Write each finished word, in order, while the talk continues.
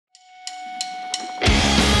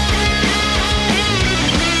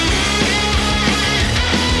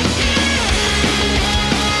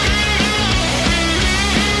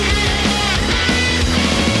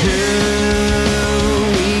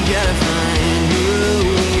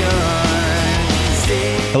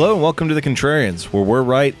Hello and welcome to The Contrarians, where we're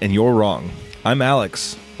right and you're wrong. I'm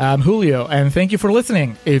Alex. I'm Julio, and thank you for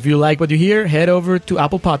listening. If you like what you hear, head over to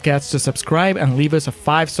Apple Podcasts to subscribe and leave us a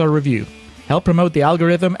 5-star review. Help promote the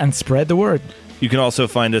algorithm and spread the word. You can also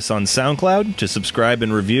find us on SoundCloud to subscribe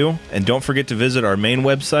and review, and don't forget to visit our main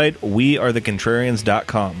website,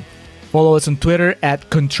 wearethecontrarians.com. Follow us on Twitter at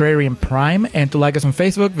Contrarian Prime, and to like us on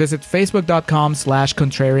Facebook, visit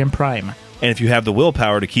facebook.com/Contrarian Prime. And if you have the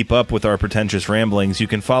willpower to keep up with our pretentious ramblings, you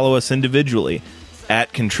can follow us individually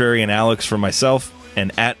at Contrarian Alex for myself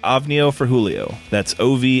and at Ovnio for Julio. That's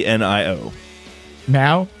OVNIO.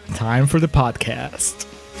 Now, time for the podcast.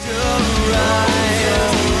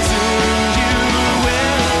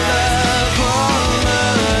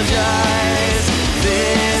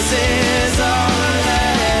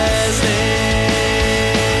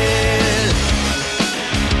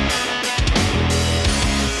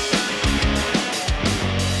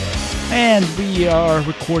 And we are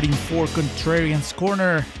recording for Contrarian's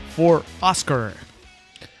Corner for Oscar.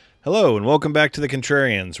 Hello, and welcome back to The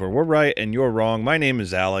Contrarians, where we're right and you're wrong. My name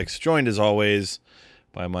is Alex, joined as always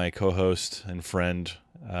by my co-host and friend.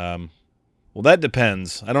 Well, that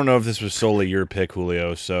depends. I don't know if this was solely your pick,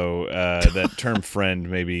 Julio, so that term friend,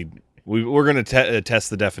 maybe we're going to test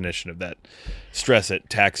the definition of that. Stress it,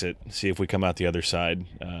 tax it, see if we come out the other side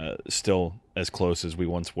still as close as we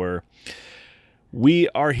once were. We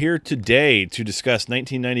are here today to discuss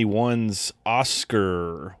 1991's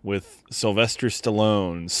Oscar with Sylvester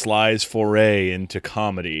Stallone, Sly's foray into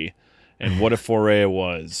comedy, and what a foray it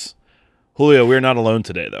was. Julio, we're not alone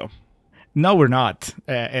today, though. No, we're not,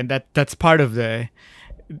 and that's part of the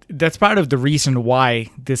reason why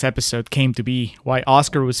this episode came to be, why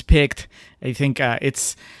Oscar was picked. I think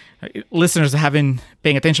it's listeners that have been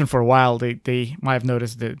paying attention for a while. They might have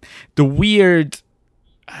noticed the weird.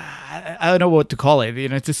 I don't know what to call it. You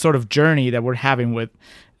know, it's this sort of journey that we're having with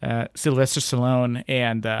Sylvester Stallone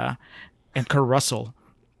and Kurt Russell.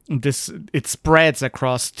 It spreads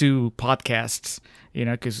across 2 podcasts. You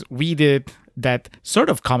know, because we did that sort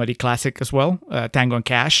of comedy classic as well, Tango and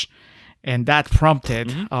Cash, and that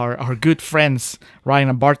prompted our good friends Ryan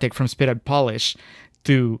and Bartek from Spit and Polish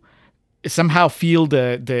to somehow feel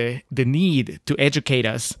the need to educate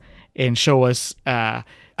us and show us a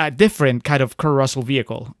different kind of Kurt Russell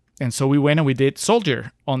vehicle. And so we went and we did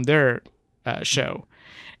Soldier on their show.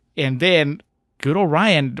 And then good old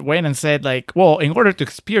Ryan went and said, like, well, in order to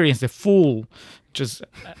experience the full, to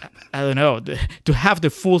have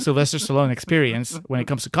the full Sylvester Stallone experience when it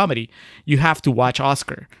comes to comedy, you have to watch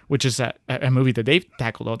Oscar, which is a movie that they've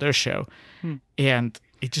tackled on their show. And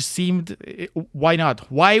it just seemed, why not?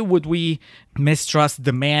 Why would we mistrust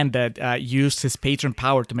the man that used his patron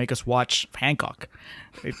power to make us watch Hancock?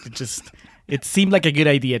 It seemed like a good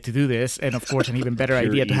idea to do this, and of course, an even better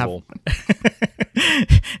idea to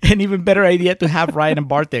have Ryan and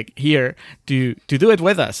Bartek here to do it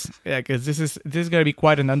with us, because this is going to be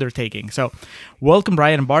quite an undertaking. So, welcome,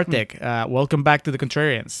 Ryan and Bartek. Welcome back to The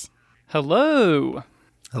Contrarians. Hello.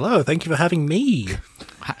 Hello, thank you for having me.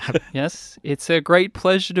 Yes, it's a great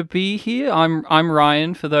pleasure to be here. I'm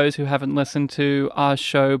Ryan, for those who haven't listened to our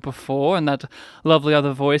show before, and that lovely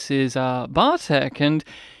other voice is Bartek. And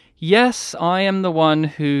yes, I am the one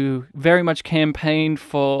who very much campaigned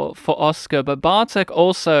for Oscar, but Bartek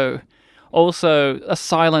also a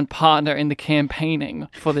silent partner in the campaigning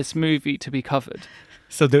for this movie to be covered.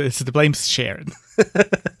 So the blame's shared.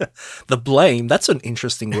 The blame, that's an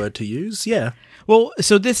interesting word to use, yeah. Well,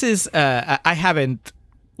 so this is, I haven't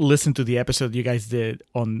listened to the episode you guys did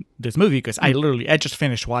on this movie because I just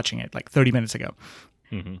finished watching it like 30 minutes ago.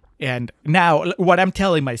 Mm-hmm. And now what I'm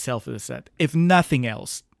telling myself is that if nothing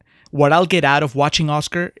else, what I'll get out of watching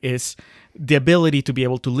Oscar is the ability to be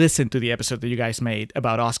able to listen to the episode that you guys made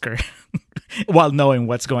about Oscar while knowing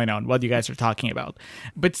what's going on, what you guys are talking about.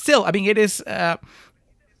 But still, I mean, it is...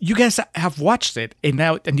 you guys have watched it,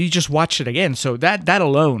 and you just watched it again. So that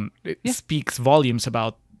alone speaks volumes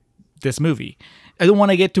about this movie. I don't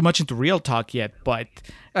want to get too much into real talk yet, but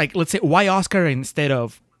like, let's say, why Oscar instead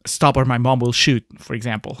of Stop or My Mom Will Shoot, for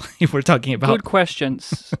example, if we're talking about... Good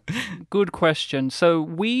questions. Good question. So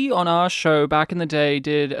we, on our show back in the day,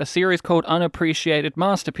 did a series called Unappreciated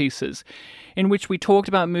Masterpieces, in which we talked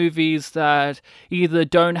about movies that either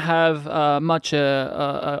don't have much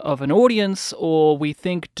of an audience, or we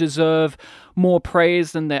think deserve more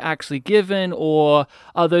praise than they're actually given, or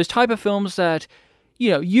are those type of films that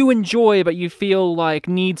you enjoy, but you feel like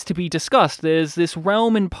needs to be discussed. There's this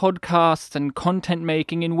realm in podcasts and content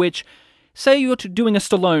making in which, say you're doing a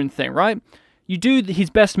Stallone thing, right? You do his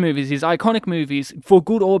best movies, his iconic movies, for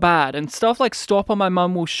good or bad, and stuff like Stop or My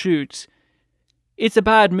Mum Will Shoot it's a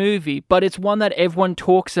bad movie, but it's one that everyone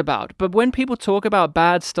talks about. But when people talk about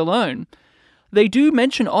bad Stallone, they do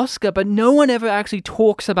mention Oscar, but no one ever actually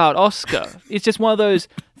talks about Oscar. It's just one of those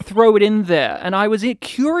throw it in there. And I was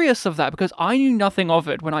curious of that because I knew nothing of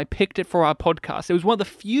it when I picked it for our podcast. It was one of the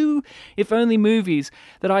few, if only, movies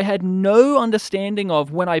that I had no understanding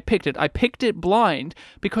of when I picked it. I picked it blind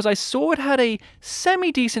because I saw it had a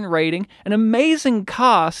semi-decent rating, an amazing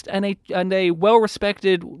cast, and a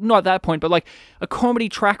well-respected, not at that point, but like a comedy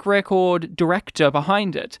track record director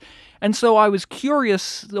behind it. And so I was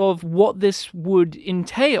curious of what this would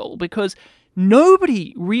entail because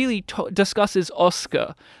nobody really discusses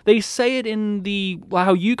Oscar. They say it in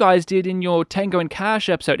how you guys did in your Tango and Cash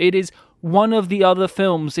episode. It is one of the other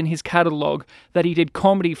films in his catalog that he did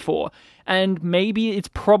comedy for. And maybe it's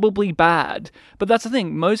probably bad. But that's the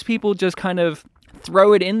thing. Most people just kind of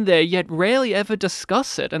throw it in there, yet rarely ever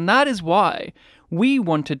discuss it. And that is why we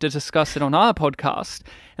wanted to discuss it on our podcast.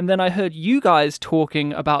 And then I heard you guys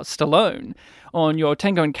talking about Stallone on your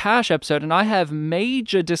Tango and Cash episode, and I have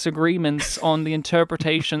major disagreements on the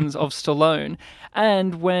interpretations of Stallone.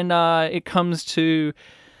 And when it comes to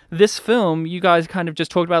this film, you guys kind of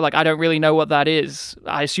just talked about, like, I don't really know what that is.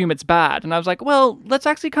 I assume it's bad. And I was like, well, let's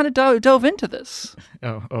actually kind of delve into this.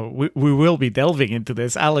 We will be delving into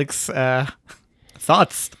this. Alex,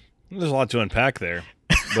 thoughts? There's a lot to unpack there.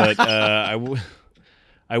 But I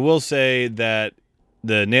will say that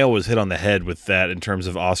the nail was hit on the head with that in terms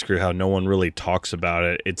of Oscar, how no one really talks about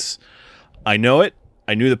it. I know it.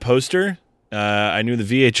 I knew the poster. I knew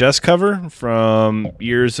the VHS cover from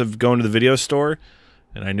years of going to the video store.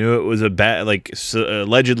 And I knew it was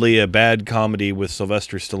allegedly a bad comedy with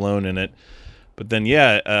Sylvester Stallone in it. But then,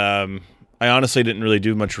 I honestly didn't really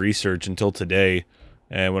do much research until today.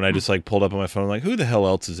 And when I just pulled up on my phone, I'm like, who the hell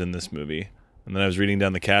else is in this movie? And then I was reading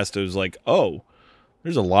down the cast. It was like, oh,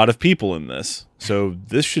 there's a lot of people in this, so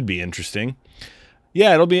this should be interesting.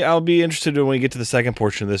 Yeah, I'll be interested when we get to the second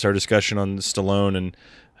portion of this, our discussion on Stallone and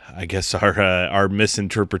I guess our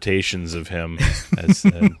misinterpretations of him. As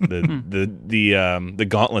the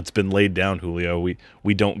gauntlet's been laid down, Julio.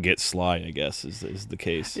 We don't get Sly, I guess, is the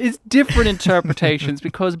case. It's different interpretations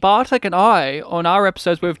because Bartek and I, on our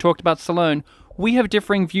episodes where we've talked about Stallone, we have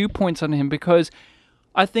differing viewpoints on him because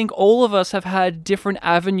I think all of us have had different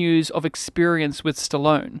avenues of experience with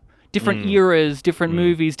Stallone. Different eras, different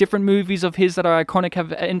movies of his that are iconic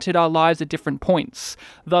have entered our lives at different points.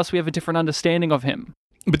 Thus, we have a different understanding of him.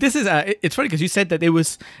 But this is, it's funny because you said that it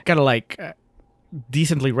was kind of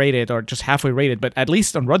decently rated or just halfway rated, but at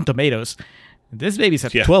least on Rotten Tomatoes, this baby's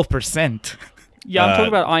at 12%. Yeah, I'm talking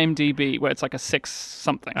about IMDb where it's like a 6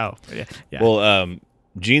 something. Oh, yeah. Well,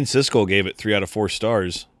 Gene Siskel gave it 3 out of 4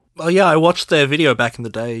 stars. Oh yeah, I watched their video back in the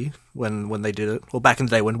day when they did it. Well, back in the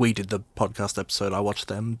day when we did the podcast episode, I watched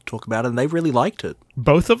them talk about it, and they really liked it.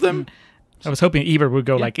 Both of them? I was hoping Ebert would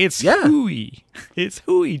go it's hooey. It's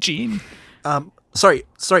hooey, Gene. Sorry,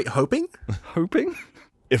 hoping? Hoping?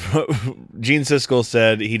 Gene Siskel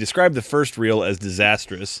said he described the first reel as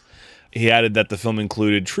disastrous. He added that the film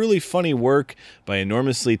included truly funny work by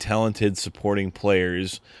enormously talented supporting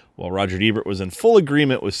players, while Roger Ebert was in full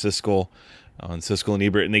agreement with Siskel on Siskel and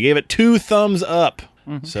Ebert, and they gave it 2 thumbs up.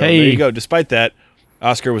 Mm-hmm. So there you go. Despite that,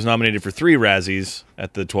 Oscar was nominated for 3 Razzies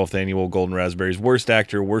at the 12th Annual Golden Raspberries: Worst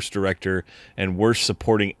Actor, Worst Director, and Worst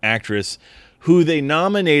Supporting Actress. Who they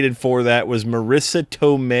nominated for that was Marissa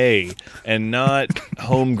Tomei, and not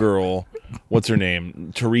Homegirl. What's her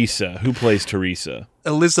name? Teresa. Who plays Teresa?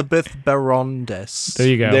 Elizabeth Barondes. There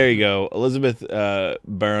you go. Elizabeth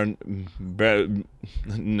Baron.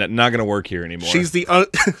 Not going to work here anymore. She's the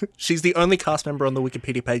only cast member on the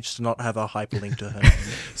Wikipedia page to not have a hyperlink to her.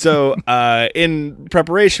 So, in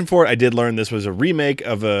preparation for it, I did learn this was a remake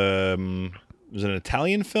of was it an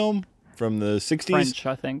Italian film from the 60s? French,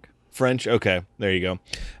 I think. French? Okay, there you go.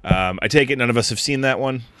 I take it none of us have seen that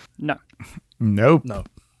one? No. Nope. No.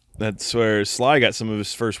 That's where Sly got some of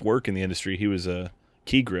his first work in the industry. He was a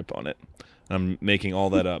key grip on it. I'm making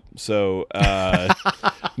all that up. So,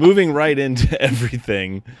 moving right into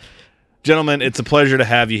everything. Gentlemen, it's a pleasure to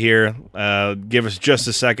have you here. Give us just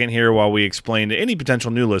a second here while we explain to any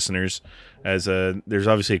potential new listeners, as there's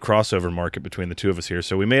obviously a crossover market between the two of us here.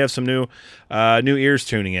 So we may have some new ears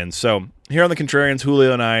tuning in. So here on The Contrarians,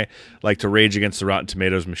 Julio and I like to rage against the Rotten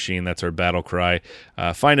Tomatoes machine. That's our battle cry.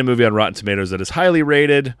 Find a movie on Rotten Tomatoes that is highly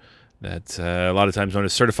rated, that's a lot of times known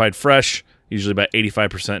as certified fresh, usually about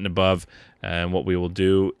 85% and above. And what we will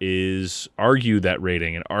do is argue that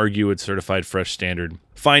rating and argue its certified fresh standard,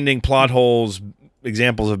 finding plot holes,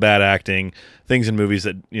 examples of bad acting, things in movies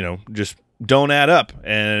that, just don't add up,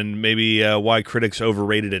 and maybe why critics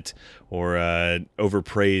overrated it or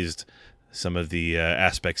overpraised some of the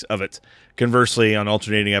aspects of it. Conversely, on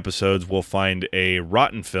alternating episodes, we'll find a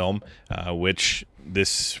rotten film, which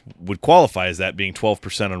this would qualify as that, being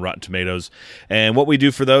 12% on Rotten Tomatoes. And what we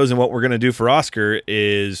do for those and what we're going to do for Oscar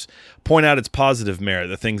is point out its positive merit,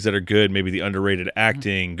 the things that are good, maybe the underrated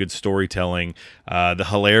acting, good storytelling, the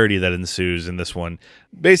hilarity that ensues in this one.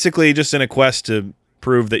 Basically, just in a quest to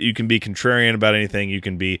prove that you can be contrarian about anything, you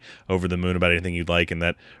can be over the moon about anything you'd like, and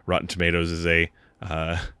that Rotten Tomatoes is a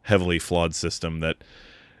heavily flawed system that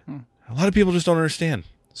a lot of people just don't understand.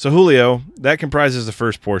 So, Julio, that comprises the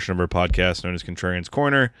first portion of our podcast known as Contrarian's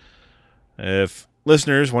Corner. If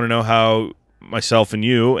listeners want to know how myself and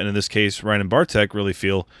you, and in this case, Ryan and Bartek, really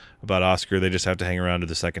feel about Oscar, they just have to hang around to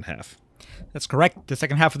the second half. That's correct. The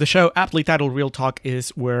second half of the show, aptly titled Real Talk,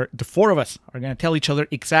 is where the four of us are going to tell each other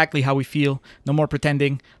exactly how we feel. No more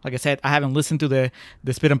pretending. Like I said, I haven't listened to the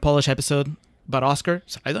Spit and Polish episode about Oscar,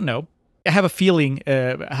 so I don't know. I have a feeling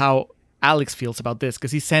how Alex feels about this,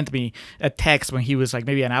 because he sent me a text when he was like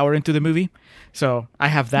maybe an hour into the movie. So I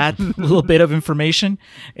have that little bit of information,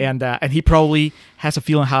 and he probably has a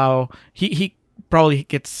feeling how he probably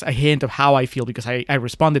gets a hint of how I feel because I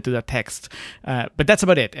responded to that text. But that's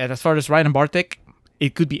about it. And as far as Ryan and Bartek,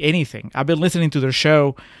 it could be anything. I've been listening to their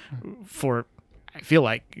show for, I feel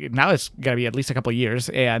like now it's got to be at least a couple of years,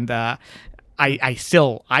 and I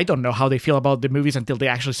don't know how they feel about the movies until they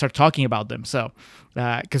actually start talking about them. So,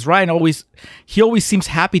 because Ryan always seems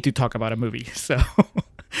happy to talk about a movie. So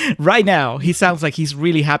right now he sounds like he's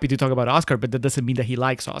really happy to talk about Oscar, but that doesn't mean that he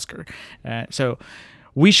likes Oscar. So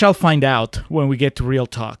we shall find out when we get to Real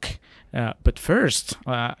Talk. But first,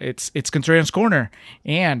 it's Contrarian's Corner,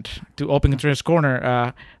 and to open Contrarian's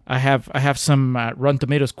Corner, I have some Rotten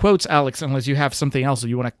Tomatoes quotes, Alex. Unless you have something else that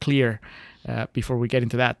you want to clear before we get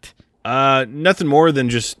into that. Nothing more than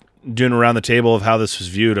just doing around the table of how this was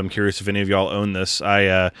viewed. I'm curious if any of y'all own this.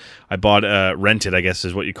 I bought rented, I guess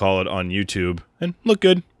is what you call it, on YouTube, and looked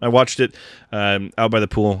good. I watched it out by the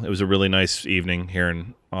pool. It was a really nice evening here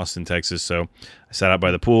in Austin, Texas. So I sat out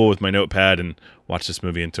by the pool with my notepad and watched this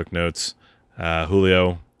movie and took notes.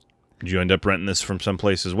 Julio, did you end up renting this from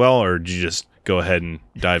someplace as well, or did you just go ahead and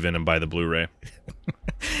dive in and buy the Blu-ray?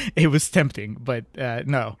 It was tempting, but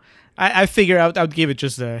no. I figured I'd give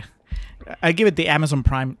it I give it the Amazon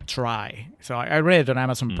Prime try. So I read it on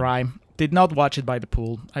Amazon Prime. Did not watch it by the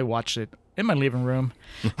pool. I watched it in my living room.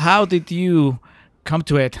 How did you come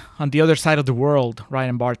to it on the other side of the world, Ryan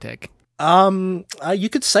and Bartek? You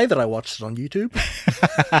could say that I watched it on YouTube.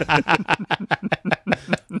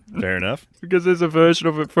 Fair enough. Because there's a version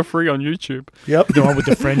of it for free on YouTube. Yep. The one with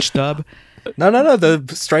the French dub? No.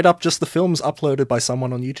 The straight up just the films uploaded by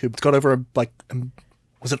someone on YouTube. It's got over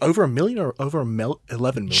was it over 1 million or over 11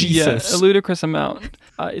 million? Jesus. Yeah, a ludicrous amount.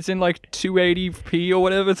 It's in like 280p or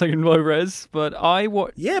whatever. It's like in low res. But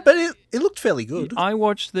yeah, but it looked fairly good. I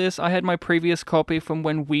watched this. I had my previous copy from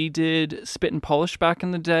when we did Spit and Polish back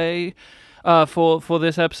in the day. For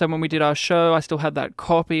this episode when we did our show, I still had that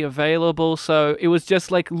copy available. So it was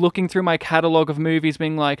just like looking through my catalog of movies,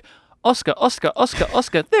 being like, Oscar,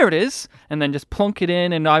 there it is. And then just plonk it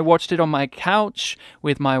in, and I watched it on my couch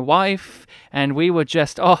with my wife, and we were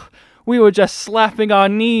just slapping our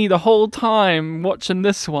knee the whole time watching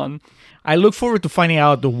this one. I look forward to finding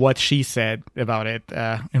out what she said about it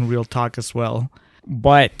in Real Talk as well.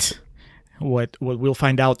 But what we'll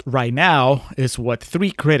find out right now is what 3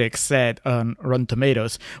 critics said on Rotten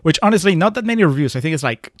Tomatoes, which honestly, not that many reviews. I think it's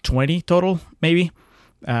like 20 total, maybe.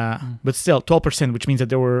 But still 12%, which means that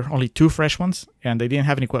there were only 2 fresh ones, and they didn't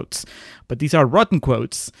have any quotes. But these are rotten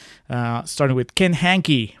quotes, starting with Ken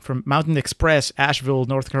Hankey from Mountain Express, Asheville,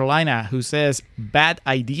 North Carolina, who says, "Bad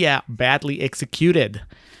idea, badly executed."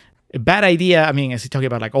 A bad idea, I mean, is he talking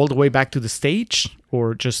about like all the way back to the stage,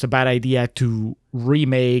 or just a bad idea to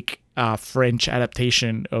remake a French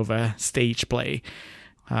adaptation of a stage play?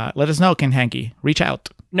 Let us know, Ken Hankey. Reach out.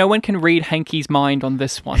 No one can read Hankey's mind on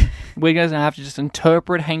this one. We're going to have to just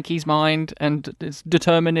interpret Hankey's mind and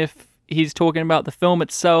determine if he's talking about the film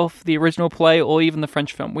itself, the original play, or even the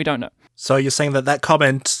French film. We don't know. So you're saying that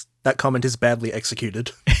comment is badly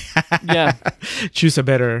executed? Yeah. Choose a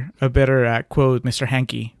better quote, Mr.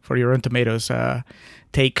 Hankey, for your own Tomatoes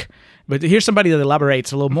take. But here's somebody that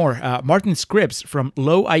elaborates a little more. Martin Scripps from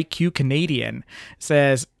Low IQ Canadian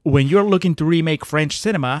says, "When you're looking to remake French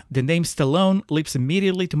cinema, the name Stallone leaps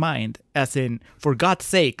immediately to mind, as in, for God's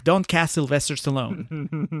sake, don't cast Sylvester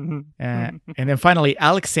Stallone." And then finally,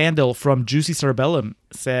 Alex Sandel from Juicy Cerebellum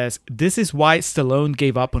says, "This is why Stallone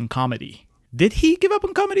gave up on comedy." Did he give up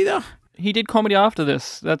on comedy, though? He did comedy after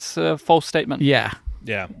this. That's a false statement. Yeah.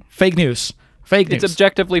 Yeah. Fake news. Fake news. It's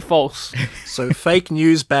objectively false. So fake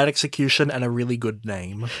news, bad execution, and a really good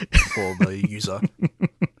name for the user.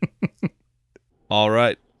 All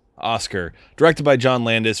right. Oscar, directed by John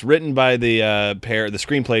Landis, written by the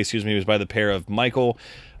screenplay, was by the pair of Michael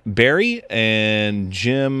Berry and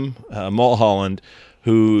Jim Mulholland,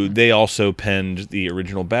 who they also penned the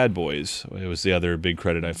original Bad Boys. It was the other big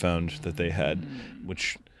credit I found that they had,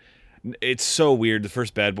 which it's so weird. The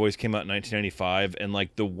first Bad Boys came out in 1995, and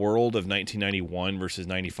like the world of 1991 versus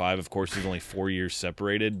 95, of course, is only 4 years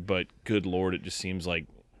separated, but good Lord, it just seems like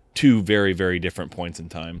two very, very different points in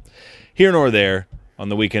time. Here nor there, on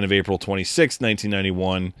the weekend of April 26,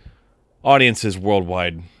 1991, audiences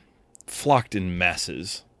worldwide flocked in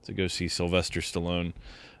masses to go see Sylvester Stallone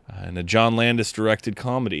in a John Landis-directed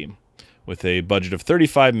comedy with a budget of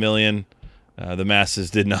 $35 million. The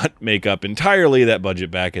masses did not make up entirely that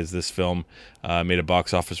budget back, as this film made a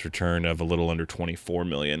box office return of a little under $24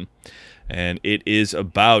 million. And it is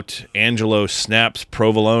about Angelo Snaps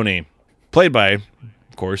Provolone, played by,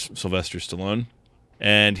 of course, Sylvester Stallone.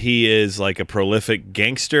 And he is like a prolific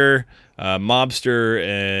gangster, mobster,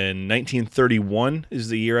 and 1931 is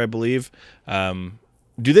the year, I believe.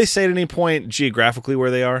 Do they say at any point geographically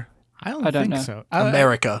where they are? I don't think know. so.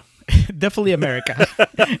 America. Definitely America.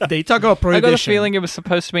 They talk about prohibition. I got a feeling it was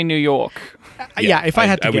supposed to be New York. Yeah, if I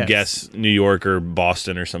had to I would guess New York or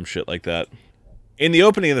Boston or some shit like that. In the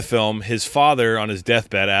opening of the film, his father on his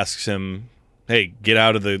deathbed asks him, hey, get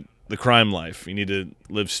out of the crime life. You need to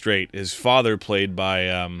live straight. His father, played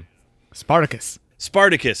by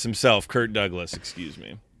Spartacus himself, Kirk Douglas, excuse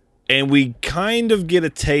me. And we kind of get a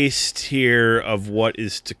taste here of what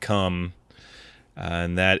is to come.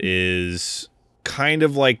 And that is kind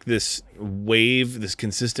of like this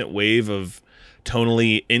consistent wave of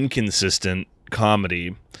tonally inconsistent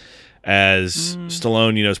comedy as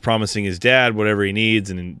Stallone, is promising his dad whatever he needs,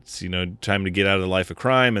 and it's, time to get out of the life of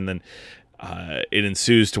crime. And then it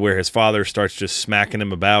ensues to where his father starts just smacking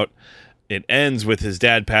him about. It ends with his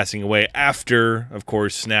dad passing away after, of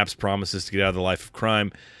course, Snaps promises to get out of the life of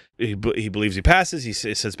crime. He believes he passes. He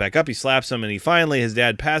sits back up. He slaps him, and his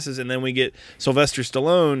dad passes. And then we get Sylvester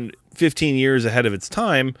Stallone, 15 years ahead of its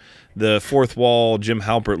time, the fourth wall Jim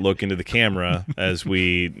Halpert look into the camera, as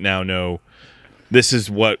we now know this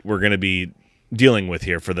is what we're going to be dealing with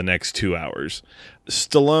here for the next 2 hours.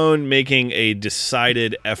 Stallone making a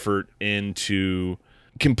decided effort into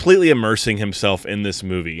completely immersing himself in this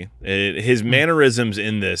movie. His mannerisms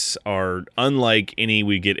in this are unlike any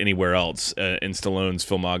we get anywhere else in Stallone's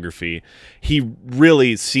filmography. He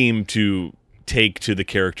really seemed to take to the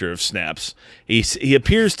character of Snaps. He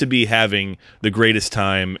appears to be having the greatest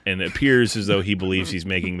time, and it appears as though he believes he's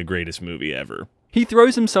making the greatest movie ever. He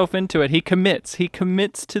throws himself into it. He commits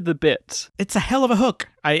to the bit. It's a hell of a hook.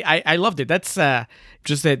 I loved it. That's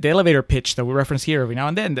just the elevator pitch that we reference here every now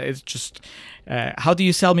and then. It's just, how do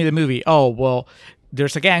you sell me the movie? Oh, well,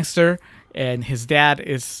 there's a gangster, and his dad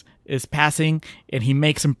is passing, and he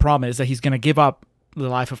makes him promise that he's going to give up the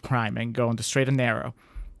life of crime and go on the straight and narrow.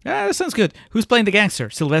 That sounds good. Who's playing the gangster?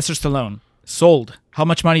 Sylvester Stallone. Sold. How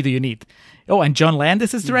much money do you need? Oh, and John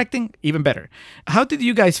Landis is directing? Even better. How did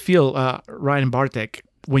you guys feel, Ryan and Bartek,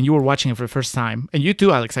 when you were watching it for the first time? And you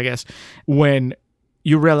too, Alex, I guess, when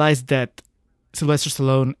you realized that Sylvester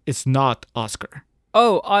Stallone is not Oscar?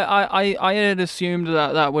 Oh, I had assumed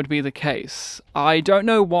that would be the case. I don't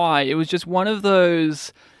know why. It was just one of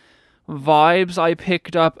those vibes I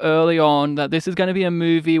picked up early on that this is going to be a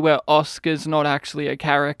movie where Oscar's not actually a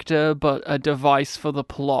character but a device for the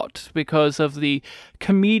plot, because of the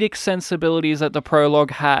comedic sensibilities that the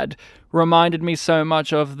prologue had. Reminded me so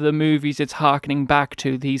much of the movies it's harkening back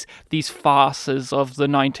to, these farces of the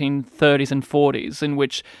 1930s and 40s in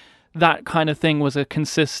which that kind of thing was a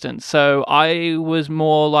consistent. So I was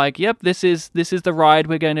more like, yep, this is the ride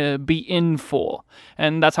we're going to be in for.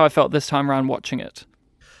 And that's how I felt this time around watching it.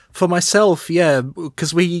 For myself, yeah,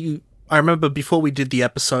 because I remember before we did the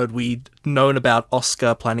episode, we'd known about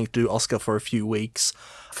Oscar, planning to do Oscar for a few weeks.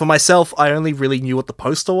 For myself, I only really knew what the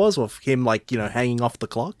poster was, of him, hanging off the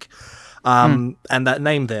clock. And that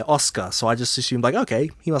name there, Oscar. So I just assumed, okay,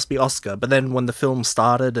 he must be Oscar. But then when the film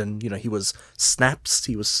started and, he was Snaps,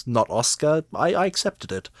 he was not Oscar, I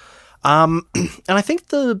accepted it. And I think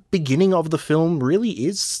the beginning of the film really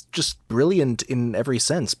is just brilliant in every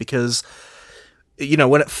sense, because you know,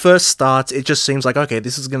 when it first starts, it just seems like, okay,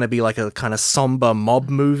 this is going to be like a kind of somber mob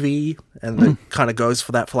movie, and it kind of goes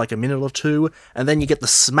for that for like a minute or two, and then you get the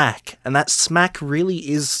smack, and that smack really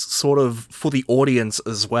is sort of for the audience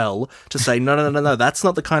as well, to say, no, that's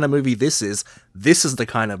not the kind of movie this is the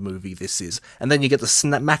kind of movie this is, and then you get the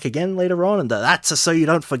smack again later on, and that's so you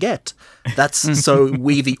don't forget. That's so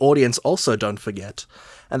we, the audience, also don't forget.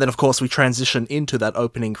 And then, of course, we transition into that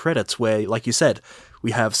opening credits where, like you said,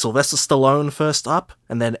 we have Sylvester Stallone first up,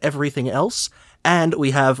 and then everything else, and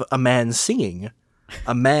we have a man singing.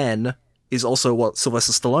 A man is also what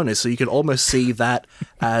Sylvester Stallone is, so you can almost see that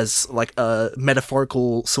as like a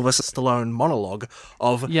metaphorical Sylvester Stallone monologue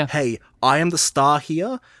of, hey, I am the star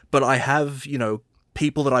here, but I have, you know,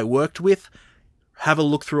 people that I worked with. Have a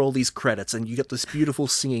look through all these credits, and you get this beautiful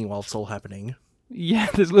singing while it's all happening. Yeah,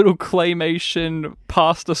 this little claymation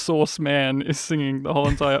pasta sauce man is singing the whole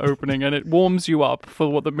entire opening, and it warms you up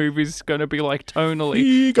for what the movie's going to be like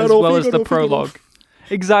tonally, as well as the prologue.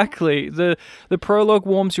 Exactly. The prologue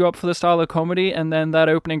warms you up for the style of comedy, and then that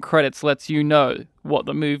opening credits lets you know what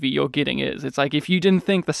the movie you're getting is. It's like if you didn't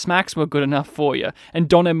think the smacks were good enough for you, and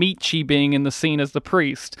Don Amici being in the scene as the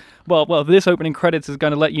priest, well, this opening credits is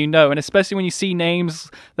going to let you know, and especially when you see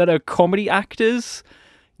names that are comedy actors,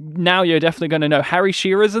 now you're definitely going to know. Harry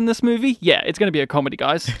Shearer's in this movie? Yeah, it's going to be a comedy,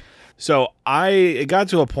 guys. So it got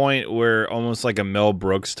to a point where almost like a Mel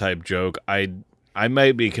Brooks type joke, I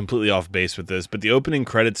might be completely off base with this, but the opening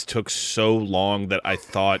credits took so long that I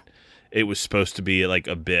thought it was supposed to be like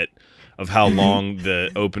a bit of how long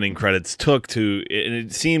the opening credits took to, and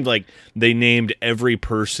it seemed like they named every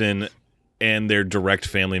person and their direct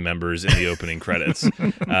family members in the opening credits.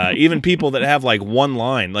 Even people that have like one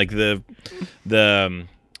line, like the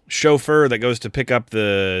chauffeur that goes to pick up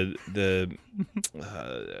the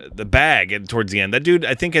bag towards the end. That dude,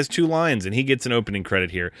 I think, has 2 lines, and he gets an opening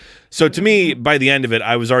credit here. So to me, by the end of it,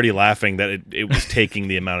 I was already laughing that it was taking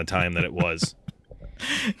the amount of time that it was.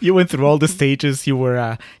 You went through all the stages. You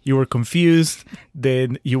were confused,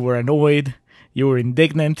 then you were annoyed, you were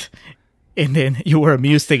indignant, and then you were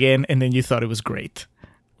amused again, and then you thought it was great.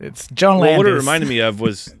 It's John Landis. What it reminded me of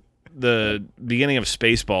was the beginning of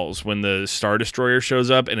Spaceballs when the Star Destroyer shows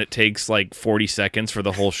up and it takes like 40 seconds for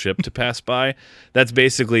the whole ship to pass by. That's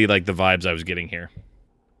basically like the vibes I was getting here.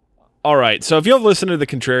 All right, so if you've listened to The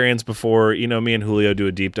Contrarians before, you know me and Julio do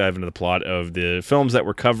a deep dive into the plot of the films that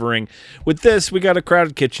we're covering. With this, we got a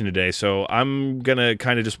crowded kitchen today, so I'm going to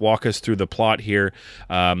kind of just walk us through the plot here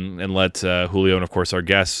and let Julio and, of course, our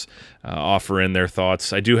guests offer in their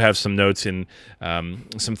thoughts. I do have some notes and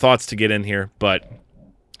some thoughts to get in here, but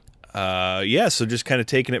so just kind of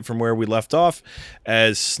taking it from where we left off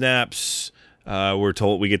as Snaps... we're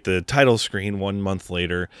told we get the title screen 1 month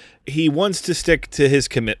later. He wants to stick to his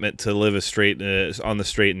commitment to live on the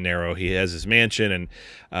straight and narrow. He has his mansion,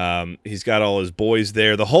 and he's got all his boys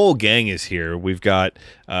there. The whole gang is here. We've got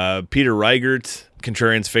Peter Riegert,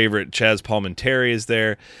 Contrarian's favorite, Chaz Palminteri is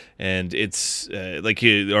there, and it's like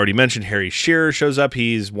you already mentioned, Harry Shearer shows up.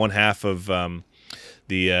 He's one half of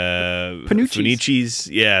the Panucci's.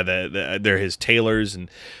 Yeah, they're his tailors,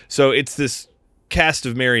 and so it's this cast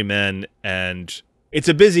of merry men, and it's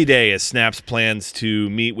a busy day as Snaps plans to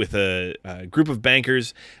meet with a group of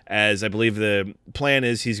bankers, as I believe the plan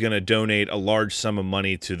is he's going to donate a large sum of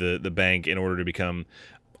money to the bank in order to become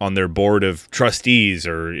on their board of trustees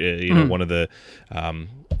or one of the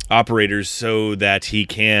operators, so that he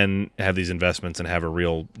can have these investments and have a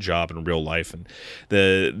real job and real life. And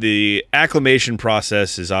the acclimation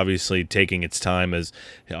process is obviously taking its time, as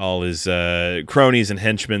all his cronies and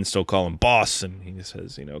henchmen still call him boss, and he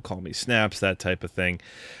says, call me Snaps, that type of thing.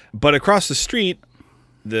 But across the street,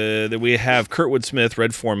 we have Kurtwood Smith,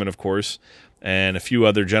 Red Foreman, of course, and a few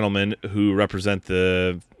other gentlemen who represent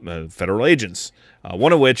the federal agents,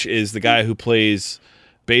 one of which is the guy who plays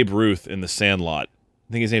Babe Ruth in The Sandlot.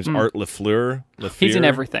 I think his name's Art Lafleur. He's in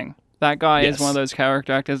everything. That guy is one of those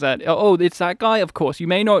character actors that, it's that guy, of course. You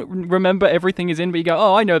may not remember everything he's in, but you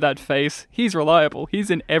go, I know that face. He's reliable.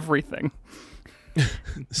 He's in everything.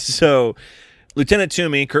 So, Lieutenant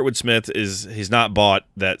Toomey, Kurtwood Smith, he's not bought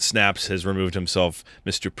that Snaps has removed himself.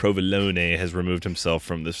 Mr. Provolone has removed himself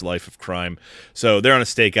from this life of crime. So they're on a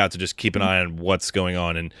stakeout to just keep an eye on what's going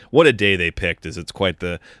on. And what a day they picked, as it's quite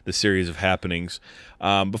the series of happenings.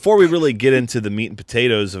 Before we really get into the meat and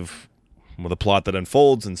potatoes of the plot that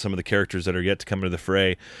unfolds and some of the characters that are yet to come into the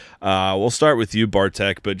fray, we'll start with you,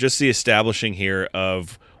 Bartek, but just the establishing here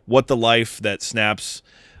of what the life that Snaps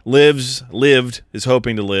lived, is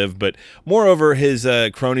hoping to live, but moreover, his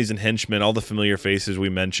cronies and henchmen, all the familiar faces we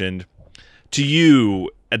mentioned, to you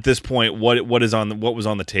at this point, what was on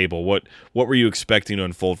the table? What were you expecting to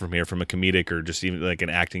unfold from here, from a comedic or just even like an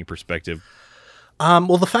acting perspective?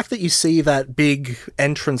 Well, the fact that you see that big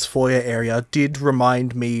entrance foyer area did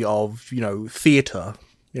remind me of, theatre.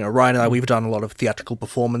 Ryan and I, we've done a lot of theatrical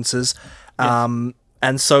performances. Yes.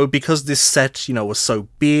 And so because this set, was so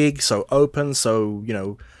big, so open, so,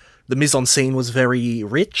 the mise-en-scene was very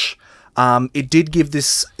rich, it did give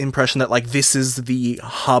this impression that, like, this is the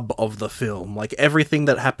hub of the film. Like, everything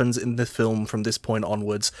that happens in the film from this point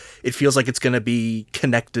onwards, it feels like it's going to be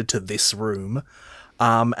connected to this room.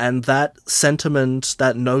 And that sentiment,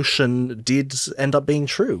 that notion did end up being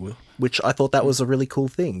true, which I thought that was a really cool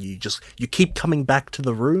thing. You keep coming back to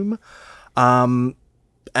the room,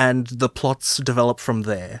 and the plots develop from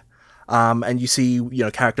there. And you see,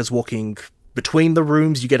 characters walking between the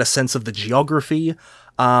rooms, you get a sense of the geography,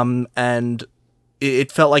 and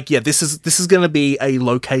it felt like, this is going to be a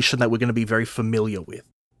location that we're going to be very familiar with.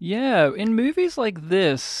 Yeah, in movies like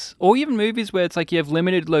this, or even movies where it's like you have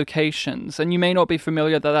limited locations and you may not be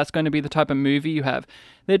familiar that that's going to be the type of movie you have,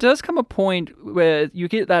 there does come a point where you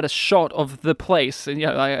get that a shot of the place, and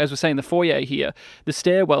like, as we're saying, the foyer here, the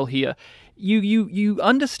stairwell here. You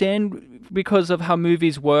understand, because of how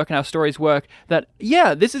movies work and how stories work, that,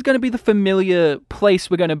 this is going to be the familiar place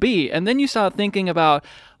we're going to be. And then you start thinking about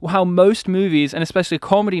how most movies, and especially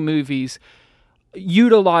comedy movies,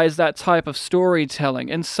 utilize that type of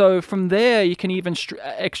storytelling. And so from there, you can even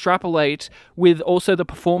extrapolate with also the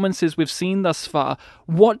performances we've seen thus far,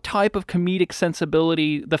 what type of comedic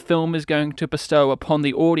sensibility the film is going to bestow upon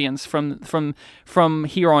the audience from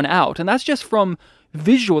here on out. And that's just from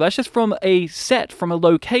visual, that's just from a set, from a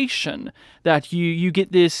location, that you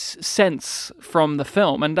get this sense from the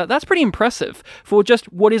film. And that's pretty impressive for just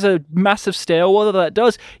what is a massive stairwell that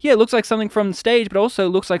does. Yeah, it looks like something from stage, but also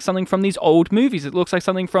looks like something from these old movies. It looks like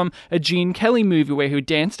something from a Gene Kelly movie where he would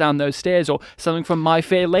dance down those stairs, or something from My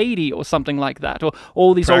Fair Lady or something like that, or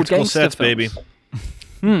all these Practical old gangster sets, films. baby.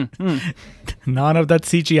 None of that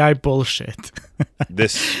CGI bullshit.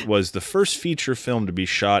 This was the first feature film to be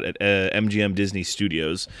shot at MGM Disney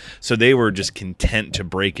Studios, so they were just content to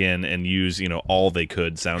break in and use all they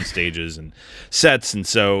could, sound stages and sets. And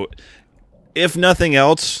so, if nothing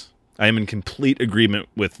else, I am in complete agreement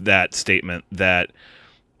with that statement that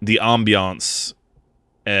the ambiance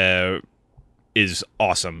is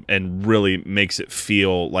awesome and really makes it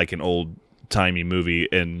feel like an old-timey movie,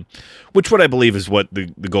 and what I believe is what the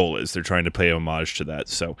goal is. They're trying to pay homage to that.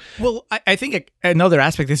 So, well, I think another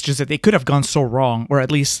aspect is just that they could have gone so wrong, or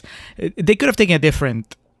at least they could have taken a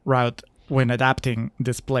different route when adapting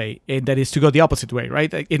this play, and that is to go the opposite way,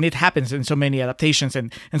 right? And it happens in so many adaptations,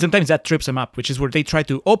 and sometimes that trips them up, which is where they try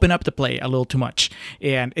to open up the play a little too much.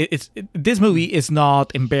 And this movie is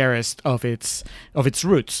not embarrassed of its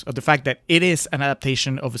roots, of the fact that it is an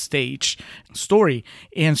adaptation of a stage story,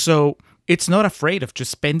 and so it's not afraid of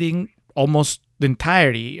just spending almost the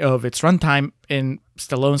entirety of its runtime in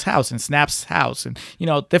Stallone's house and Snap's house and,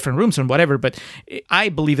 different rooms and whatever. But I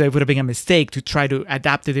believe that it would have been a mistake to try to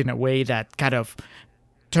adapt it in a way that kind of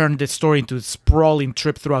turned the story into a sprawling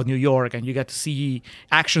trip throughout New York, and you got to see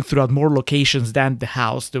action throughout more locations than the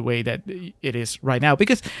house the way that it is right now,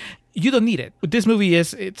 because you don't need it. This movie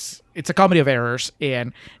it's a comedy of errors,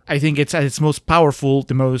 and I think it's at its most powerful,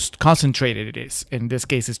 the most concentrated it is. In this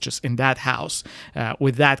case, it's just in that house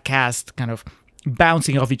with that cast kind of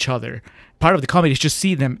bouncing off each other. Part of the comedy is just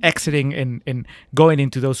see them exiting and going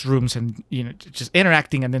into those rooms and just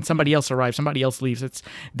interacting, and then somebody else arrives, somebody else leaves.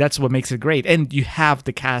 That's what makes it great, and you have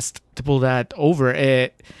the cast to pull that over.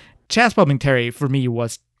 Chaz Palminteri for me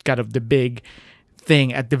was kind of the big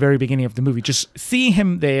thing at the very beginning of the movie. Just seeing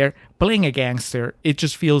him there playing a gangster, it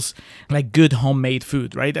just feels like good homemade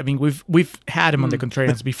food, right? I mean, we've had him on the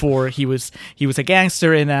Contrarians before. He was a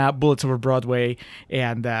gangster in Bullets Over Broadway,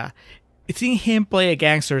 and seeing him play a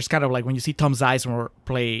gangster is kind of like when you see Tom Sizemore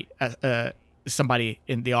play somebody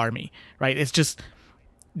in the army, right? It's just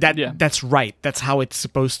that's right. That's how it's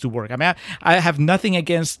supposed to work. I mean, I have nothing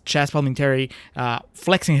against Chaz Palminteri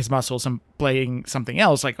flexing his muscles and playing something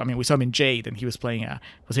else. Like, I mean, we saw him in Jade, and he was playing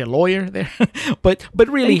was he a lawyer there? but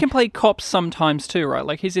really, and he can play cops sometimes too, right?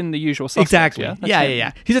 Like, he's in The Usual Suspects. Exactly.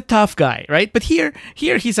 Yeah. He's a tough guy, right? But here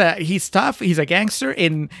he's tough. He's a gangster,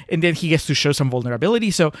 and then he gets to show some vulnerability.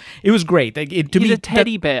 So it was great. He's a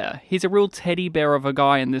teddy bear. He's a real teddy bear of a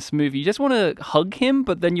guy in this movie. You just want to hug him,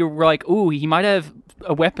 but then you're like, ooh, he might have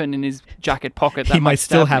a weapon in his jacket pocket. That he might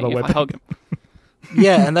still have a if weapon. I hug him.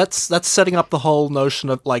 Yeah, and that's setting up the whole notion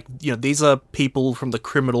of, like, you know, these are people from the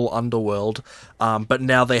criminal underworld, but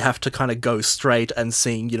now they have to kind of go straight and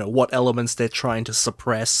seeing, you know, what elements they're trying to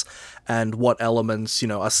suppress and what elements, you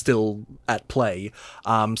know, are still at play.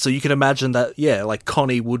 So you can imagine that, yeah, like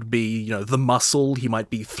Connie would be, you know, the muscle. He might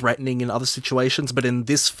be threatening in other situations, but in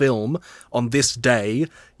this film, on this day,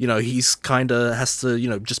 you know, he's kind of has to, you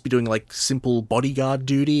know, just be doing like simple bodyguard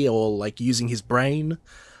duty or like using his brain.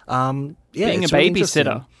 Yeah, being a it's really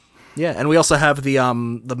babysitter. Yeah, and we also have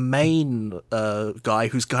the main guy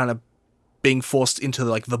who's kind of being forced into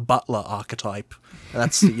like the butler archetype.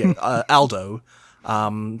 That's Aldo.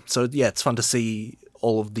 So yeah, it's fun to see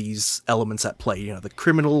all of these elements at play. You know, the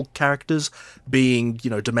criminal characters being, you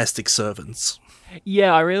know, domestic servants.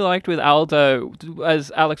 Yeah, I really liked with Aldo,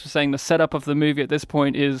 as Alex was saying, the setup of the movie at this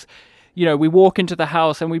point is, you know, we walk into the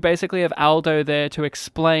house and we basically have Aldo there to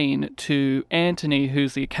explain to Anthony,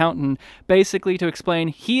 who's the accountant, basically to explain,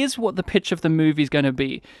 here's what the pitch of the movie is going to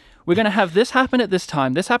be. We're going to have this happen at this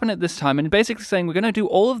time, this happen at this time, and basically saying we're going to do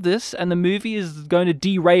all of this, and the movie is going to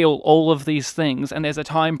derail all of these things, and there's a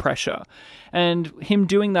time pressure. And him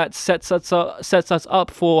doing that sets us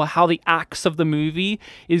up for how the acts of the movie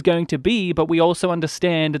is going to be, but we also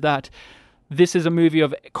understand that this is a movie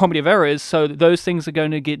of comedy of errors, so those things are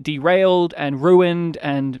going to get derailed and ruined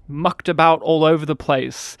and mucked about all over the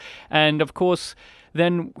place. And of course,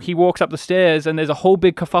 then he walks up the stairs and there's a whole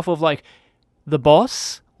big kerfuffle of like, the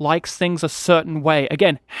boss likes things a certain way.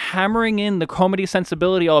 Again, hammering in the comedy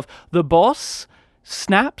sensibility of the boss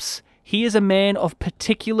snaps. He is a man of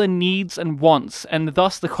particular needs and wants, and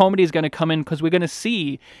thus the comedy is going to come in because we're going to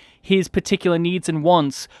see his particular needs and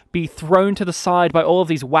wants be thrown to the side by all of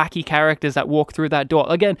these wacky characters that walk through that door.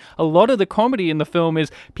 Again, a lot of the comedy in the film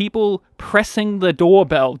is people pressing the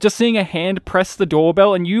doorbell, just seeing a hand press the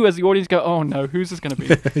doorbell, and you as the audience go, oh no, who's this going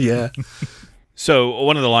to be? Yeah. So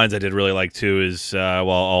one of the lines I did really like too is while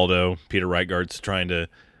Aldo, Peter Reitgart's trying to,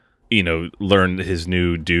 you know, learn his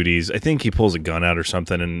new duties. I think he pulls a gun out or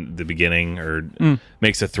something in the beginning or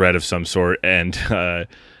makes a threat of some sort. And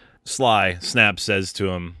Sly, Snap, says to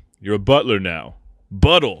him, "You're a butler now.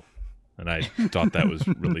 Buttle." And I thought that was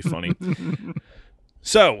really funny.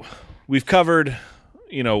 So we've covered,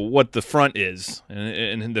 you know, what the front is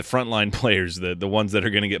and the frontline players, the ones that are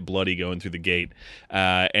going to get bloody going through the gate.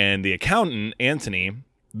 And the accountant, Anthony,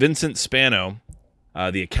 Vincent Spano,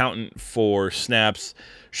 the accountant for Snaps,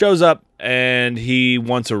 shows up and he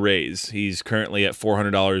wants a raise. He's currently at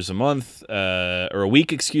 $400 a month, or a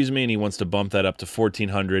week, excuse me, and he wants to bump that up to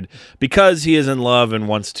 $1,400 because he is in love and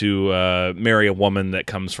wants to marry a woman that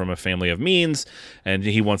comes from a family of means, and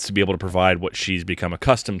he wants to be able to provide what she's become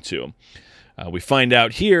accustomed to. We find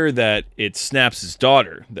out here that it's Snaps'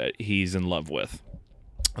 daughter that he's in love with.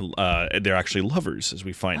 They're actually lovers, as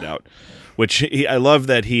we find out. Which I love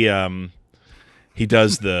that he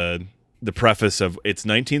does the preface of it's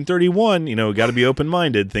 1931. You know, got to be open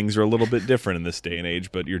minded. Things are a little bit different in this day and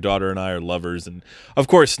age. But your daughter and I are lovers, and of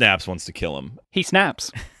course, Snaps wants to kill him. He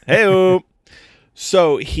snaps. Hey-o.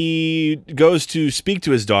 So he goes to speak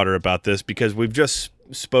to his daughter about this because we've just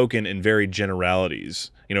spoken in very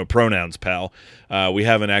generalities. You know, pronouns, pal. We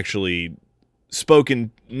haven't actually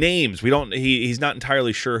spoken names. We don't. He's not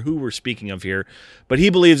entirely sure who we're speaking of here, but he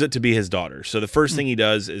believes it to be his daughter. So the first thing he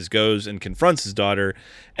does is goes and confronts his daughter.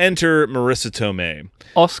 Enter Marissa Tomei,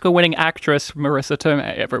 Oscar-winning actress Marissa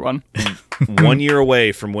Tomei. Everyone, 1 year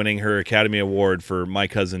away from winning her Academy Award for My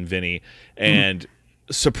Cousin Vinny, and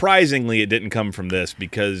surprisingly, it didn't come from this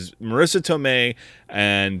because Marissa Tomei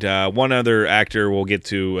and one other actor we'll get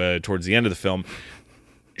to towards the end of the film.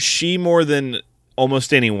 She, more than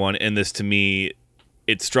almost anyone in this, to me,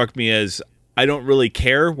 it struck me as I don't really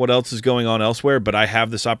care what else is going on elsewhere, but I have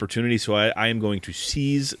this opportunity, so I am going to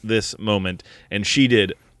seize this moment. And she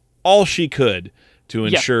did all she could to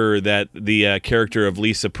ensure that the character of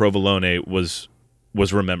Lisa Provolone was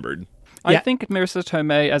remembered. I think Marissa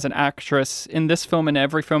Tomei as an actress in this film and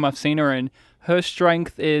every film I've seen her in, her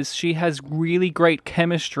strength is she has really great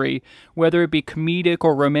chemistry, whether it be comedic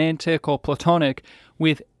or romantic or platonic,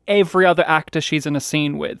 with every other actor she's in a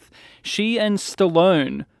scene with. She and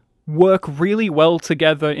Stallone work really well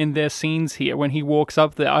together in their scenes here when he walks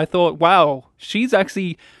up there. I thought, wow, she's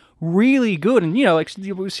actually really good. And, you know, like,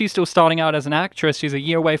 she's still starting out as an actress. She's a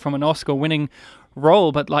year away from an Oscar-winning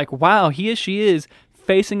role. But, like, wow, here she is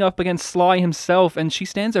facing up against Sly himself, and she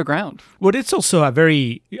stands her ground. Well, it's also a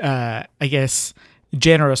very, I guess,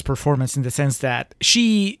 generous performance in the sense that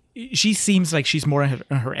she seems like she's more in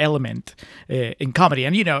her element in comedy.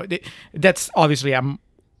 And, you know, that's obviously, I'm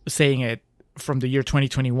saying it from the year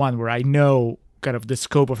 2021, where I know kind of the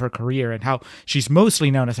scope of her career and how she's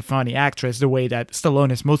mostly known as a funny actress, the way that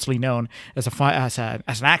Stallone is mostly known as an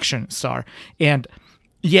action star, and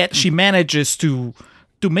yet she manages to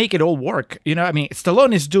make it all work. You know, I mean,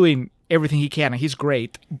 Stallone is doing everything he can and he's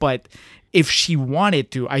great, but if she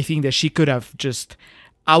wanted to, I think that she could have just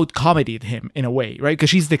out-comedied him in a way, right?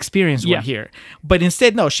 Because she's the experienced one here. But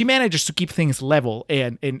instead, no, she manages to keep things level,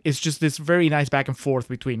 and it's just this very nice back and forth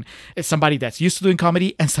between somebody that's used to doing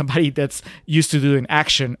comedy and somebody that's used to doing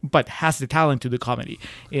action but has the talent to do comedy.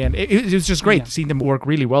 And it was just great seeing them work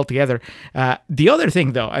really well together. The other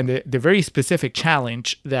thing, though, and the very specific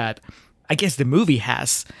challenge that I guess the movie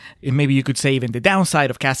has, and maybe you could say even the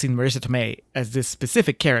downside of casting Marissa Tomei as this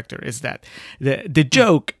specific character, is that the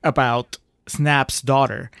joke about Snap's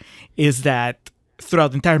daughter is that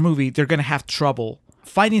throughout the entire movie they're gonna have trouble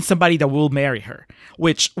finding somebody that will marry her,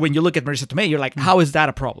 which when you look at Marissa Tomei, you're like, how is that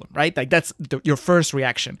a problem, right? Like that's your first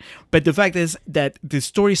reaction. But the fact is that the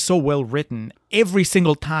story is so well written, every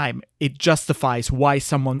single time it justifies why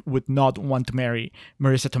someone would not want to marry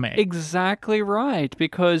Marissa Tomei. Exactly right,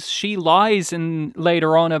 because she lies in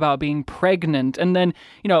later on about being pregnant, and then,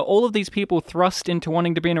 you know, all of these people thrust into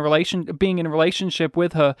wanting to be in a being in a relationship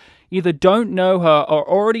with her either don't know her, are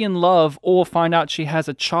already in love, or find out she has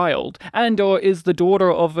a child, and or is the daughter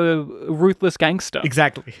of a ruthless gangster.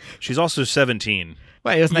 Exactly. She's also 17.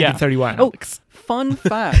 Well, it was 1931. Oh, Alex. fun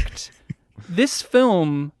fact. This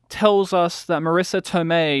film tells us that Marissa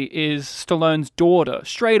Tomei is Stallone's daughter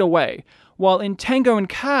straight away, while in Tango and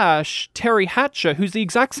Cash, Terry Hatcher, who's the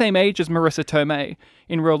exact same age as Marissa Tomei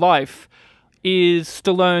in real life, is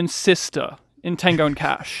Stallone's sister in Tango and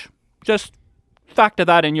Cash. Just factor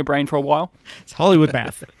that in your brain for a while. It's Hollywood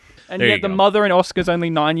math. And There yet you the go. mother in Oscar's only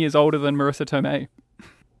 9 years older than Marissa Tomei.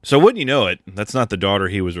 So wouldn't you know it, that's not the daughter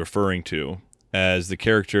he was referring to as the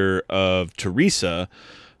character of Teresa,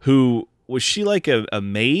 who was she like a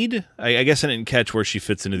maid? I guess I didn't catch where she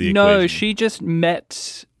fits into the equation. No, she just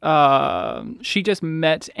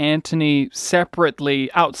met Anthony separately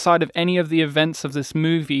outside of any of the events of this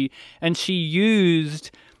movie, and she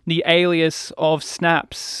used the alias of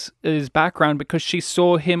Snaps as background because she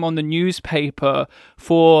saw him on the newspaper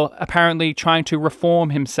for apparently trying to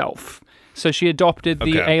reform himself. So she adopted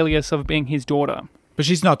the alias of being his daughter. But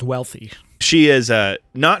she's not wealthy. She is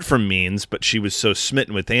not from means, but she was so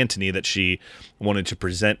smitten with Antony that she wanted to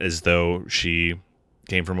present as though she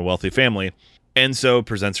came from a wealthy family, and so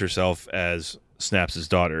presents herself as Snaps'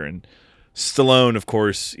 daughter. And Stallone, of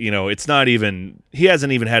course, you know, it's not even, he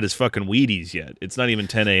hasn't even had his fucking Wheaties yet. It's not even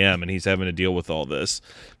 10 a.m. and he's having to deal with all this.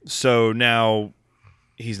 So now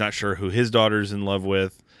he's not sure who his daughter's in love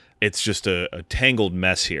with. It's just a tangled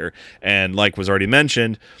mess here. And like was already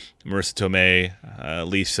mentioned, Marissa Tomei,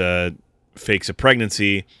 Lisa fakes a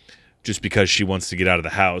pregnancy just because she wants to get out of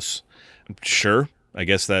the house. Sure, I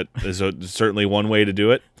guess that is certainly one way to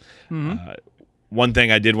do it. Mm-hmm. One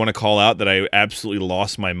thing I did want to call out that I absolutely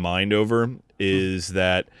lost my mind over is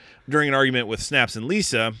that during an argument with Snaps and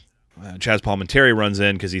Lisa, Chaz Palminteri runs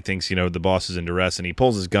in because he thinks, you know, the boss is in duress, and he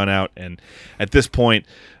pulls his gun out. And at this point,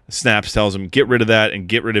 Snaps tells him, get rid of that and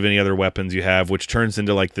get rid of any other weapons you have, which turns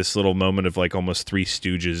into like this little moment of like almost Three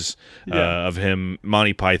Stooges of him,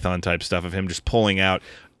 Monty Python type stuff, of him just pulling out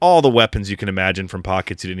all the weapons you can imagine from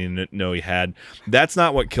pockets you didn't even know he had. That's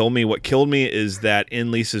not what killed me. What killed me is that in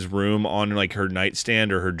Lisa's room on like her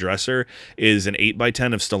nightstand or her dresser is an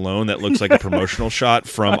 8x10 of Stallone that looks like a promotional shot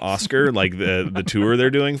from Oscar, like the tour they're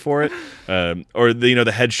doing for it, or the, you know, the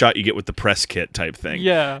headshot you get with the press kit type thing.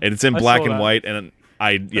 Yeah, and it's in black and white, and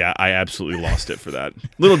I absolutely lost it for that.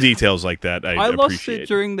 Little details like that I lost appreciate. It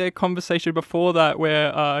during their conversation before that,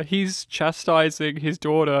 where he's chastising his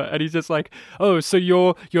daughter, and he's just like, "Oh, so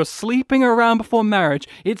you're sleeping around before marriage?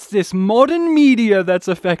 It's this modern media that's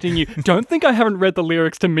affecting you. Don't think I haven't read the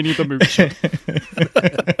lyrics to Minnie the Moocher."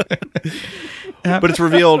 But it's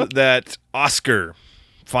revealed that Oscar,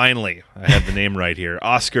 finally, I have the name right here.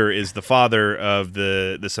 Oscar is the father of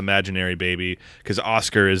this imaginary baby, because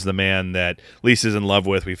Oscar is the man that Lisa's in love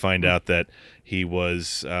with. We find out that he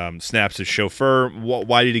was Snaps' chauffeur.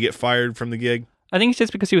 Why did he get fired from the gig? I think it's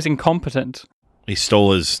just because he was incompetent. He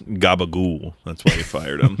stole his gabagool. That's why he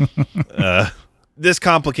fired him. This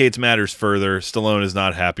complicates matters further. Stallone is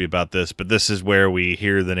not happy about this, but this is where we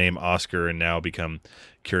hear the name Oscar and now become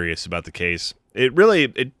curious about the case.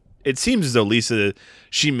 It seems as though Lisa,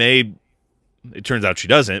 it turns out she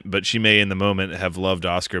doesn't, but she may in the moment have loved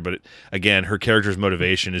Oscar. But again, her character's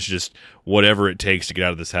motivation is just whatever it takes to get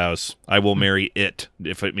out of this house. I will marry it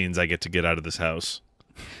if it means I get to get out of this house.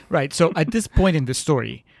 Right. So at this point in the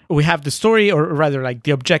story, we have the story, or rather like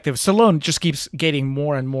the objective. Stallone just keeps getting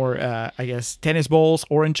more and more, I guess, tennis balls,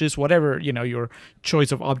 oranges, whatever, your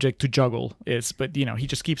choice of object to juggle is. But, he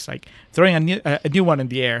just keeps like throwing a new one in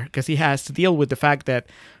the air because he has to deal with the fact that,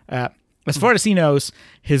 as far as he knows,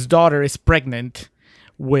 his daughter is pregnant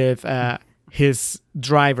with his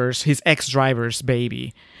ex-driver's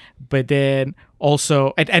baby. But then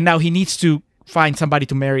also, and now he needs to find somebody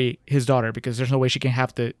to marry his daughter because there's no way she can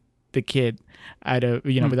have the kid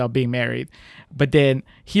without being married. But then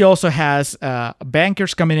he also has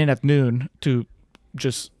bankers coming in at noon to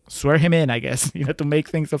just swear him in, I guess, to make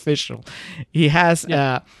things official. He has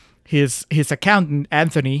his accountant,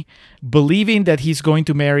 Anthony, believing that he's going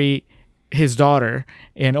to marry his daughter,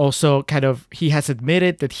 and also kind of he has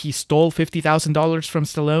admitted that he stole $50,000 from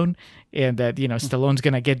Stallone, and that Stallone's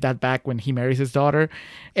gonna get that back when he marries his daughter.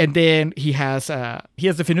 And then he has the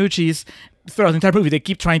Finucci's throughout the entire movie. They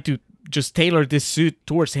keep trying to just tailor this suit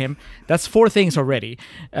towards him. That's 4 things already.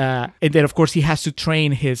 And then of course he has to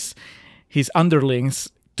train his underlings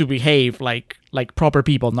to behave like proper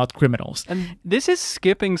people, not criminals. And this is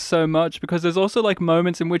skipping so much because there's also like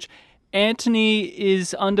moments in which Anthony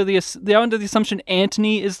is they're under the assumption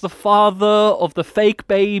Anthony is the father of the fake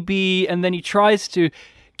baby, and then he tries to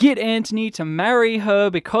get Anthony to marry her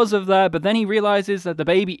because of that, but then he realizes that the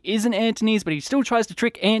baby isn't Anthony's, but he still tries to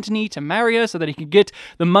trick Anthony to marry her so that he can get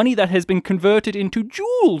the money that has been converted into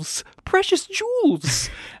jewels, precious jewels.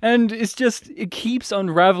 And it keeps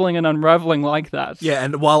unraveling and unraveling like that. Yeah,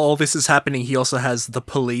 and while all this is happening, he also has the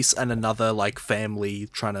police and another like family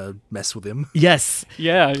trying to mess with him. Yes.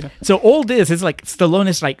 Yeah. So all this is like Stallone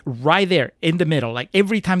is like right there in the middle. Like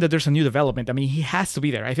every time that there's a new development, I mean, he has to be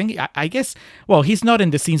there. I think, I guess, well, he's not in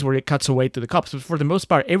the scenes where it cuts away to the cops, but for the most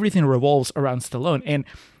part, everything revolves around Stallone. And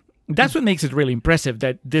that's what makes it really impressive,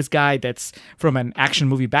 that this guy that's from an action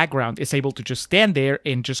movie background is able to just stand there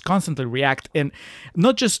and just constantly react, and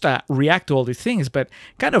not just react to all these things, but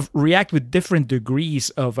kind of react with different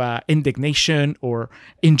degrees of indignation or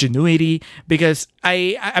ingenuity. Because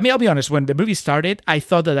I mean, I'll be honest, when the movie started, I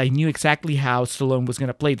thought that I knew exactly how Stallone was going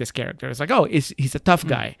to play this character. It's like, oh, he's a tough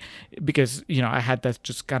guy, because, I had that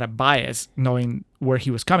just kind of bias knowing where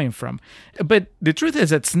he was coming from. But the truth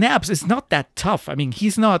is that Snaps is not that tough. I mean,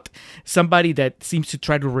 he's not somebody that seems to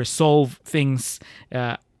try to resolve things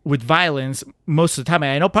with violence most of the time.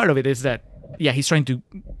 And I know part of it is that, he's trying to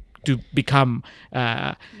become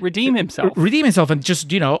redeem himself and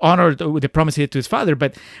just honor the promise he had to his father.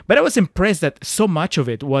 But I was impressed that so much of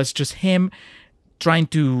it was just him trying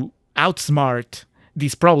to outsmart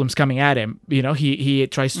these problems coming at him. He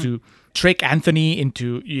tries to trick Anthony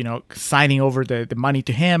into, signing over the money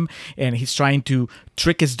to him, and he's trying to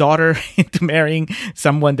trick his daughter into marrying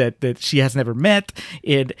someone that she has never met.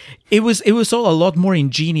 And it was all a lot more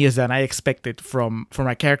ingenious than I expected from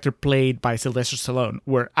a character played by Sylvester Stallone,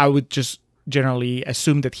 where I would just generally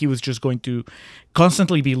assume that he was just going to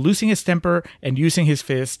constantly be losing his temper and using his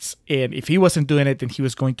fists, and if he wasn't doing it, then he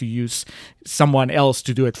was going to use someone else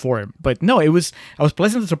to do it for him. But no, I was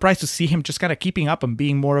pleasantly surprised to see him just kind of keeping up and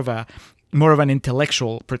being more of an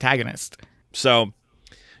intellectual protagonist. So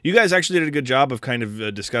you guys actually did a good job of kind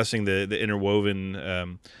of discussing the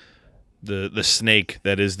interwoven the snake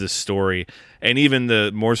that is this story, and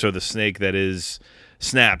even more so the snake that is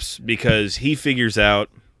Snaps, because he figures out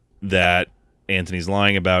that Anthony's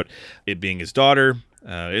lying about it being his daughter.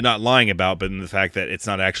 Not lying about, but in the fact that it's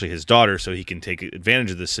not actually his daughter, so he can take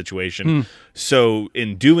advantage of this situation. So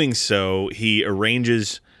in doing so, he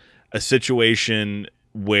arranges a situation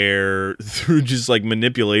where, through just like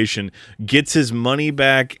manipulation, gets his money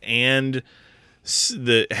back and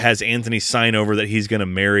has Anthony sign over that he's going to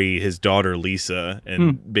marry his daughter Lisa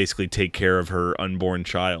and basically take care of her unborn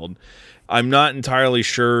child. I'm not entirely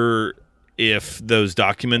sure if those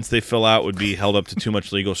documents they fill out would be held up to too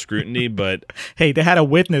much legal scrutiny, but hey, they had a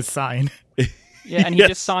witness sign. Yeah, and he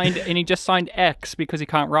just signed X because he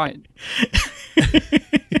can't write.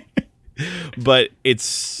 But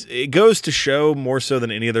it goes to show, more so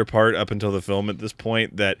than any other part up until the film at this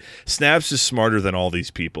point, that Snaps is smarter than all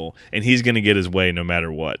these people, and he's going to get his way no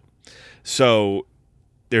matter what. So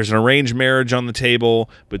there's an arranged marriage on the table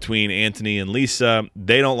between Anthony and Lisa.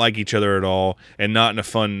 They don't like each other at all, and not in a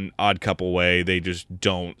fun, odd couple way. They just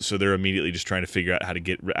don't. So they're immediately just trying to figure out how to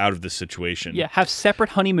get out of this situation. Yeah, have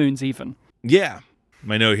separate honeymoons even. Yeah.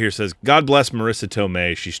 My note here says, God bless Marissa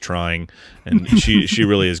Tomei. She's trying, and she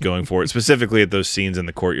really is going for it. Specifically at those scenes in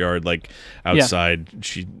the courtyard, like outside,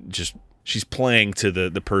 she's playing to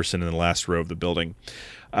the person in the last row of the building.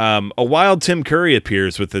 A wild Tim Curry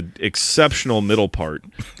appears with an exceptional middle part,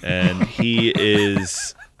 and he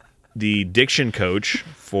is the diction coach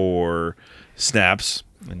for Snaps.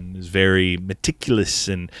 and is very meticulous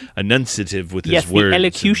and enunciative with Yes, his words. the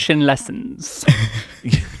elocution lessons.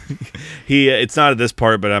 It's not at this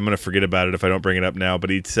part, but I'm going to forget about it if I don't bring it up now. But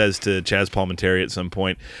he says to Chaz Palminteri at some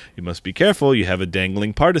point, "You must be careful. You have a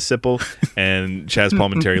dangling participle." And Chaz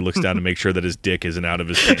Palminteri looks down to make sure that his dick isn't out of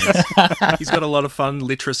his pants. He's got a lot of fun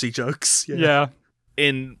literacy jokes. Yeah.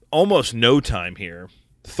 In almost no time here,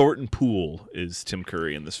 Thornton Poole is Tim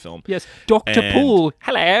Curry in this film. Yes, Dr. And- Poole.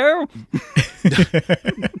 Hello.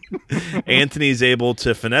 Anthony's able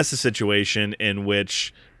to finesse a situation in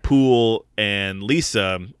which Poole and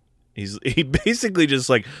Lisa, he basically just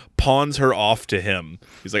like pawns her off to him.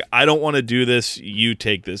 He's like, "I don't want to do this, you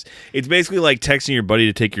take this." It's basically like texting your buddy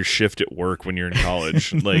to take your shift at work when you're in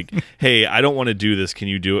college. Like, "Hey, I don't want to do this, can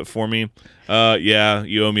you do it for me?" Yeah,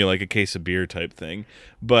 you owe me like a case of beer type thing.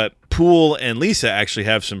 But Poole and Lisa actually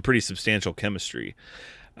have some pretty substantial chemistry.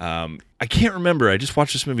 I can't remember. I just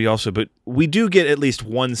watched this movie also, but we do get at least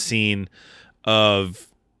one scene of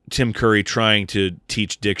Tim Curry trying to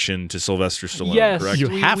teach diction to Sylvester Stallone, Yes, correct? You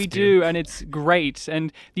have we to. do, and it's great.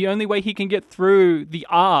 And the only way he can get through the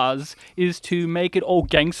R's is to make it all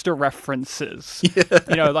gangster references.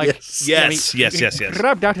 You know, like Yes, you know, yes.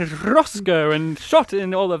 grabbed out his Roscoe and shot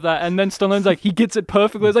and all of that, and then Stallone's like, he gets it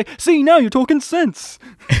perfectly. It's like, see, now you're talking sense.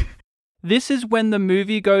 This is when the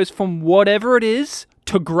movie goes from whatever it is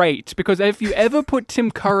to great, because if you ever put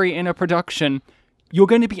Tim Curry in a production, you're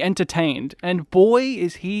going to be entertained. And boy,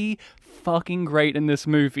 is he fucking great in this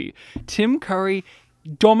movie. Tim Curry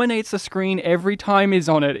dominates the screen every time he's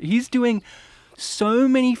on it. He's doing so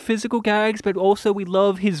many physical gags, but also we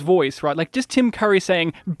love his voice, right? Like just Tim Curry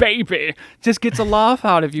saying "baby" just gets a laugh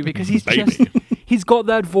out of you because he's he's got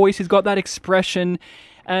that voice, he's got that expression.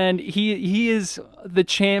 And he is the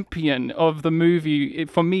champion of the movie,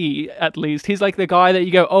 for me at least. He's like the guy that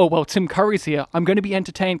you go, "Oh, well, Tim Curry's here. I'm going to be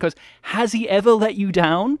entertained," because has he ever let you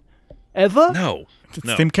down? Ever? No.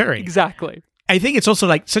 It's Tim Curry. Exactly. I think it's also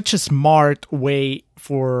like such a smart way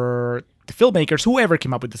for the filmmakers, whoever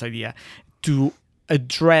came up with this idea, to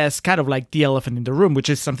address kind of like the elephant in the room, which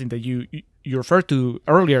is something that you referred to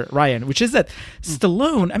earlier, Ryan, which is that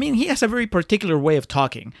Stallone, I mean, he has a very particular way of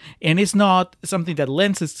talking, and it's not something that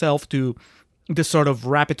lends itself to the sort of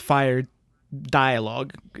rapid fire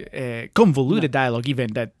dialogue, convoluted dialogue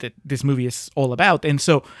even that this movie is all about. And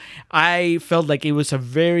so I felt like it was a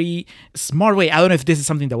very smart way. I don't know if this is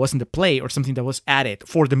something that was in the play or something that was added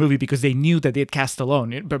for the movie because they knew that they'd cast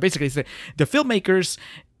Stallone. But basically it's the filmmakers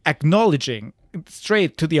acknowledging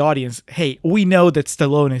straight to the audience, hey, we know that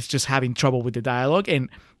Stallone is just having trouble with the dialogue, and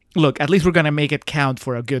look, at least we're going to make it count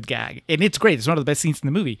for a good gag. And it's great. It's one of the best scenes in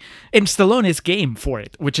the movie. And Stallone is game for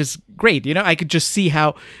it, which is great. You know, I could just see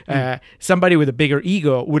how somebody with a bigger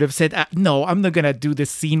ego would have said, no, I'm not going to do this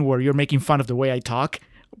scene where you're making fun of the way I talk.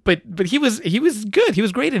 But he was good. He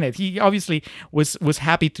was great in it. He obviously was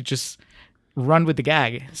happy to just run with the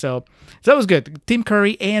gag. So that was good. Tim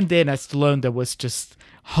Curry and then a Stallone that was just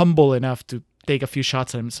humble enough to take a few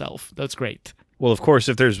shots at himself. That's great. Well, of course,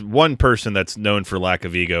 if there's one person that's known for lack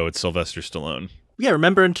of ego, it's Sylvester Stallone. Yeah,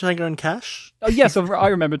 remember in Tango and Cash? Oh, yes, I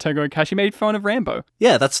remember Tango and Cash. He made fun of Rambo.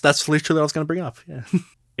 Yeah, that's literally what I was going to bring up. Yeah.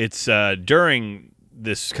 It's during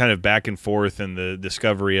this kind of back and forth and the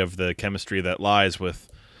discovery of the chemistry that lies with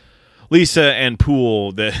Lisa and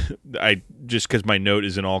Poole that I just because my note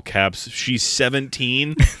is in all caps, she's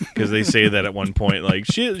 17 because they say that at one point, like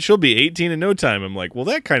she'll be 18 in no time. I'm like, well,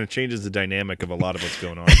 that kind of changes the dynamic of a lot of what's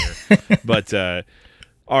going on here. But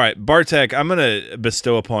all right, Bartek, I'm gonna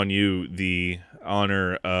bestow upon you the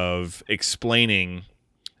honor of explaining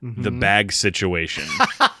the bag situation.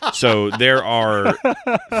 So there are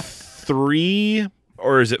 3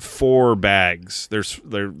 or is it 4 bags? There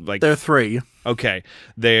are 3. Okay.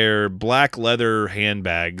 They're black leather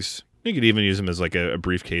handbags. You could even use them as like a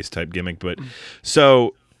briefcase type gimmick. But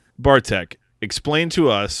so, Bartek, explain to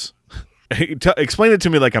us, explain it to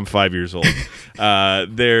me like I'm 5 years old.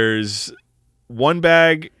 There's one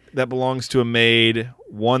bag that belongs to a maid,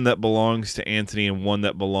 one that belongs to Anthony, and one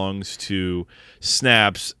that belongs to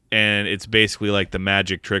Snaps. And it's basically like the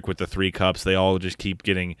magic trick with the 3 cups. They all just keep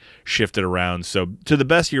getting shifted around. So, to the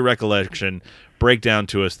best of your recollection, break down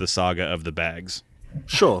to us the saga of the bags.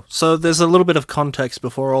 Sure. So there's a little bit of context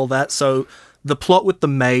before all that. So the plot with the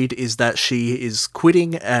maid is that she is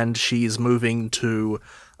quitting and she is moving to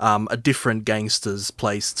a different gangster's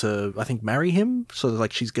place to, I think, marry him. So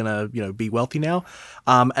like she's gonna, be wealthy now.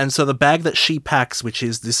 And so the bag that she packs, which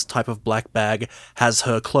is this type of black bag, has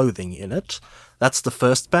her clothing in it. That's the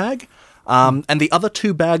first bag. And the other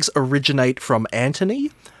two bags originate from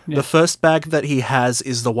Anthony. The first bag that he has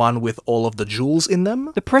is the one with all of the jewels in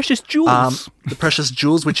them. The precious jewels. The precious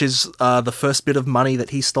jewels, which is the first bit of money that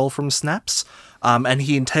he stole from Snaps. And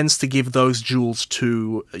he intends to give those jewels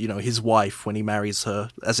to, his wife when he marries her,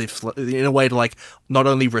 as if in a way to not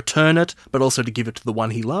only return it, but also to give it to the one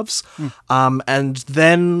he loves. And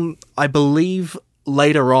then I believe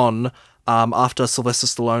later on, after Sylvester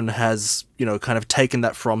Stallone has, kind of taken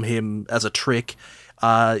that from him as a trick,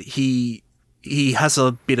 he has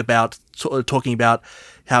a bit about talking about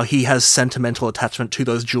how he has sentimental attachment to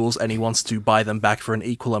those jewels and he wants to buy them back for an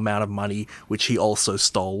equal amount of money, which he also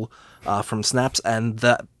stole from Snaps, and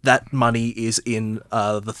that money is in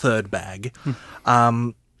the third bag.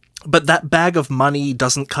 But that bag of money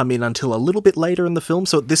doesn't come in until a little bit later in the film,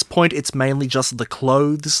 so at this point it's mainly just the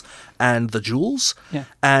clothes and the jewels. Yeah.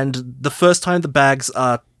 And the first time the bags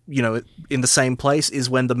are in the same place is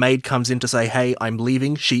when the maid comes in to say, "Hey, I'm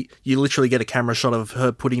leaving." You literally get a camera shot of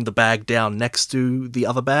her putting the bag down next to the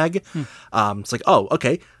other bag. It's like, oh,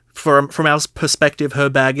 okay. From our perspective, her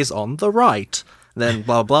bag is on the right. Then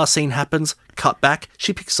blah, blah, blah, scene happens, cut back,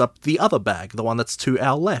 she picks up the other bag, the one that's to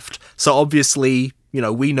our left. So obviously,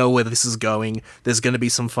 we know where this is going. There's going to be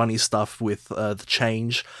some funny stuff with the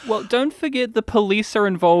change. Well, don't forget the police are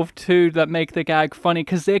involved too that make the gag funny,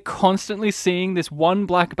 because they're constantly seeing this one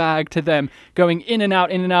black bag to them going in and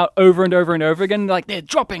out, over and over and over again. Like, they're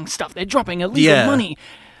dropping stuff. They're dropping illegal money.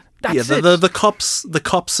 That's it. The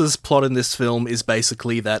cops' plot in this film is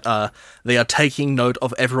basically that they are taking note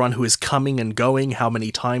of everyone who is coming and going, how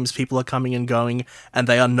many times people are coming and going, and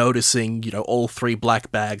they are noticing, all three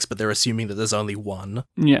black bags, but they're assuming that there's only one.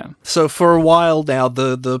 Yeah. So for a while now,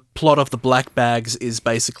 the plot of the black bags is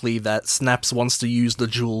basically that Snaps wants to use the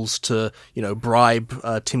jewels to,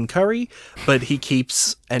 bribe Tim Curry, but he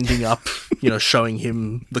keeps ending up, showing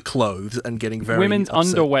him the clothes and getting very women's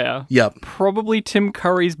upset. Underwear. Yep. Probably Tim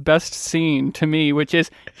Curry's best scene to me, which is,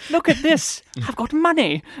 look at this, I've got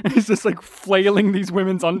money. And he's just flailing these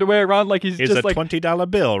women's underwear around like he's Here's just a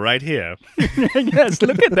 $20 bill right here. Yes,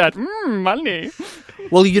 look at that, money.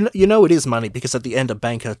 Well, it is money because at the end a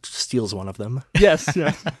banker steals one of them. Yes.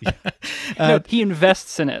 No, he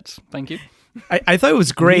invests in it. Thank you. I thought it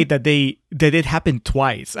was great that it happened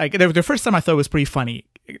twice. The first time I thought it was pretty funny.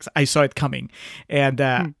 I saw it coming,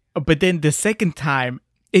 and but then the second time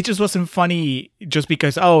it just wasn't funny just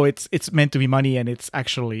because it's meant to be money and it's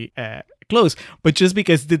actually close, but just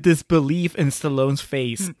because the disbelief in Stallone's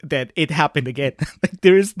face that it happened again.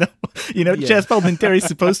 There is no, Chess Palminteri is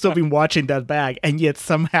supposed to have been watching that bag, and yet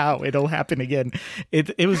somehow it all happened again.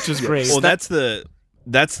 It was just great. Well, that's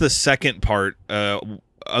the second part.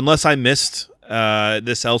 Unless I missed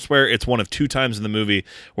this elsewhere, it's one of two times in the movie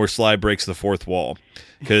where Sly breaks the fourth wall,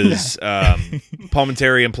 because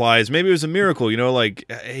Palminteri implies maybe it was a miracle.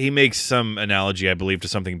 He makes some analogy, I believe, to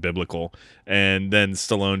something biblical, and then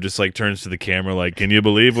Stallone just turns to the camera "Can you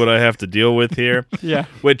believe what I have to deal with here?" Yeah,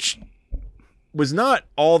 which was not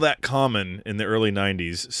all that common in the early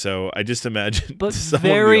 90s, so I just imagine but some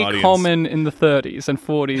very of the audience, common in the 30s and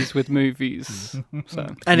 40s with movies.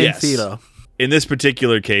 So. And yes. in theater. In this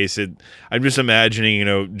particular case, I'm just imagining,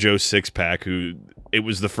 Joe Sixpack, who it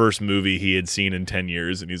was the first movie he had seen in 10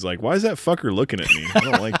 years, and he's like, why is that fucker looking at me? I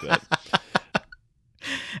don't like that.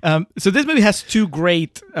 So this movie has two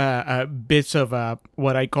great bits of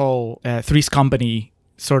what I call Three's Company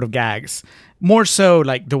sort of gags. More so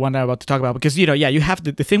like the one I'm about to talk about, because you have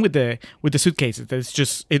the thing with the suitcases that it's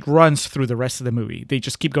just, it runs through the rest of the movie. They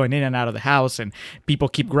just keep going in and out of the house, and people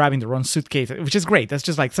keep grabbing the wrong suitcase, which is great. That's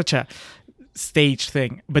just such a stage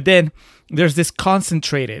thing. But then there's this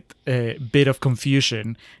concentrated bit of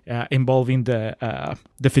confusion involving the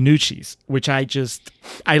Finucci's, which I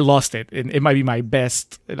lost it. And it might be my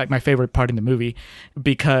best, my favorite part in the movie,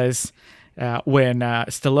 because when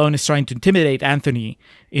Stallone is trying to intimidate Anthony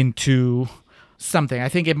into something, I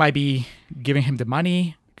think it might be giving him the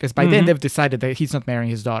money, because by then they've decided that he's not marrying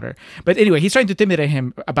his daughter. But anyway, he's trying to intimidate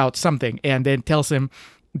him about something, and then tells him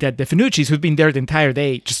that the Finucci's, who've been there the entire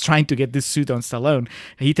day just trying to get this suit on Stallone,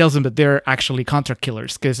 he tells them that they're actually contract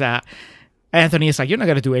killers, because Anthony is like, you're not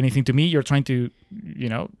going to do anything to me. You're trying to,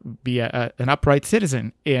 be an upright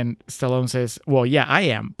citizen. And Stallone says, well, yeah, I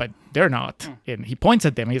am, but they're not. And he points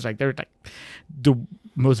at them. He's like, they're the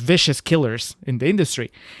most vicious killers in the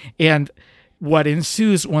industry. And what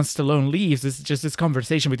ensues once Stallone leaves is just this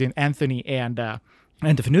conversation between Anthony and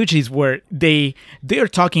the Finucci's, where they're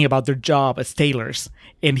talking about their job as tailors,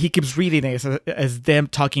 and he keeps reading it as them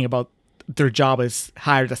talking about their job as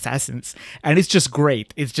hired assassins, and it's just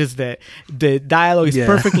great. It's just that the dialogue is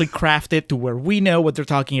perfectly crafted to where we know what they're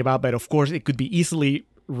talking about, but of course it could be easily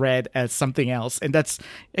read as something else. And that's,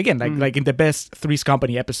 again, like in the best Three's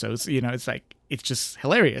Company episodes, it's like, it's just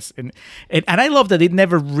hilarious. And I love that it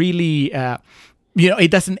never really...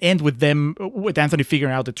 it doesn't end with Anthony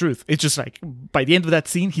figuring out the truth. It's just like, by the end of that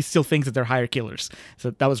scene, he still thinks that they're hired killers.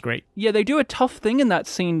 So that was great. Yeah, they do a tough thing in that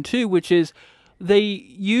scene too, which is they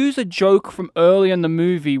use a joke from early in the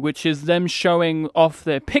movie, which is them showing off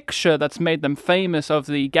their picture that's made them famous of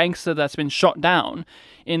the gangster that's been shot down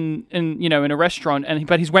in a restaurant,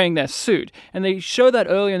 but he's wearing their suit. And they show that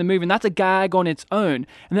early in the movie, and that's a gag on its own.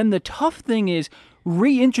 And then the tough thing is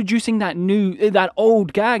reintroducing that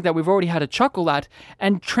old gag that we've already had a chuckle at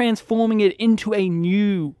and transforming it into a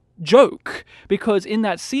new joke, because in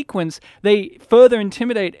that sequence they further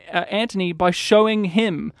intimidate Anthony by showing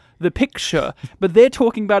him the picture, but they're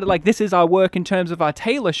talking about it like this is our work in terms of our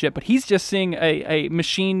tailorship, but he's just seeing a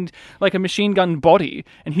machine gun body,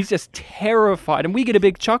 and he's just terrified, and we get a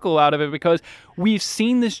big chuckle out of it because we've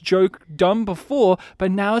seen this joke done before,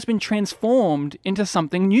 but now it's been transformed into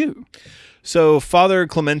something new. So Father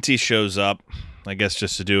Clementi shows up, I guess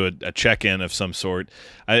just to do a check-in of some sort.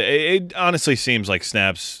 It honestly seems like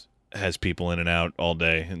Snaps has people in and out all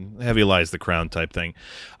day, and heavy lies the crown type thing.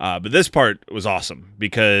 But this part was awesome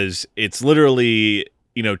because it's literally,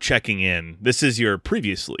 checking in. This is your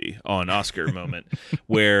previously on Oscar moment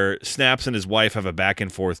where Snaps and his wife have a back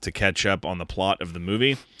and forth to catch up on the plot of the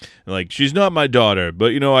movie. Like, she's not my daughter,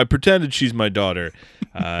 but, I pretended she's my daughter.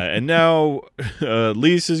 And now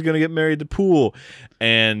Lisa's going to get married to Poole.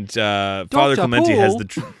 And Father Clementi has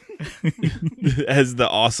the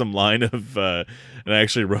awesome line of, and I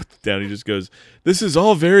actually wrote it down, he just goes, "This is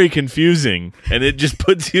all very confusing." And it just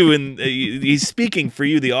puts you in, he's speaking for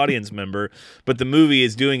you, the audience member, but the movie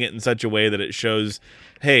is doing it in such a way that it shows,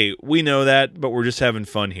 hey, we know that, but we're just having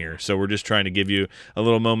fun here. So we're just trying to give you a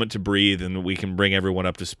little moment to breathe, and we can bring everyone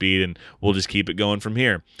up to speed, and we'll just keep it going from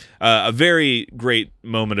here. A very great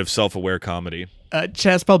moment of self-aware comedy.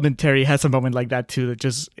 Chaz Palminteri has a moment like that too that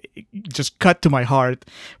just cut to my heart,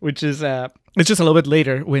 which is it's just a little bit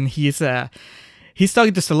later when he's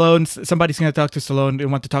talking to Stallone. Somebody's going to talk to Stallone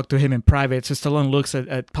and want to talk to him in private. So Stallone looks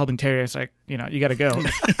at Palminteri and is like, you got to go.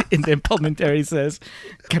 And then Palminteri says,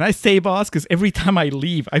 "Can I stay, boss? Because every time I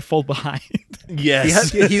leave, I fall behind."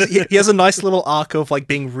 Yes. He has a nice little arc of like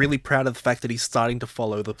being really proud of the fact that he's starting to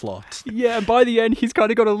follow the plot. Yeah, and by the end, he's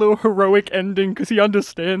kind of got a little heroic ending because he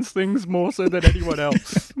understands things more so than anyone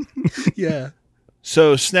else. Yeah.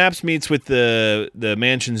 So Snaps meets with the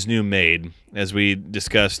mansion's new maid, as we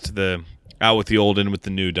discussed the out with the old, in with the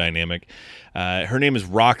new dynamic. Her name is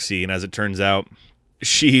Roxy, and as it turns out,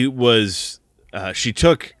 she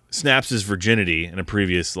took Snaps' virginity in a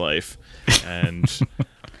previous life. And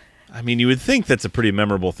I mean, you would think that's a pretty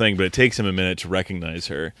memorable thing, but it takes him a minute to recognize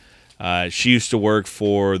her. She used to work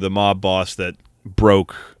for the mob boss that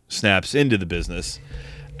broke Snaps into the business.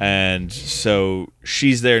 And so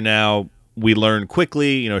she's there now. We learn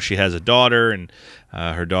quickly, she has a daughter, and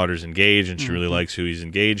her daughter's engaged, and she really likes who he's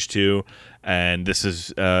engaged to. And this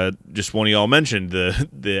is just one of y'all mentioned,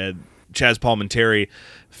 the Chaz Palminteri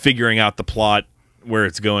figuring out the plot, where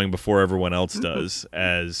it's going before everyone else does,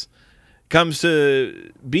 as comes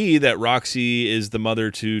to be that Roxy is the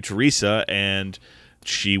mother to Teresa, and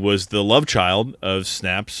she was the love child of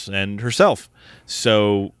Snaps and herself.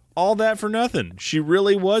 So all that for nothing. She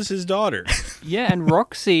really was his daughter. Yeah, and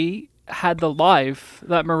Roxy had the life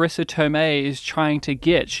that Marissa Tomei is trying to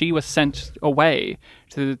get. She was sent away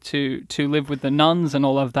to live with the nuns and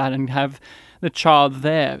all of that, and have the child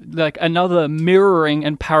there. Like another mirroring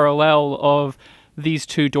and parallel of these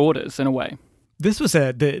two daughters in a way. This was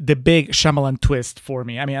the big Shyamalan twist for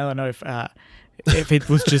me. I mean, I don't know if it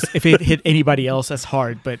was just if it hit anybody else as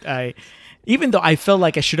hard, but even though I felt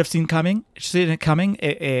like I should have seen it coming,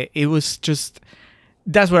 it was just,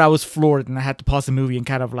 that's where I was floored, and I had to pause the movie and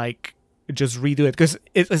kind of like just redo it, because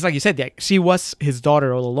it's like you said, like, she was his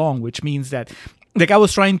daughter all along, which means that, like, I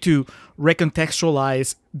was trying to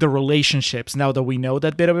recontextualize the relationships now that we know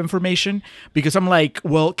that bit of information, because I'm like,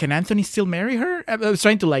 well, can Anthony still marry her? I was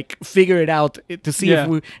trying to like figure it out to see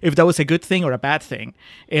if that was a good thing or a bad thing,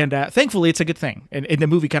 and thankfully it's a good thing, and the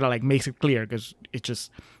movie kind of like makes it clear, because it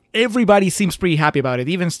just, everybody seems pretty happy about it.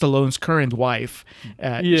 Even Stallone's current wife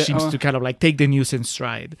seems to kind of like take the news in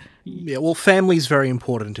stride. Yeah, well, family's very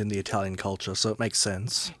important in the Italian culture, so it makes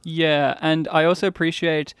sense. Yeah, and I also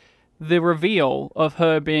appreciate the reveal of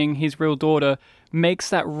her being his real daughter makes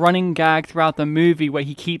that running gag throughout the movie where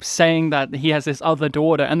he keeps saying that he has this other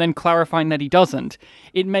daughter and then clarifying that he doesn't.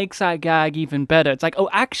 It makes that gag even better. It's like, oh,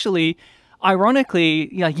 actually, ironically,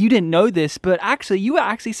 you didn't know this, but actually, you were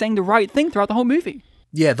actually saying the right thing throughout the whole movie.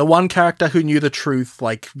 Yeah, the one character who knew the truth,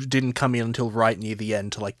 like, didn't come in until right near the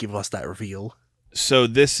end to, like, give us that reveal. So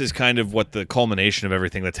this is kind of what the culmination of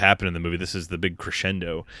everything that's happened in the movie. This is the big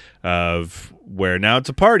crescendo of where now it's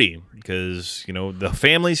a party because, you know, the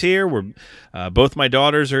family's here. Both my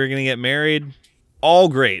daughters are going to get married. All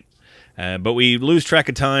great. But we lose track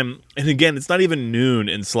of time. And again, it's not even noon.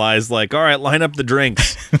 And Sly's like, all right, line up the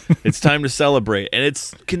drinks. It's time to celebrate. And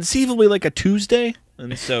it's conceivably like a Tuesday.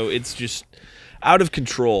 And so it's just out of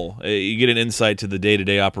control. You get an insight to the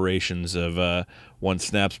day-to-day operations of one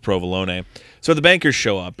Snaps Provolone. So the bankers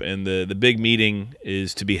show up, and the big meeting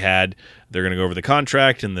is to be had. They're going to go over the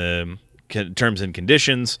contract and the terms and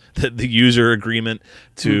conditions, the user agreement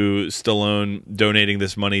to Stallone donating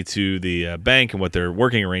this money to the bank and what their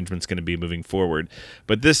working arrangement's going to be moving forward.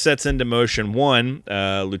 But this sets into motion one,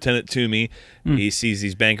 Lieutenant Toomey. He sees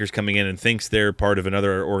these bankers coming in and thinks they're part of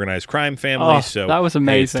another organized crime family. Oh, so that was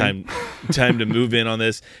amazing. Hey, it's time to move in on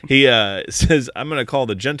this. He says, I'm going to call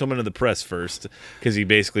the gentleman of the press first, because he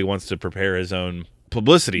basically wants to prepare his own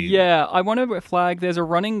publicity. Yeah, I want to flag there's a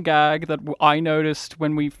running gag that I noticed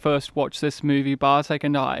when we first watched this movie, Bartek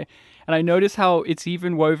and I noticed how it's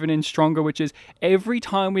even woven in stronger, which is every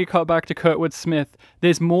time we cut back to Kurtwood Smith,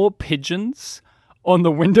 there's more pigeons on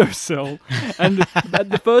the windowsill. And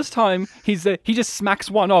the first time he just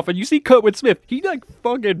smacks one off, and you see Kurtwood Smith, he like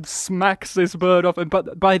fucking smacks this bird off, and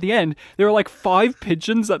but by the end there are like 5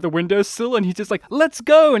 pigeons at the windowsill, and he's just like, let's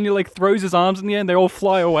go, and he like throws his arms in the air and they all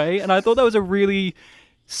fly away. And I thought that was a really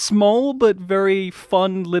small but very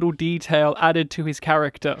fun little detail added to his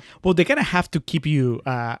character. Well, they're gonna have to keep you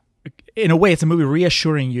in a way, it's a movie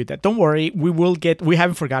reassuring you that don't worry, we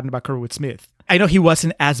haven't forgotten about Kurtwood Smith. I know he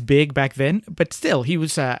wasn't as big back then, but still, he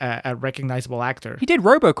was a recognizable actor. He did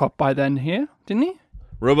RoboCop by then here, didn't he?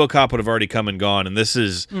 RoboCop would have already come and gone, and this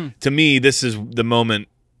is, to me, this is the moment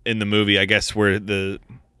in the movie, I guess, where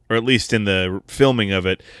or at least in the filming of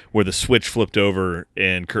it, where the switch flipped over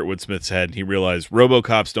in Kurtwood Smith's head, and he realized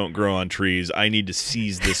RoboCops don't grow on trees. I need to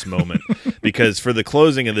seize this moment, because for the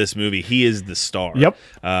closing of this movie, he is the star. Yep.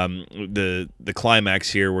 The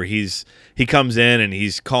climax here, where he comes in and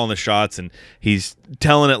he's calling the shots, and he's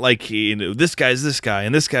telling it like this guy's this guy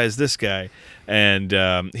and this guy's this guy, and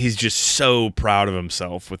he's just so proud of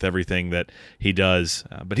himself with everything that he does.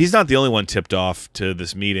 But he's not the only one tipped off to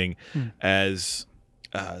this meeting, as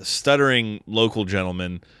stuttering local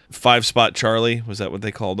gentleman, 5-Spot Charlie, was that what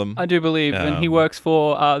they called him? I do believe, and he works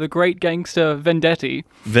for the great gangster Vendetti.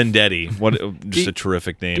 Vendetti, what just a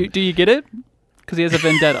terrific name. Do you get it? Because he has a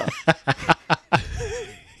vendetta.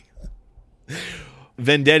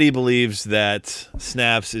 Vendetti believes that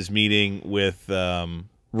Snaps is meeting with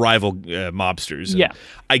rival mobsters. Yeah.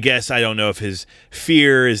 I guess I don't know if his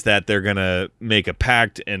fear is that they're going to make a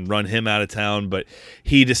pact and run him out of town, but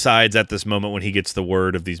he decides at this moment when he gets the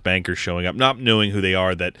word of these bankers showing up, not knowing who they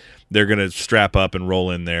are, that they're going to strap up and roll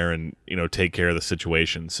in there and, take care of the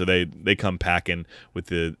situation. So they come packing with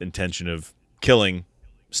the intention of killing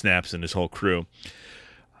Snaps and his whole crew.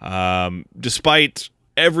 Despite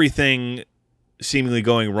everything seemingly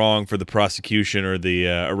going wrong for the prosecution or the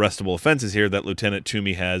arrestable offenses here that Lieutenant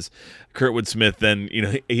Toomey has, Kurtwood Smith then,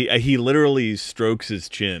 he literally strokes his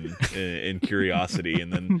chin in curiosity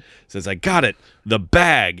and then says, I got it, the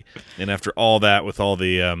bag. And after all that, with all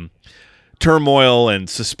the turmoil and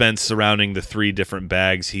suspense surrounding the 3 different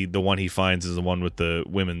bags, the one he finds is the one with the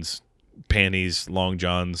women's panties, long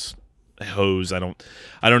johns, hose. I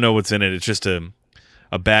don't know what's in it. It's just a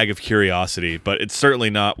bag of curiosity, but it's certainly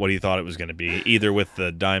not what he thought it was going to be, either with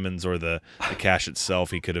the diamonds or the cash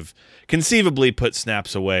itself. He could have conceivably put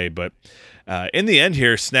Snaps away, but in the end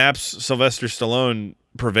here, Snaps, Sylvester Stallone,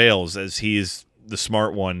 prevails as he's the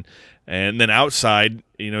smart one. And then outside,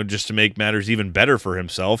 just to make matters even better for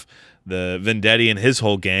himself, the Vendetti and his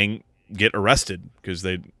whole gang get arrested because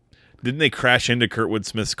didn't they crash into Kurtwood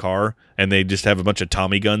Smith's car and they just have a bunch of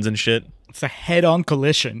Tommy guns and shit? It's a head-on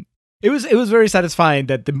collision. It was very satisfying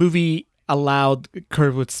that the movie allowed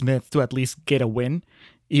Kurtwood Smith to at least get a win,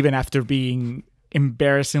 even after being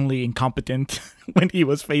embarrassingly incompetent when he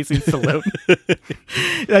was facing Stallone.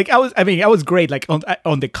 I was great. Like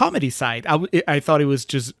on the comedy side, I thought it was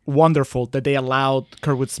just wonderful that they allowed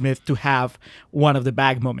Kurtwood Smith to have one of the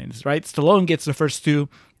bag moments. Right, Stallone gets the first 2.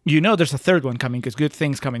 There's a third one coming because good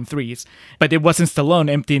things come in 3s. But it wasn't Stallone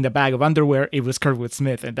emptying the bag of underwear. It was Kurtwood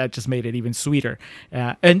Smith, and that just made it even sweeter.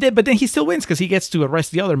 But then he still wins because he gets to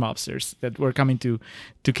arrest the other mobsters that were coming to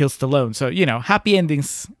kill Stallone. So, happy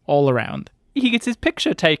endings all around. He gets his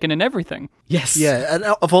picture taken and everything. Yes. Yeah, and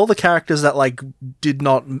of all the characters that, did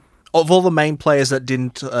not of all the main players that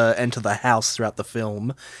didn't enter the house throughout the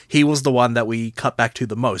film, he was the one that we cut back to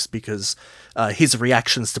the most because his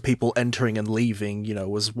reactions to people entering and leaving,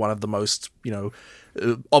 was one of the most,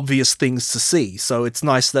 obvious things to see. So it's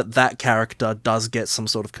nice that that character does get some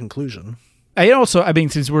sort of conclusion.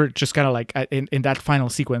 Since we're just kind of like in that final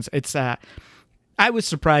sequence, it's I was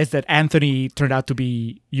surprised that Anthony turned out to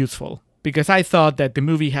be useful because I thought that the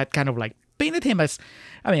movie had kind of like painted him as,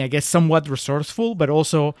 I guess somewhat resourceful, but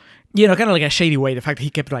also, kind of like a shady way. The fact that he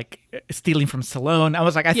kept like stealing from Stallone. I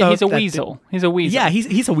was like, I thought he's a weasel. He's a weasel. Yeah,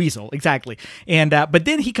 he's a weasel, exactly. And but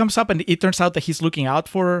then he comes up and it turns out that he's looking out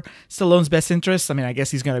for Stallone's best interests. I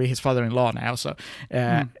guess he's going to be his father-in-law now. So,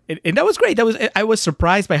 and that was great. I was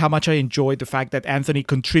surprised by how much I enjoyed the fact that Anthony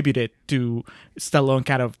contributed to Stallone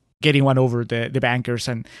kind of getting one over the bankers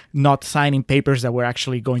and not signing papers that were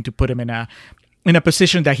actually going to put him in a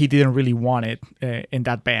position that he didn't really want it in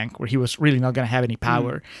that bank, where he was really not going to have any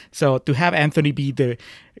power. So to have Anthony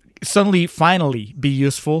finally be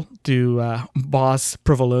useful to boss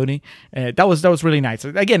Provolone, that was really nice.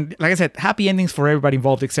 Again, like I said, happy endings for everybody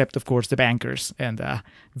involved except, of course, the bankers and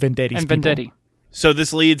Vendetti's people. Vendetti. So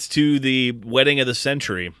this leads to the wedding of the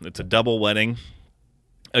century. It's a double wedding.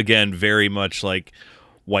 Again, very much like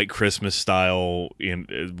White Christmas style,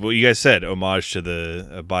 what you guys said, homage to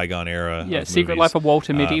the bygone era. Yeah, of Secret movies. Life of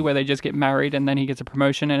Walter Mitty, where they just get married and then he gets a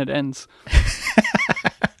promotion and it ends.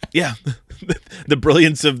 Yeah, the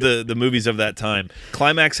brilliance of the movies of that time.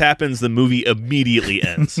 Climax happens, the movie immediately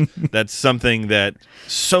ends. That's something that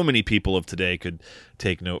so many people of today could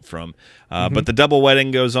take note from. But the double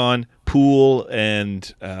wedding goes on. Poole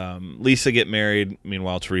and Lisa get married.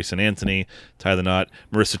 Meanwhile, Teresa and Anthony tie the knot.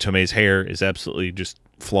 Marissa Tomei's hair is absolutely just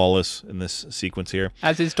flawless in this sequence here.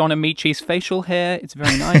 As is Don Amici's facial hair. It's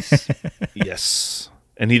very nice. Yes.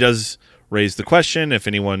 And he does raise the question, if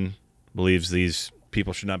anyone believes these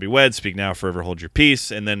people should not be wed, speak now, forever hold your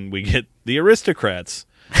peace. And then we get the aristocrats,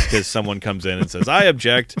 because someone comes in and says, I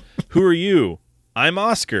object. Who are you? I'm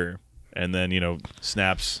Oscar. And then,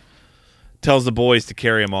 snaps, tells the boys to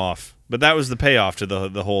carry him off. But that was the payoff to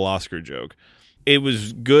the whole Oscar joke. It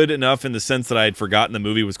was good enough in the sense that I had forgotten the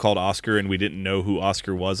movie was called Oscar and we didn't know who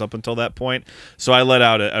Oscar was up until that point. So I let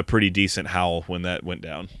out a pretty decent howl when that went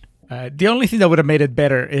down. The only thing that would have made it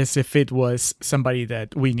better is if it was somebody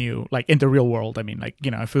that we knew, like in the real world.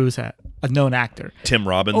 If it was a known actor. Tim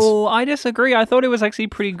Robbins. Oh, I disagree. I thought it was actually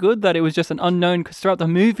pretty good that it was just an unknown, because throughout the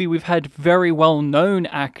movie we've had very well-known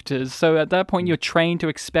actors. So at that point you're trained to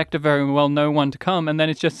expect a very well-known one to come, and then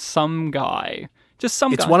it's just some guy. Just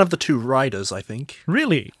some guy. It's one of the two writers, I think.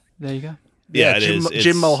 Really? There you go. Yeah, it Jim, is.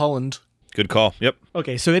 Jim Mulholland. Good call. Yep.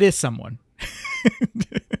 Okay, so it is someone.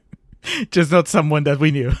 Just not someone that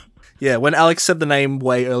we knew. Yeah, when Alex said the name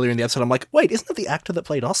way earlier in the episode, I'm like, wait, isn't that the actor that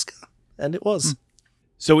played Oscar? And it was.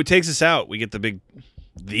 So it takes us out. We get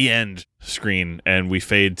the end screen, and we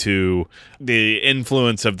fade to the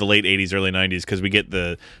influence of the late 80s, early 90s, because we get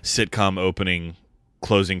the sitcom opening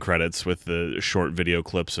closing credits with the short video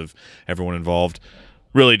clips of everyone involved.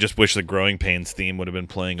 Really just wish the Growing Pains theme would have been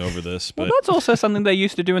playing over this. But Well, that's also something they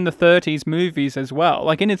used to do in the 30s movies as well.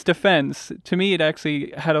 Like, in its defense, to me, it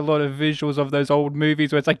actually had a lot of visuals of those old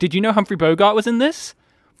movies where it's like, did you know Humphrey Bogart was in this?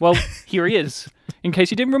 Well, here he is. In case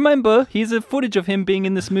you didn't remember, here's a footage of him being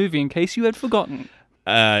in this movie, in case you had forgotten.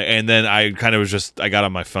 and then I kind of I got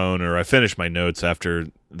on my phone, or I finished my notes after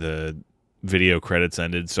the video credits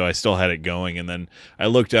ended, so I still had it going, and then I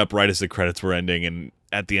looked up right as the credits were ending, and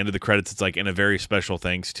at the end of the credits, it's like, in a very special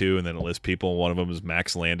thanks to, and then it lists people, and one of them is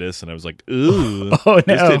Max Landis, and I was like, ooh,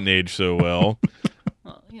 this didn't age so well.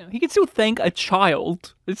 He could still thank a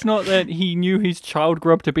child. It's not that he knew his child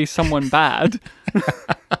grew up to be someone bad.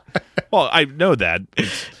 Well, I know that.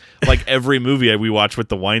 It's like every movie we watch with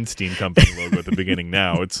the Weinstein Company logo at the beginning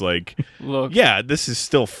now. It's like, Look, yeah, this is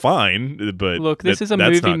still fine, but look, this is a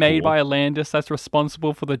that's movie not made cool. by a Landis that's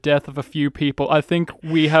responsible for the death of a few people. I think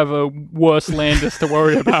we have a worse Landis to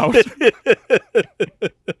worry about.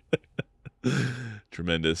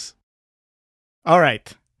 Tremendous. All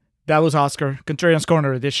right. That was Oscar, Contrarian's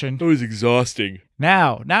Corner edition. It was exhausting.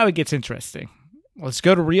 Now it gets interesting. Let's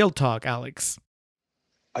go to real talk, Alex.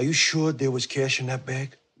 Are you sure there was cash in that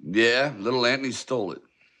bag? Yeah, little Anthony stole it.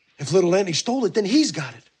 If little Anthony stole it, then he's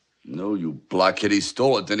got it. No, you blockhead, he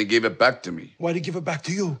stole it, then he gave it back to me. Why'd he give it back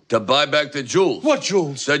to you? To buy back the jewels. What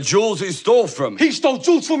jewels? The jewels he stole from me. He stole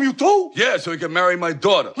jewels from you too? Yeah, so he could marry my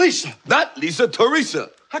daughter. Lisa. Not Lisa, Teresa.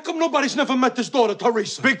 How come nobody's never met this daughter,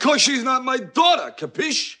 Teresa? Because she's not my daughter,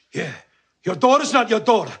 capiche? Yeah. Your daughter's not your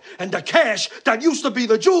daughter. And the cash that used to be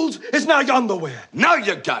the jewels is now your underwear. Now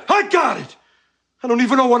you got it. I got it. I don't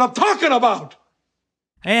even know what I'm talking about.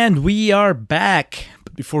 And we are back.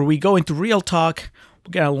 But before we go into real talk,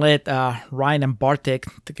 we're going to let Ryan and Bartek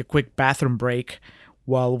take a quick bathroom break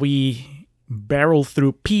while we barrel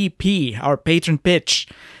through PP, our patron pitch.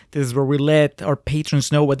 This is where we let our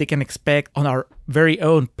patrons know what they can expect on our very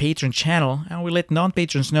own Patreon channel, and we let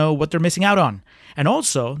non-patrons know what they're missing out on. And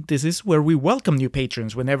also, this is where we welcome new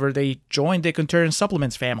patrons whenever they join the Contrarian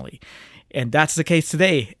Supplements family. And that's the case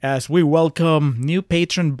today, as we welcome new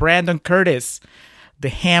patron Brandon Curtis, the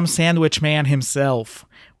ham sandwich man himself.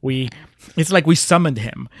 It's like we summoned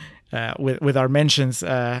him with our mentions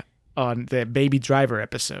on the Baby Driver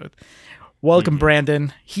episode. Welcome,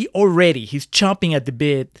 Brandon. He's chomping at the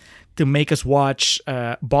bit to make us watch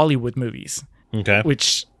Bollywood movies. Okay.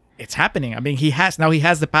 Which, it's happening. I mean, he has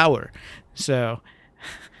the power. So,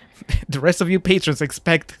 the rest of you patrons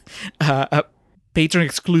expect a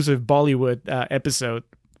patron-exclusive Bollywood episode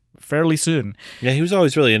fairly soon. Yeah, he was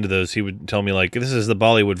always really into those. He would tell me, like, this is the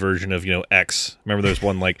Bollywood version of, X. Remember there's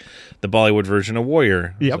one, like, the Bollywood version of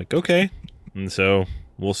Warrior? I was like, okay. And so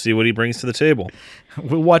we'll see what he brings to the table.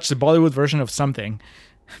 We'll watch the Bollywood version of something.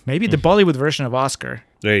 Maybe the Bollywood version of Oscar.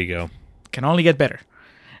 There you go. Can only get better.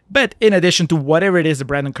 But in addition to whatever it is that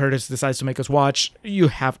Brandon Curtis decides to make us watch, you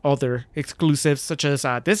have other exclusives, such as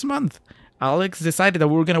this month, Alex decided that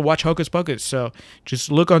we were going to watch Hocus Pocus. So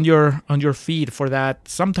just look on your feed for that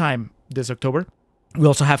sometime this October. We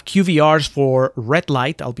also have QVRs for Red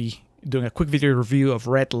Light. I'll be doing a quick video review of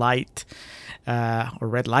Red Light, or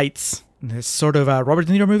Red Lights. It's sort of a Robert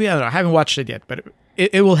De Niro movie. I don't know. I haven't watched it yet, but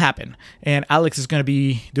it will happen. And Alex is going to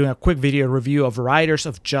be doing a quick video review of Riders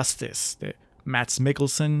of Justice, the Mads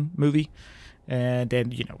Mikkelsen movie. And then,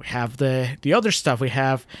 we have the other stuff. We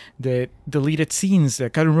have the deleted scenes, the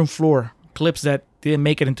cutting room floor clips that didn't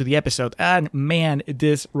make it into the episode. And man,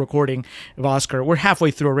 this recording of Oscar, we're halfway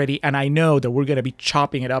through already, and I know that we're going to be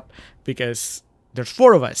chopping it up because there's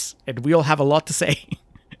 4 of us, and we all have a lot to say.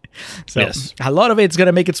 So yes. A lot of it's going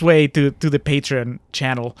to make its way to the Patreon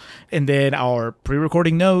channel, and then our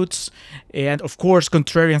pre-recording notes, and of course,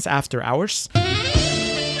 Contrarians After Hours.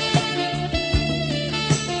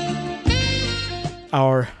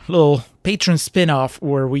 Our little Patreon spin-off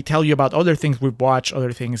where we tell you about other things we've watched,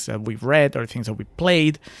 other things that we've read, other things that we've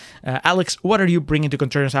played. Alex, what are you bringing to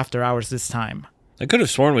Contrarians After Hours this time? I could have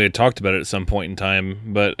sworn we had talked about it at some point in time,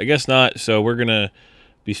 but I guess not. So we're going to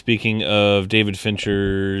be speaking of David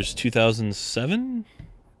Fincher's 2007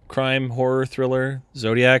 crime horror thriller,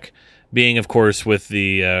 Zodiac, being, of course, with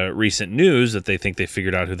the recent news that they think they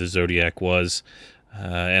figured out who the Zodiac was,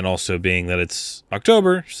 and also being that it's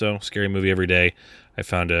October, so scary movie every day. I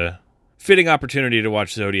found a fitting opportunity to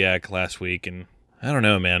watch Zodiac last week, and I don't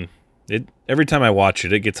know, man. Every time I watch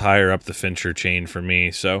it, it gets higher up the Fincher chain for me.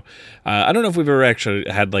 So I don't know if we've ever actually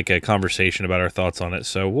had like a conversation about our thoughts on it.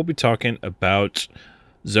 So we'll be talking about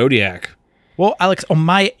Zodiac. Well, Alex, on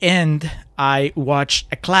my end, I watched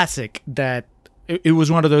a classic that it was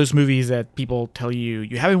one of those movies that people tell you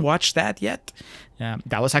haven't watched that yet.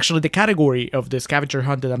 That was actually the category of the scavenger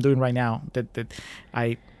hunt that I'm doing right now that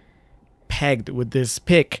I pegged with this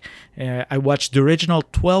pick. I watched the original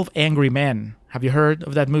 12 Angry Men. Have you heard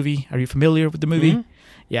of that movie? Are you familiar with the movie? Mm-hmm.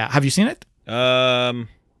 Yeah. Have you seen it? I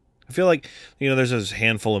feel like, there's a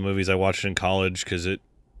handful of movies I watched in college because it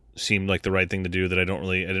seemed like the right thing to do that I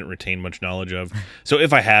didn't retain much knowledge of. So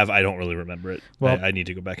if I have, I don't really remember it. Well, I need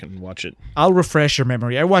to go back and watch it. I'll refresh your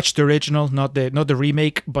memory. I watched the original, not the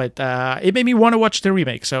remake, but it made me want to watch the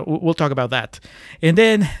remake. So we'll talk about that. And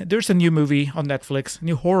then there's a new movie on Netflix, a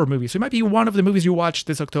new horror movie. So it might be one of the movies you watch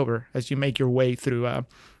this October as you make your way through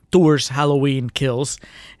tours Halloween Kills.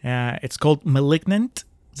 It's called Malignant.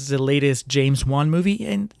 This is the latest James Wan movie,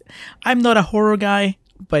 and I'm not a horror guy,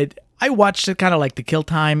 but I watched it kind of like the kill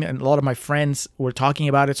time, and a lot of my friends were talking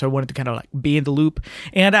about it, so I wanted to kind of like be in the loop.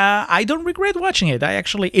 And I don't regret watching it. I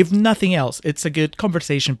actually, if nothing else, it's a good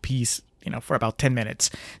conversation piece, for about 10 minutes.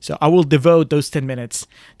 So I will devote those 10 minutes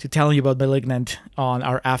to telling you about Malignant on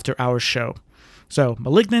our After Hours show. So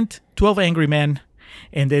Malignant, 12 Angry Men,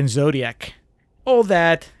 and then Zodiac. All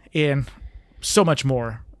that and so much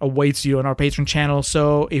more awaits you on our Patreon channel.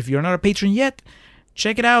 So if you're not a patron yet,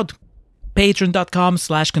 check it out.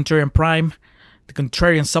 Patreon.com/Contrarian Prime. The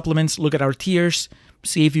Contrarian Supplements. Look at our tiers.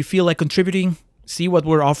 See if you feel like contributing. See what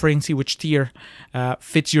we're offering. See which tier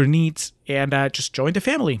fits your needs. And just join the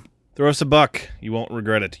family. Throw us a buck. You won't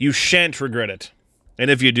regret it. You shan't regret it. And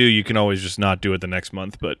if you do, you can always just not do it the next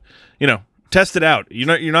month. But, test it out.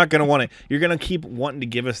 You're not going to want to. You're going to keep wanting to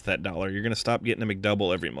give us that $1. You're going to stop getting a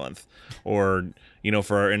McDouble every month. Or,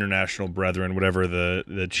 for our international brethren, whatever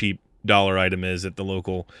the cheap dollar item is at the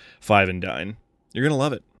local 5 and Dine. You're going to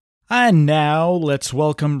love it. And now let's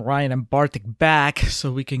welcome Ryan and Bartek back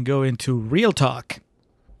so we can go into real talk.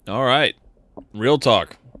 All right. Real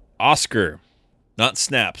talk. Oscar. Not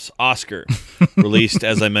Snaps. Oscar. Released,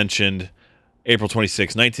 as I mentioned, April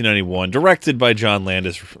 26, 1991. Directed by John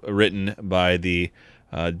Landis. Written by the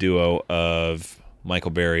duo of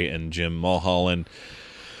Michael Berry and Jim Mulholland.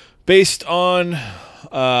 Based on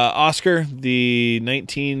Oscar, the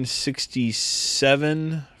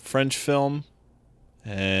 1967 French film,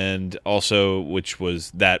 and also which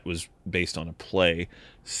was based on a play.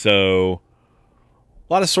 So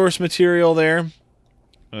a lot of source material there.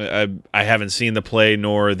 I haven't seen the play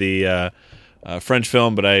nor the French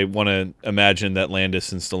film, but I want to imagine that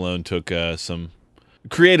Landis and Stallone took some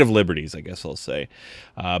creative liberties, I guess I'll say.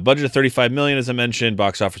 Budget of $35 million, as I mentioned.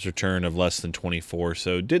 Box office return of less than 24,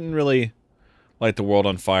 so didn't really light the world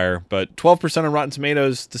on fire. But 12% on Rotten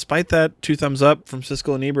Tomatoes. Despite that, 2 thumbs up from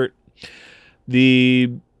Siskel and Ebert.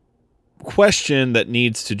 The question that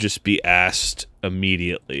needs to just be asked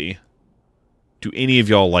immediately: do any of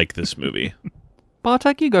y'all like this movie?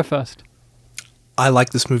 Bartek, you go first. I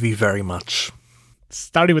like this movie very much.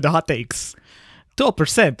 Starting with the hot takes.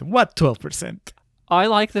 12%. What 12%? I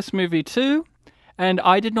like this movie too, and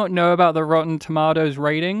I did not know about the Rotten Tomatoes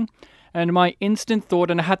rating, and my instant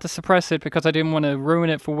thought, and I had to suppress it because I didn't want to ruin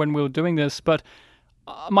it for when we were doing this, but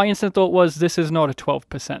my instant thought was, this is not a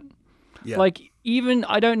 12%. Yeah. Like, even,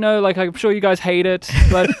 I don't know, like, I'm sure you guys hate it,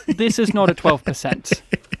 but this is not a 12%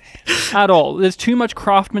 at all. There's too much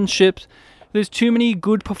craftsmanship, there's too many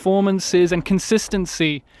good performances and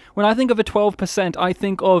consistency. When I think of a 12%, I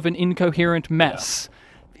think of an incoherent mess.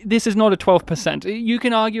 Yeah. This is not a 12%. You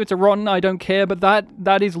can argue it's a rotten, I don't care, but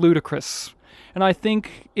that is ludicrous. And I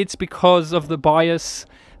think it's because of the bias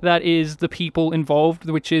that is the people involved,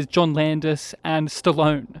 which is John Landis and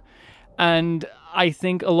Stallone. And I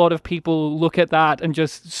think a lot of people look at that and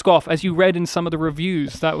just scoff, as you read in some of the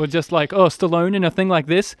reviews that were just like, oh, Stallone in a thing like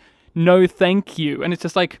this? No, thank you. And it's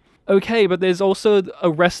just like, okay, but there's also a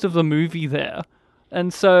rest of the movie there.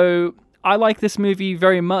 And so I like this movie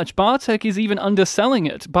very much. Bartek is even underselling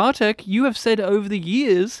it. Bartek, you have said over the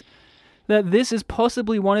years that this is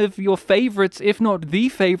possibly one of your favorites, if not the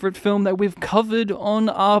favorite film that we've covered on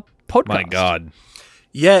our podcast. My God.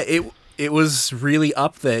 Yeah, it was really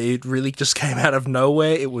up there. It really just came out of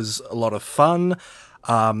nowhere. It was a lot of fun.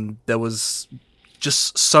 There was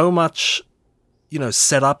just so much,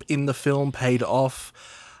 set up in the film, paid off.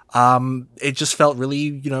 It just felt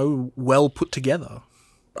really, well put together.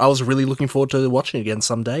 I was really looking forward to watching it again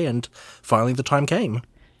someday, and finally the time came.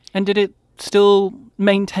 And did it still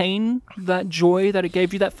maintain that joy that it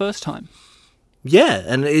gave you that first time? Yeah,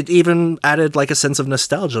 and it even added like a sense of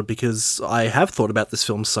nostalgia, because I have thought about this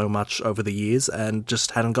film so much over the years and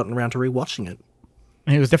just hadn't gotten around to rewatching it.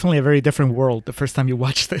 And it was definitely a very different world the first time you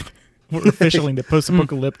watched it. We're officially in the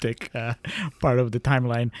post-apocalyptic part of the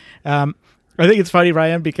timeline. I think it's funny,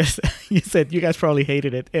 Ryan, because you said you guys probably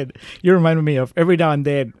hated it, and you reminded me of every now and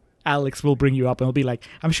then Alex will bring you up and he'll be like,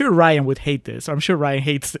 I'm sure Ryan would hate this, or I'm sure Ryan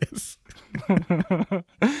hates this.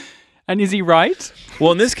 And is he right?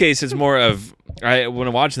 Well, in this case, it's more of, when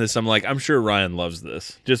I'm watching this, I'm like, I'm sure Ryan loves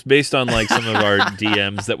this, just based on like some of our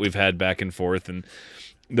DMs that we've had back and forth and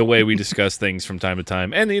the way we discuss things from time to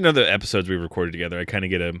time. And, the episodes we recorded together, I kind of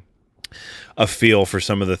get a feel for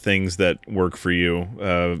some of the things that work for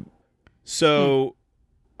you. So,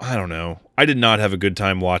 I don't know. I did not have a good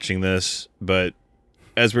time watching this, but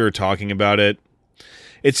as we were talking about it,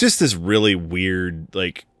 it's just this really weird,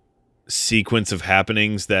 like, sequence of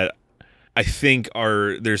happenings that I think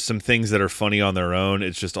there's some things that are funny on their own.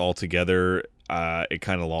 It's just all together. It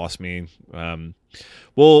kind of lost me.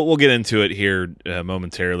 We'll get into it here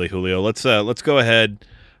momentarily, Julio. Let's go ahead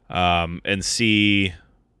and see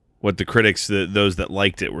what the critics, those that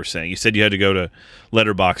liked it, were saying. You said you had to go to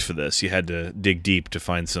Letterboxd for this. You had to dig deep to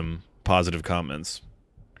find some positive comments.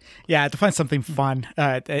 Yeah, to find something fun.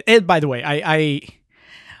 And by the way, I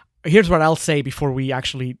here's what I'll say before we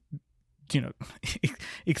actually,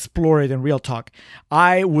 explore it in real talk.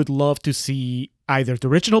 I would love to see either the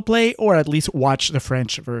original play or at least watch the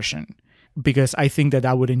French version, because I think that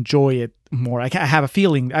I would enjoy it more. I have a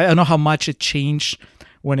feeling, I don't know how much it changed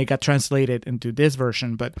when it got translated into this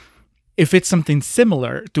version, but if it's something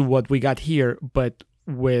similar to what we got here, but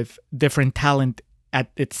with different talent at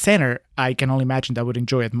its center, I can only imagine that I would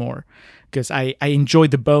enjoy it more, because I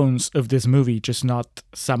enjoyed the bones of this movie, just not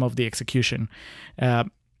some of the execution.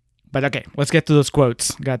 But okay, let's get to those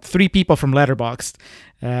quotes. Got 3 people from Letterboxd.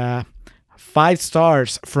 5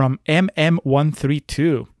 stars from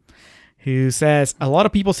MM132. Who says, a lot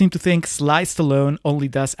of people seem to think Sly Stallone only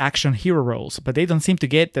does action hero roles, but they don't seem to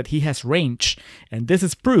get that he has range, and this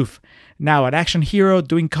is proof. Now, an action hero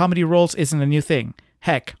doing comedy roles isn't a new thing.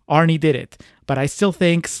 Heck, Arnie did it, but I still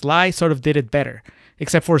think Sly sort of did it better,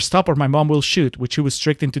 except for Stop or My Mom Will Shoot, which he was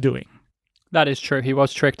tricked into doing. That is true. He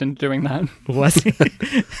was tricked into doing that. Was he?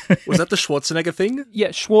 Was that the Schwarzenegger thing? Yeah,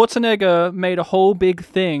 Schwarzenegger made a whole big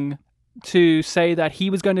thing to say that he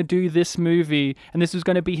was going to do this movie and this was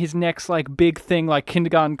going to be his next like big thing, like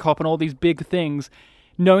Kindergarten Cop and all these big things,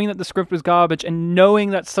 knowing that the script was garbage and knowing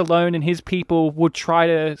that Stallone and his people would try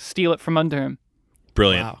to steal it from under him.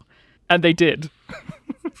 Brilliant. Wow. And they did.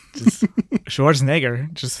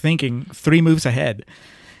 Schwarzenegger, just thinking 3 moves ahead.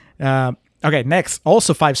 Okay, next,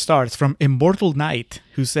 also 5 stars from Immortal Knight,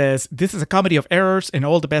 who says, "This is a comedy of errors in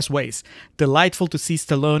all the best ways. Delightful to see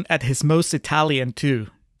Stallone at his most Italian, too.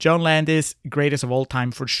 John Landis, greatest of all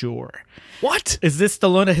time for sure." What? Is this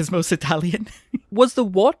Stallone at his most Italian? Was the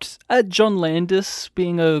what at John Landis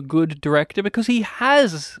being a good director? Because he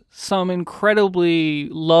has some incredibly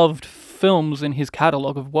loved films in his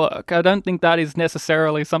catalogue of work. I don't think that is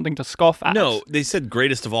necessarily something to scoff at. No, they said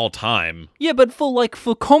greatest of all time. Yeah, but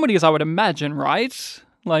for comedies, I would imagine, right?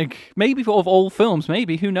 Like, maybe of all films,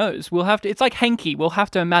 maybe, who knows? We'll have to, it's like Henke, we'll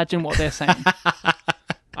have to imagine what they're saying.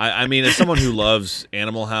 I mean, as someone who loves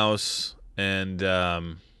Animal House and,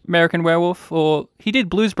 American Werewolf, or he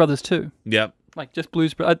did Blues Brothers too. yep. Like, just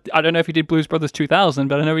Blues Brothers. I don't know if he did Blues Brothers 2000,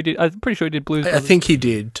 but I know he did. I'm pretty sure he did Blues I Brothers. think he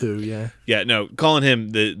did too, yeah. Yeah, no, calling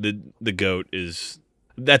him the GOAT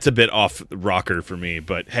that's a bit off rocker for me,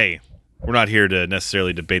 but hey, we're not here to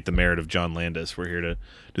necessarily debate the merit of John Landis. We're here to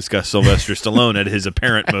discuss Sylvester Stallone at his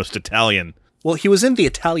apparent most Italian. Well, he was in The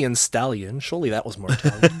Italian Stallion. Surely that was more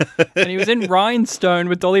Italian. And he was in Rhinestone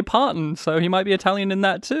with Dolly Parton, so he might be Italian in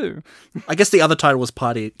that too. I guess the other title was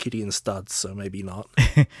Party at Kitty and Studs, so maybe not.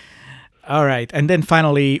 All right, and then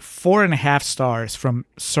finally, 4.5 stars from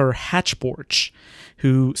Sir Hatchporch,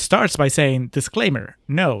 who starts by saying, "Disclaimer,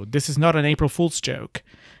 no, this is not an April Fool's joke.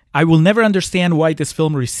 I will never understand why this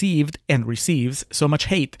film received and receives so much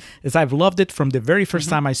hate, as I've loved it from the very first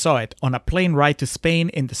time I saw it on a plane ride to Spain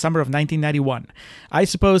in the summer of 1991. I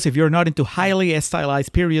suppose if you're not into highly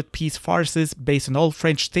stylized period piece farces based on old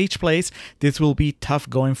French stage plays, this will be tough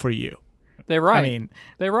going for you." They're right. I mean,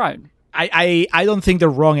 they're right. I don't think they're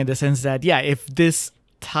wrong in the sense that, yeah, if this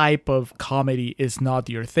type of comedy is not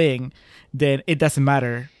your thing, then it doesn't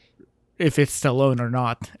matter if it's Stallone or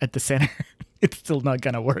not at the center. It's still not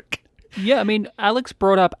gonna work. Yeah, I mean, Alex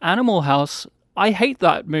brought up Animal House. I hate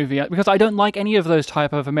that movie because I don't like any of those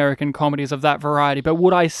type of American comedies of that variety. But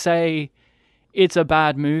would I say it's a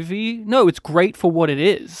bad movie? No, it's great for what it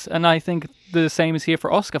is. And I think the same is here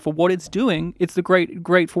for Oscar. For what it's doing, it's the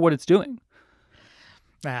great for what it's doing.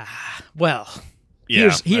 Well,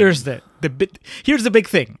 Yeah, here's the big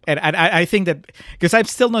thing, and I think that because I'm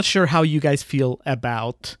still not sure how you guys feel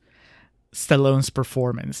about Stallone's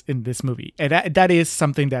performance in this movie, and that is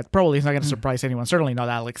something that probably is not going to surprise anyone. Certainly not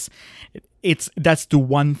Alex. That's the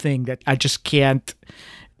one thing that I just can't.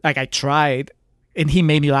 Like, I tried, and he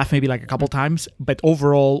made me laugh maybe like a couple times, but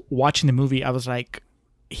overall, watching the movie, I was like,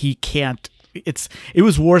 he can't. It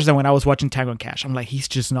was worse than when I was watching Tango and Cash. I'm like, he's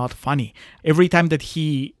just not funny. Every time that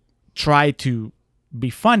he tried to be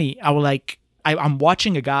funny, I was like, I'm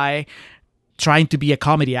watching a guy trying to be a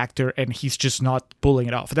comedy actor and he's just not pulling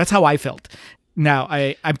it off. That's how I felt. Now,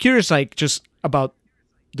 I'm curious, like, just about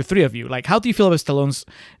the three of you. Like, how do you feel about Stallone's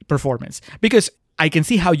performance? Because I can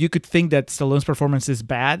see how you could think that Stallone's performance is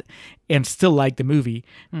bad and still like the movie,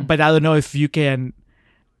 but I don't know if you can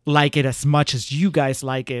like it as much as you guys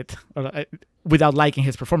like it without liking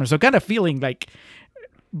his performance. So kind of feeling like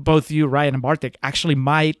both you, Ryan, and Bartek actually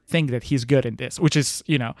might think that he's good in this, which is,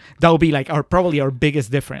 that would be like probably our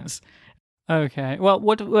biggest difference. Okay. Well,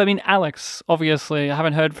 Alex, obviously, I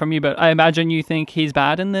haven't heard from you, but I imagine you think he's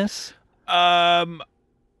bad in this? I'm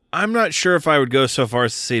not sure if I would go so far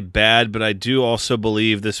as to say bad, but I do also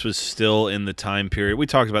believe this was still in the time period. We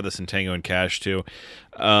talked about this in Tango and Cash too,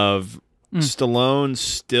 of Stallone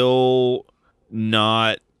still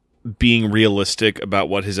not being realistic about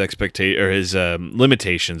what his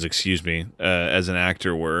limitations, as an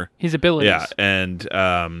actor were. His abilities. Yeah, and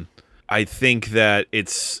I think that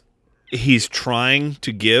he's trying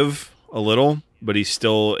to give a little, but he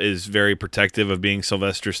still is very protective of being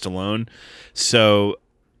Sylvester Stallone. So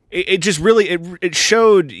it just really it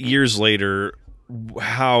showed years later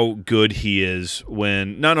how good he is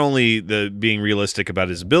when not only the being realistic about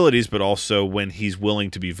his abilities, but also when he's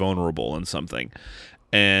willing to be vulnerable in something.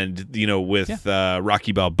 And with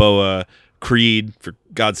Rocky Balboa, Creed, for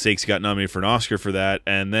God's sakes, he got nominated for an Oscar for that.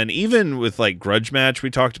 And then even with like Grudge Match, we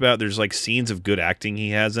talked about, there's like scenes of good acting he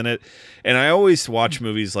has in it. And I always watch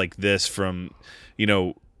movies like this from,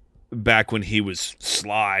 back when he was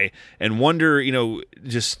Sly and wonder,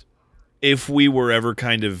 just if we were ever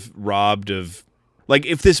kind of robbed of, like,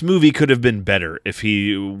 if this movie could have been better, if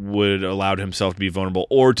he would allowed himself to be vulnerable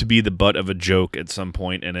or to be the butt of a joke at some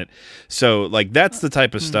point in it. So, like, that's the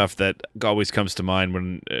type of stuff that always comes to mind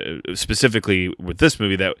when, specifically with this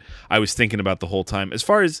movie, that I was thinking about the whole time. As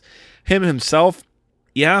far as him himself,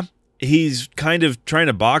 yeah, he's kind of trying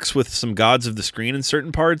to box with some gods of the screen in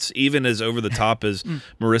certain parts. Even as over the top as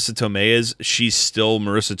Marissa Tomei is, she's still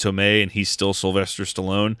Marissa Tomei and he's still Sylvester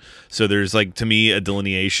Stallone. So there's, like, to me, a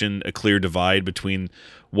delineation, a clear divide between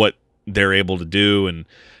what they're able to do. And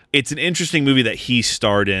it's an interesting movie that he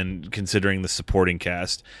starred in, considering the supporting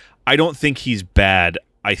cast. I don't think he's bad.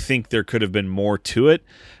 I think there could have been more to it.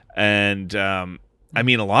 And, I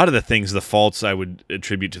mean, a lot of the things, the faults I would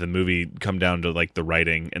attribute to the movie come down to, like, the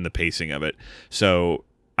writing and the pacing of it. So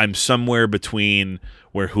I'm somewhere between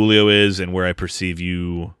where Julio is and where I perceive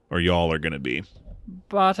you or y'all are going to be.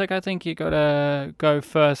 Bartek, I think you gotta go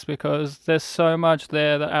first because there's so much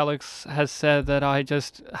there that Alex has said that I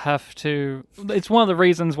just have to. It's one of the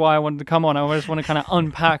reasons why I wanted to come on. I just want to kind of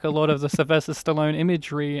unpack a lot of the Sylvester Stallone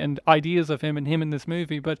imagery and ideas of him and him in this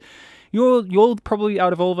movie. But you're probably,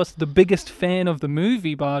 out of all of us, the biggest fan of the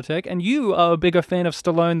movie, Bartek, and you are a bigger fan of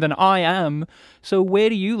Stallone than I am. So where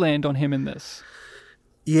do you land on him in this?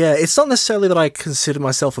 Yeah, it's not necessarily that I consider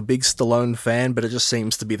myself a big Stallone fan, but it just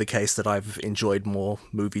seems to be the case that I've enjoyed more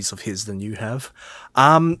movies of his than you have.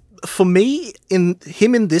 For me, in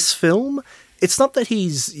this film, it's not that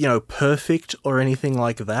he's, perfect or anything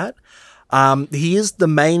like that. He is the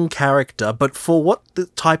main character, but for what the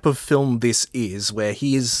type of film this is, where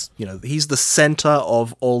he is, he's the center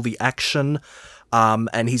of all the action,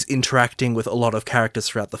 and he's interacting with a lot of characters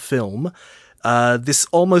throughout the film. This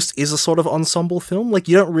almost is a sort of ensemble film. Like,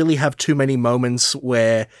 you don't really have too many moments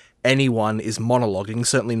where anyone is monologuing,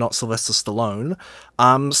 certainly not Sylvester Stallone.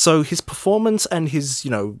 So his performance and his,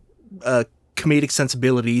 comedic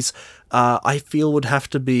sensibilities, I feel would have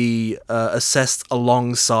to be assessed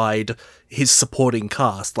alongside his supporting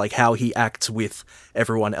cast, like how he acts with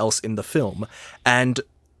everyone else in the film. And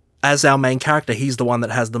as our main character, he's the one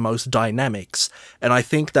that has the most dynamics. And I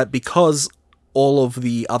think that because all of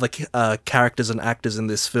the other characters and actors in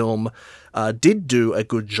this film did do a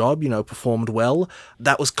good job, performed well,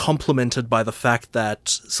 that was complemented by the fact that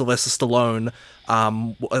Sylvester Stallone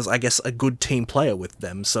was, I guess, a good team player with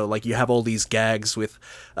them. So, like, you have all these gags with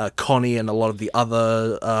Connie and a lot of the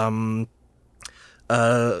other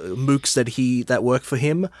mooks that work for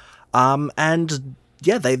him. And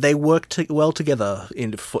yeah, they work well together,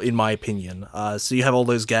 in my opinion. So you have all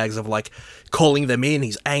those gags of, like, calling them in,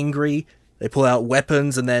 he's angry, they pull out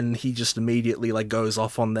weapons, and then he just immediately, like, goes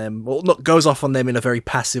off on them. Well, not goes off on them in a very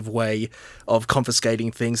passive way of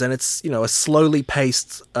confiscating things, and it's, a slowly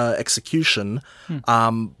paced execution,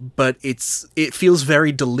 but it feels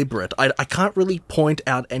very deliberate. I can't really point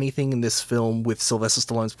out anything in this film with Sylvester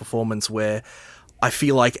Stallone's performance where I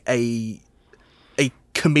feel like a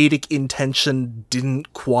comedic intention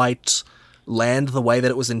didn't quite land the way that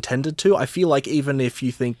it was intended to. I feel like even if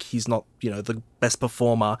you think he's not, the best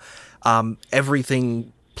performer,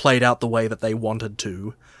 everything played out the way that they wanted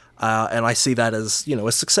to. And I see that as,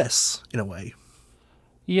 a success in a way.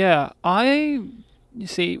 Yeah, you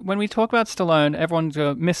see, when we talk about Stallone, everyone's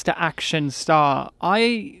a Mr. Action Star.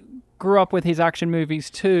 I grew up with his action movies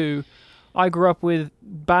too. I grew up with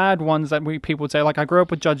bad ones that people would say. Like, I grew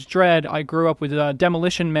up with Judge Dredd. I grew up with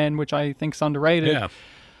Demolition Man, which I think is underrated. Yeah.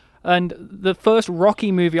 And the first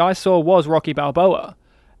Rocky movie I saw was Rocky Balboa.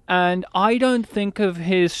 And I don't think of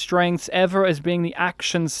his strengths ever as being the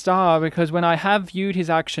action star, because when I have viewed his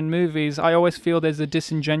action movies, I always feel there's a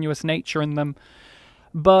disingenuous nature in them.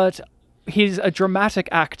 But he's a dramatic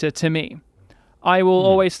actor to me. I will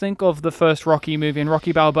always think of the first Rocky movie and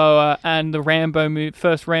Rocky Balboa and the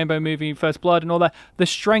first Rambo movie, First Blood, and all that. The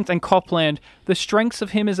strength, and Copland, the strengths of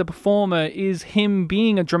him as a performer is him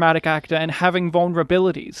being a dramatic actor and having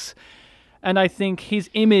vulnerabilities. And I think his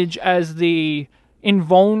image as the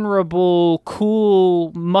invulnerable,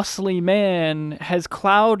 cool, muscly man has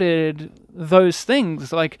clouded those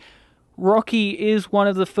things. Like, Rocky is one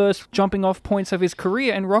of the first jumping off points of his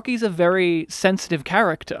career, and Rocky's a very sensitive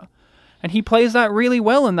character. And he plays that really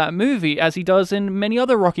well in that movie, as he does in many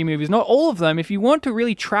other Rocky movies. Not all of them. If you want to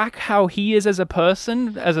really track how he is as a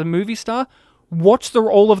person, as a movie star, watch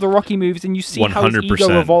all of the Rocky movies and you see how his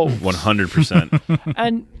ego evolves. 100%.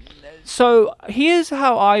 And so here's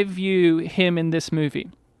how I view him in this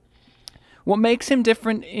movie. What makes him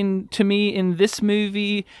different to me in this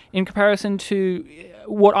movie in comparison to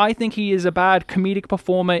what I think he is a bad comedic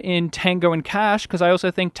performer in Tango and Cash, because I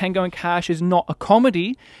also think Tango and Cash is not a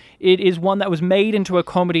comedy. it is one that was made into a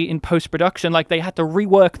comedy in post-production. Like, they had to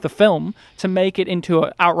rework the film to make it into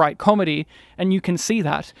an outright comedy, and you can see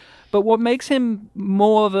that. But what makes him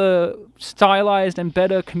more of a stylized and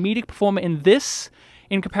better comedic performer in this,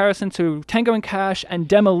 in comparison to Tango and Cash and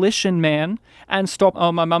Demolition Man and Stop,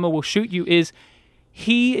 Oh, My Mama Will Shoot You, is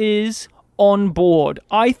he is on board.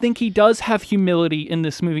 I think he does have humility in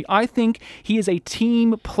this movie. I think he is a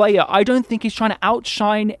team player. I don't think he's trying to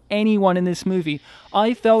outshine anyone in this movie.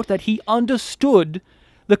 I felt that he understood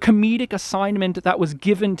the comedic assignment that was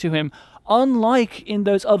given to him, unlike in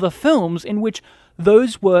those other films in which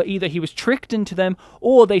those were either he was tricked into them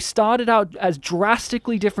or they started out as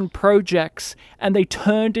drastically different projects and they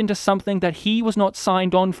turned into something that he was not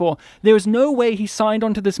signed on for. There is no way he signed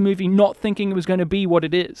on to this movie not thinking it was going to be what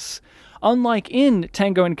it is. Unlike in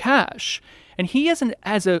Tango and Cash. And he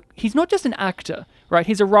he's not just an actor, right?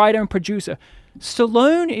 He's a writer and producer.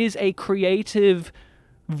 Stallone is a creative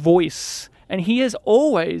voice, and he has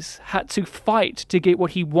always had to fight to get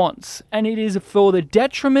what he wants. And it is for the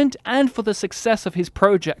detriment and for the success of his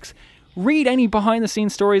projects. Read any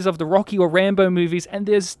behind-the-scenes stories of the Rocky or Rambo movies, and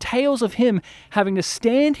there's tales of him having to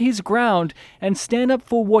stand his ground and stand up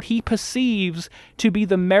for what he perceives to be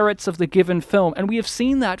the merits of the given film. And we have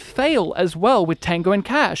seen that fail as well with Tango and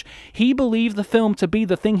Cash. He believed the film to be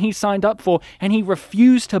the thing he signed up for, and he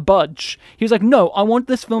refused to budge. He was like, no, I want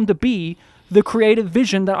this film to be the creative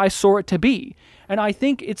vision that I saw it to be. And I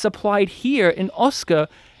think it's applied here in Oscar,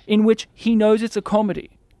 in which he knows it's a comedy.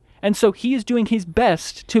 And so he is doing his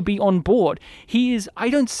best to be on board. I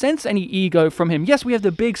don't sense any ego from him. Yes, we have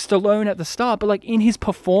the big Stallone at the start, but like in his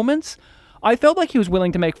performance, I felt like he was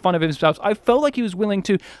willing to make fun of himself. I felt like he was willing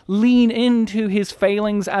to lean into his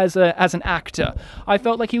failings as an actor. I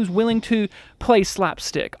felt like he was willing to play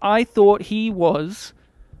slapstick. I thought he was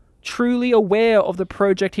truly aware of the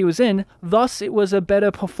project he was in. Thus, it was a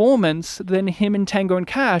better performance than him in Tango and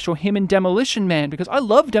Cash or him in Demolition Man, because I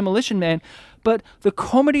love Demolition Man, but the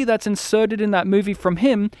comedy that's inserted in that movie from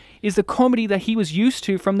him is the comedy that he was used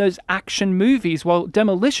to from those action movies, while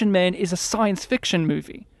Demolition Man is a science fiction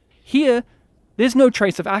movie. Here, there's no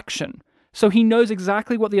trace of action, so he knows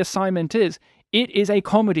exactly what the assignment is. It is a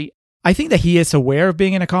comedy. I think that he is aware of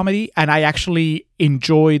being in a comedy, and I actually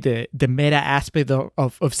enjoy the meta aspect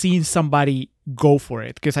of seeing somebody go for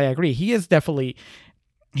it, because I agree. He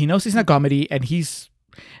knows he's in a comedy, and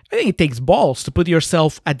I think it takes balls to put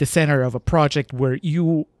yourself at the center of a project where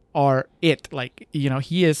you are it. Like,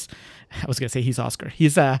 he is, I was going to say he's Oscar.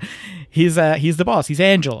 He's the boss. He's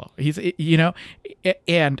Angelo.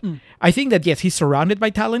 And I think that, yes, he's surrounded by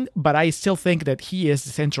talent, but I still think that he is the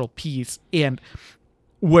central piece. And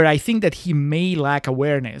where I think that he may lack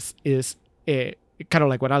awareness is kind of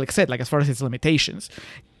like what Alex said, like as far as his limitations.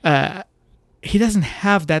 He doesn't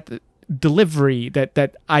have that delivery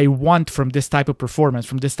that I want from this type of performance,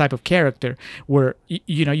 from this type of character, where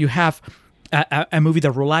you have a movie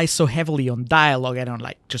that relies so heavily on dialogue and on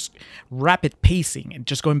like just rapid pacing and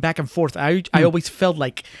just going back and forth. I always felt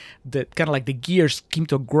like the kind of like the gears came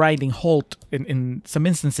to a grinding halt in some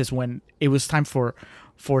instances when it was time for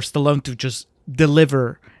Stallone to just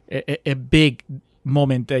deliver a big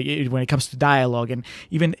moment when it comes to dialogue. And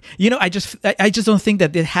even I just don't think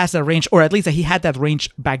that it has a range, or at least that he had that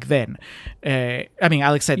range back then. I mean,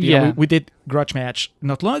 Alex said we did Grudge Match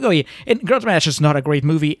not long ago, and Grudge Match is not a great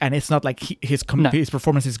movie, and it's not like his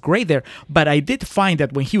performance is great there, but I did find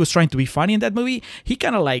that when he was trying to be funny in that movie, he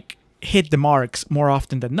kind of like hit the marks more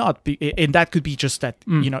often than not, and that could be just that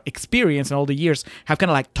experience and all the years have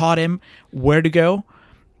kind of like taught him where to go.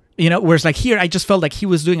 Whereas like here, I just felt like he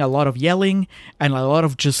was doing a lot of yelling and a lot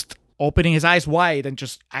of just opening his eyes wide and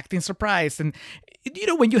just acting surprised. And,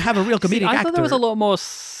 when you have a real comedic actor... I thought there was a lot more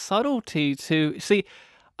subtlety to... See,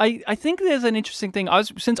 I think there's an interesting thing.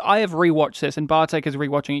 Since I have rewatched this and Bartek is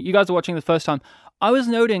rewatching it, you guys are watching it the first time, I was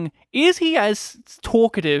noting, is he as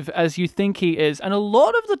talkative as you think he is? And a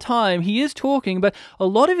lot of the time he is talking, but a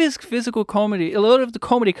lot of his physical comedy, a lot of the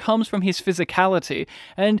comedy comes from his physicality.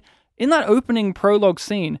 And in that opening prologue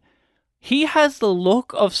scene, he has the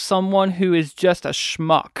look of someone who is just a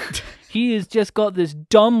schmuck. He has just got this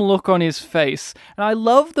dumb look on his face. And I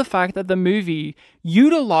love the fact that the movie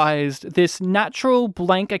utilized this natural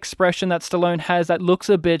blank expression that Stallone has that looks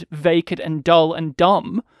a bit vacant and dull and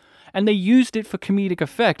dumb, and they used it for comedic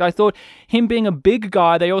effect. I thought him being a big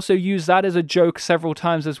guy, they also used that as a joke several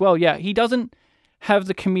times as well. Yeah, he doesn't have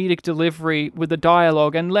the comedic delivery with the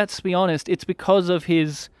dialogue, and let's be honest, it's because of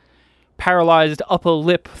his paralyzed upper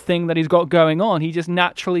lip thing that he's got going on. He just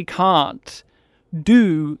naturally can't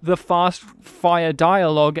do the fast fire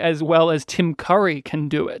dialogue as well as Tim Curry can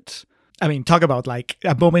do it. I mean, talk about like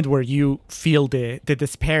a moment where you feel the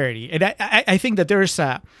disparity. And I think that there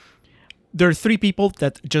are three people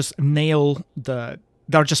that just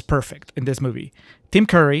they're just perfect in this movie. Tim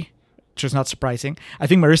Curry, which is not surprising. I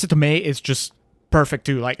think Marissa Tomei is just perfect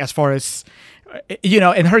too, like as far as,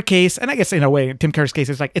 in her case, and I guess in a way, in Tim Curry's case,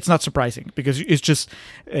 it's like, it's not surprising because it's just,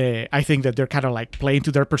 I think that they're kind of like playing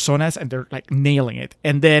to their personas and they're like nailing it.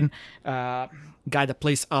 And then, guy that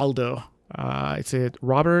plays Aldo, it's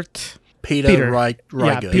Robert... Peter Riegert.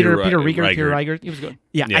 Yeah, Peter Riegert. He was good.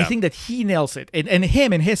 Yeah, I think that he nails it. And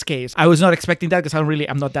him, in his case, I was not expecting that because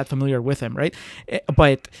I'm not that familiar with him, right?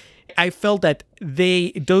 But I felt that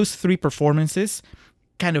those three performances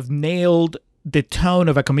kind of nailed the tone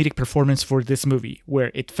of a comedic performance for this movie,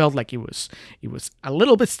 where it felt like it was a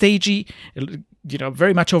little bit stagey,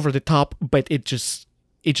 very much over the top, but it just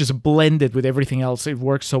blended with everything else. It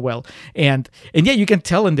works so well, and yeah, you can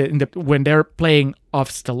tell in the when they're playing off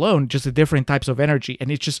Stallone, just the different types of energy, and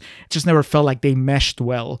it just never felt like they meshed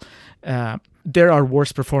well. There are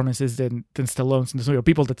worse performances than Stallone's in this movie, or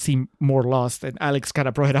people that seem more lost. And Alex kind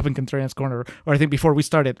of brought it up in Contrarian's Corner, or I think before we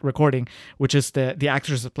started recording, which is the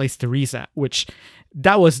actress that plays Teresa, which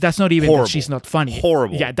that's not even horrible. That she's not funny.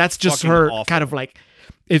 Horrible. Yeah, that's just Fucking her awful. kind of like.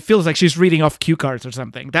 It feels like she's reading off cue cards or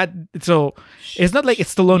something. So it's not like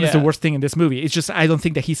Stallone is the worst thing in this movie. It's just I don't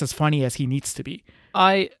think that he's as funny as he needs to be.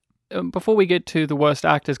 Before we get to the worst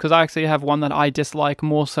actors, because I actually have one that I dislike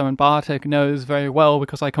more so, and Bartek knows very well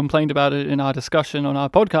because I complained about it in our discussion on our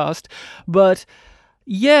podcast. But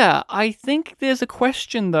yeah, I think there's a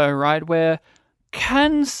question though, right? Where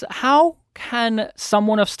how can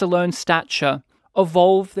someone of Stallone's stature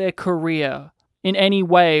evolve their career in any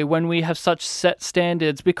way when we have such set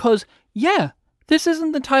standards? Because, yeah, this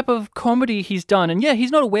isn't the type of comedy he's done. And yeah,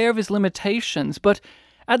 he's not aware of his limitations. But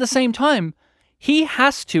at the same time, he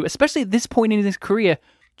has to, especially at this point in his career,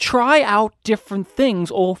 try out different things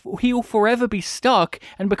or he'll forever be stuck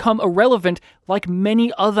and become irrelevant like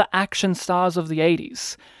many other action stars of the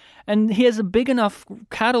 80s. And he has a big enough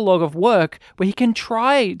catalog of work where he can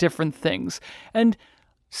try different things. And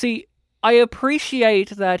see, I appreciate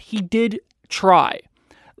that he did try.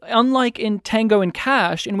 Unlike in Tango and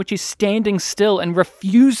Cash, in which he's standing still and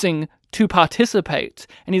refusing to participate,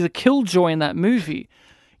 and he's a killjoy in that movie.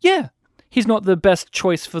 Yeah, he's not the best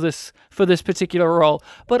choice for this particular role,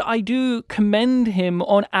 but I do commend him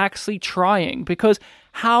on actually trying, because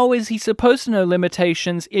how is he supposed to know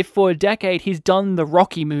limitations if for a decade he's done the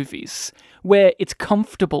Rocky movies, where it's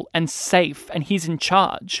comfortable and safe and he's in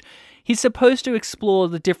charge? He's supposed to explore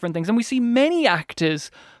the different things, and we see many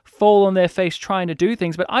actors fall on their face trying to do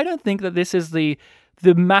things, but I don't think that this is the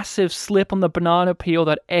massive slip on the banana peel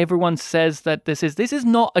that everyone says that this is. This is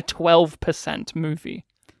not a 12% movie.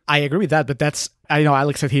 I agree with that, but I know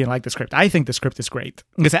Alex said he didn't like the script. I think the script is great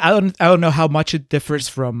because I don't know how much it differs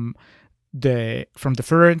from the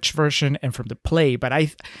French version and from the play, but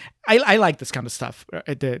I like this kind of stuff.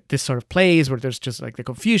 This sort of plays where there's just like the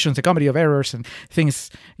confusions, the comedy of errors, and things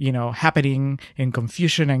happening in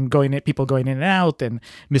confusion and people going in and out and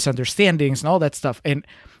misunderstandings and all that stuff. And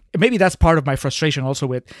maybe that's part of my frustration also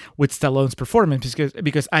with Stallone's performance,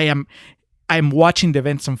 because I'm watching the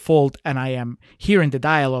events unfold and I am hearing the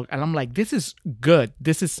dialogue and I'm like, this is good,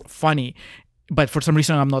 this is funny, but for some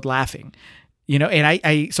reason I'm not laughing. And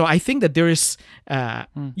I think that there is,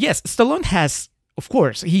 yes, Stallone has, of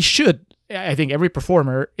course, he should. I think every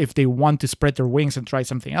performer, if they want to spread their wings and try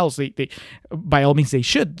something else, they by all means they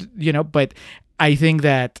should, But I think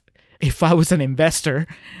that if I was an investor,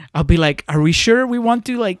 I'll be like, are we sure we want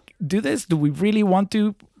to do this? Do we really want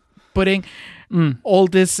to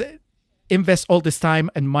invest all this time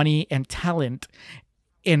and money and talent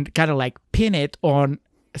and kind of pin it on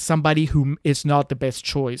somebody who is not the best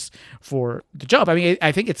choice for the job? I mean,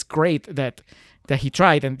 I think it's great that he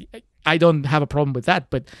tried, and I don't have a problem with that,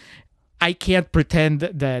 but I can't pretend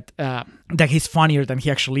that he's funnier than he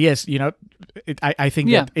actually is. I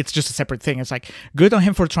think that it's just a separate thing. It's good on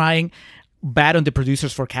him for trying, bad on the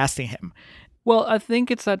producers for casting him. Well, I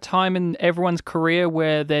think it's that time in everyone's career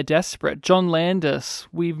where they're desperate. John Landis,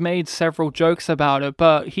 we've made several jokes about it,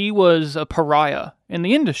 but he was a pariah in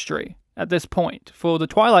the industry at this point for the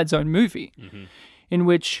Twilight Zone movie, in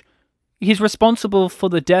which he's responsible for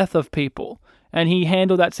the death of people, and he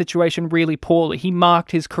handled that situation really poorly. He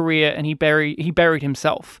marked his career and he buried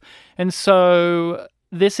himself. And so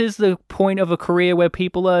this is the point of a career where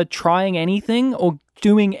people are trying anything or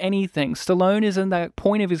doing anything. Stallone is in that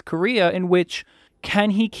point of his career in which,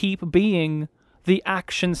 can he keep being the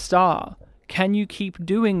action star? Can you keep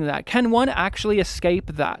doing that? Can one actually escape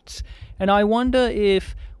that? And I wonder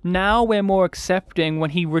if now we're more accepting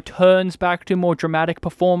when he returns back to more dramatic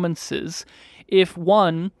performances. If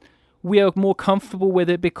one, we are more comfortable with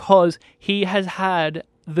it because he has had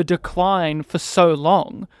the decline for so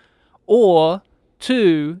long, or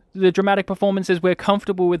two, the dramatic performances we're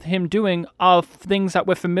comfortable with him doing are things that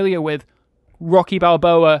we're familiar with, Rocky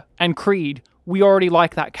Balboa and Creed. We already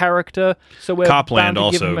like that character, so we're Copland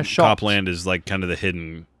bound to give him also. a shot. Copland is like kind of the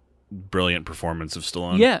hidden, brilliant performance of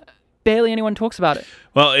Stallone. Yeah, barely anyone talks about it.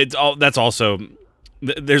 Well, that's also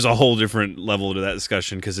there's a whole different level to that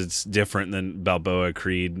discussion because it's different than Balboa,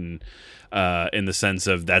 Creed, and in the sense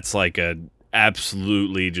of that's like a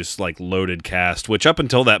absolutely just like loaded cast. Which up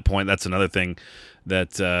until that point, that's another thing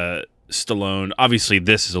that Stallone. Obviously,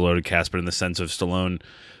 this is a loaded cast, but in the sense of Stallone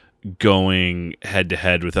going head to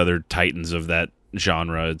head with other titans of that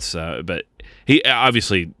genre, it's but he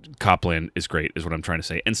obviously Copland is great, is what I'm trying to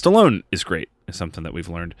say, and Stallone is great. Is something that we've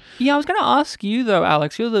learned. Yeah, I was going to ask you though,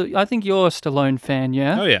 Alex. I think you're a Stallone fan,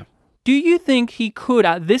 yeah? Oh yeah. Do you think he could,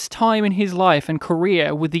 at this time in his life and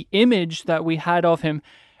career, with the image that we had of him,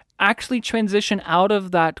 actually transition out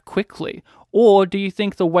of that quickly? Or do you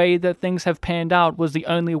think the way that things have panned out was the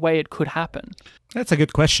only way it could happen? That's a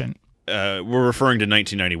good question. We're referring to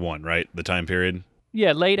 1991, right? The time period?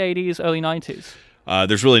 Yeah, late 80s, early 90s.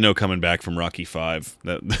 There's really no coming back from Rocky V.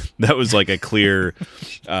 That was like a clear...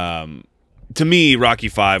 to me, Rocky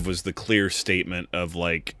V was the clear statement of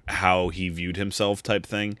like how he viewed himself type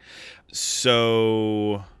thing.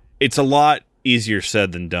 So it's a lot easier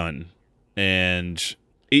said than done. And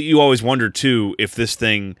you always wonder, too, if this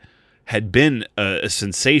thing had been a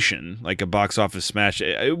sensation, like a box office smash.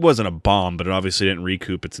 It wasn't a bomb, but it obviously didn't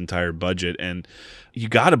recoup its entire budget. And you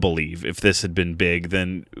got to believe if this had been big,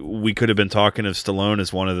 then we could have been talking of Stallone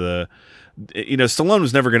as one of the... You know, Stallone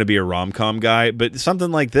was never going to be a rom-com guy, but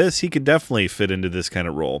something like this, he could definitely fit into this kind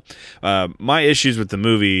of role. My issues with the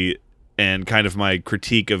movie and kind of my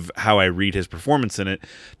critique of how I read his performance in it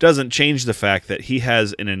doesn't change the fact that he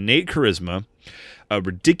has an innate charisma, a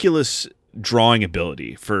ridiculous drawing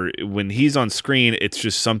ability. For when he's on screen, it's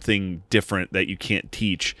just something different that you can't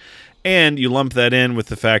teach. And you lump that in with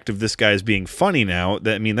the fact of this guy's being funny now.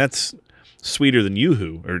 That's sweeter than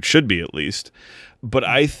Yoo-Hoo, or it should be at least. But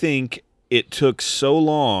I think it took so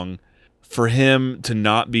long for him to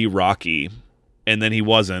not be Rocky, and then he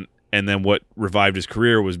wasn't, and then what revived his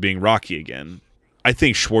career was being Rocky again. I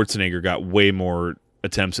think Schwarzenegger got way more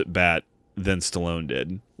attempts at bat than Stallone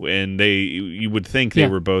did, and you would think they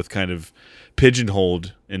were both kind of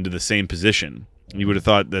pigeonholed into the same position. You would have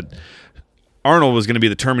thought that Arnold was going to be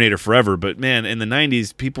the Terminator forever, but man, in the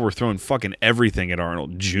 90s, people were throwing fucking everything at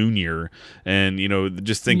Arnold Jr. And, you know,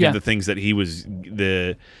 just think of the things that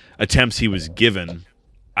the attempts he was given.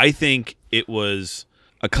 I think it was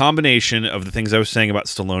a combination of the things I was saying about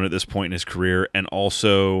Stallone at this point in his career, and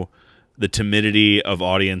also the timidity of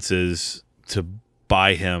audiences to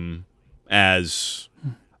buy him as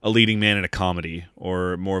a leading man in a comedy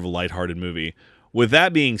or more of a lighthearted movie. With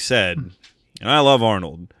that being said, and I love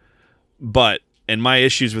Arnold, but, and my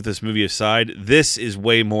issues with this movie aside, this is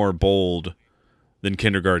way more bold than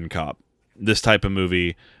Kindergarten Cop. This type of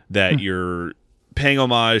movie that you're paying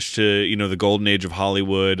homage to, you know, the golden age of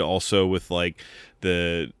Hollywood, also with like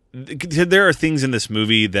there are things in this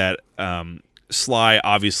movie that Sly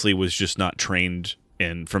obviously was just not trained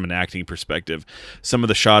in from an acting perspective. Some of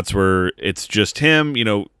the shots where it's just him, you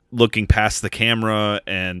know, looking past the camera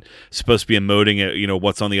and supposed to be emoting at, you know,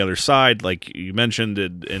 what's on the other side, like you mentioned,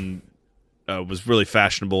 and was really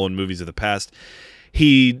fashionable in movies of the past.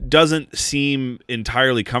 He doesn't seem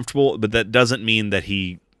entirely comfortable, but that doesn't mean that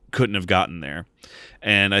he couldn't have gotten there.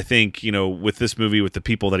 And I think, you know, with this movie, with the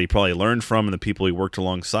people that he probably learned from and the people he worked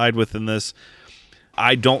alongside with in this,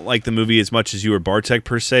 I don't like the movie as much as you or Bartek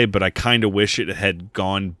per se, but I kind of wish it had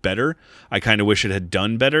gone better. I kind of wish it had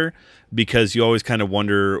done better, because you always kind of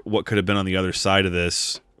wonder what could have been on the other side of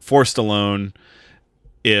this for Stallone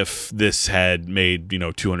if this had made, you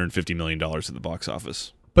know, $250 million at the box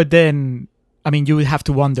office. But then, I mean, you would have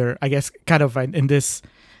to wonder, I guess, kind of in this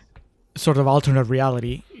sort of alternate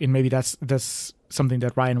reality, and maybe that's something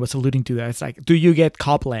that Ryan was alluding to. That it's like, do you get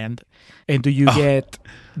Copland, and do you get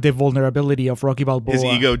the vulnerability of Rocky Balboa? His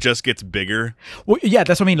ego just gets bigger. Well, yeah,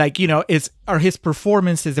 that's what I mean. Like, you know, are his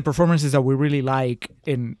performances, the performances that we really like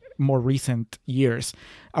in more recent years,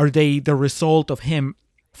 are they the result of him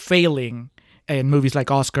failing in movies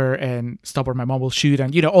like Oscar and Stop Where My Mom Will Shoot,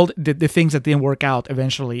 and, you know, all the things that didn't work out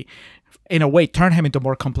eventually, in a way, turn him into a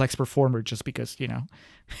more complex performer, just because, you know,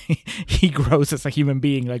 he grows as a human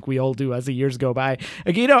being, like we all do as the years go by.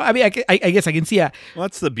 Like, you know, I mean, I guess I can see well,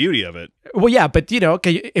 that's the beauty of it. Well, yeah, but, you know,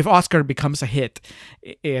 okay, if Oscar becomes a hit,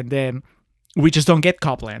 and then we just don't get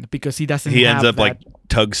Copland because he doesn't. He have ends up that. like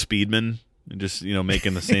Tug Speedman, and just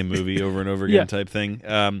making the same movie over and over again type thing.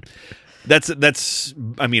 That's.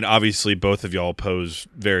 I mean, obviously, both of y'all pose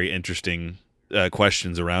very interesting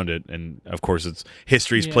questions around it, and of course,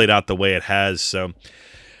 history's played out the way it has. So,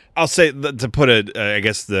 I'll say to put I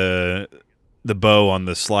guess the bow on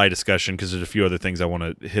the Sly discussion, because there's a few other things I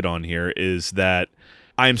want to hit on here, is that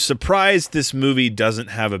I'm surprised this movie doesn't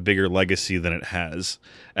have a bigger legacy than it has.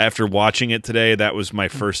 After watching it today, that was my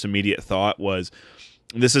first immediate thought, was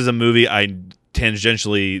this is a movie I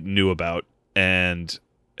tangentially knew about and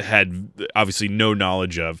had obviously no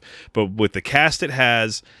knowledge of. But with the cast it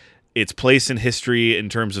has, its place in history in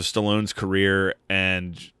terms of Stallone's career,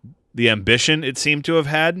 and the ambition it seemed to have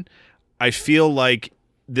had, I feel like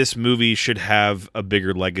this movie should have a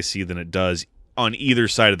bigger legacy than it does on either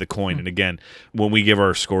side of the coin. And again, when we give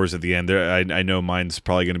our scores at the end, I know mine's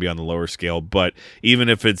probably going to be on the lower scale, but even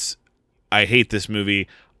if it's I hate this movie,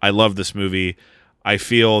 I love this movie, I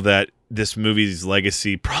feel that this movie's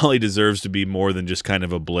legacy probably deserves to be more than just kind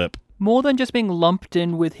of a blip. More than just being lumped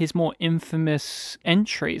in with his more infamous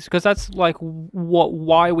entries, because that's like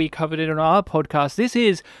why we covered it on our podcast. This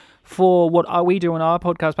is, for what we do on our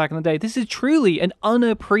podcast back in the day, this is truly an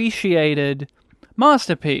unappreciated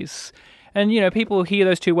masterpiece. And, people hear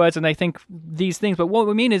those two words and they think these things, but what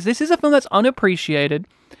we mean is this is a film that's unappreciated,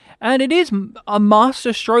 and it is a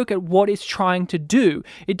master stroke at what it's trying to do.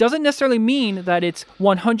 It doesn't necessarily mean that it's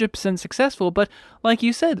 100% successful, but like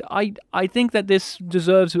you said, I think that this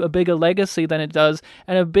deserves a bigger legacy than it does,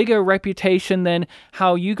 and a bigger reputation than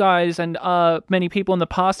how you guys and many people in the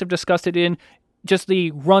past have discussed it in just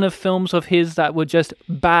the run of films of his that were just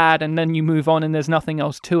bad, and then you move on and there's nothing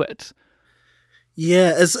else to it.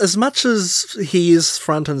 Yeah, as much as he is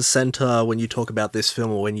front and center when you talk about this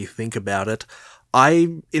film or when you think about it, I,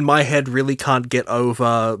 in my head, really can't get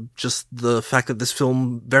over just the fact that this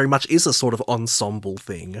film very much is a sort of ensemble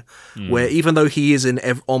thing, where even though he is in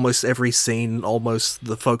almost every scene, almost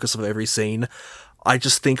the focus of every scene, I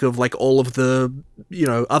just think of like all of the,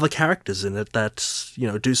 other characters in it that,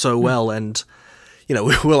 do so well, and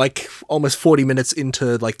we're like almost 40 minutes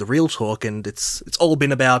into like the real talk, and it's all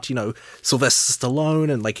been about, Sylvester Stallone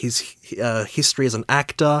and like his history as an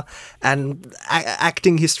actor, and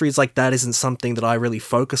acting histories like that isn't something that I really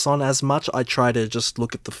focus on as much. I try to just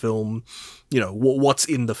look at the film, what's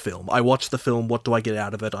in the film. I watch the film, what do I get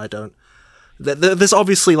out of it? I don't. There's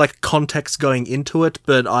obviously like context going into it,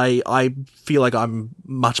 but I feel like I'm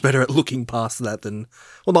much better at looking past that than,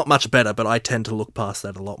 well, not much better, but I tend to look past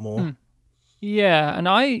that a lot more. Yeah, and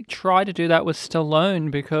I try to do that with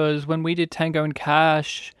Stallone, because when we did Tango and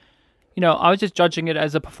Cash, I was just judging it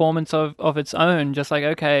as a performance of its own. Just like,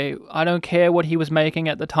 okay, I don't care what he was making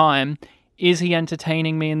at the time. Is he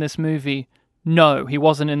entertaining me in this movie? No, he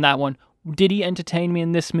wasn't in that one. Did he entertain me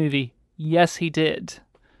in this movie? Yes, he did.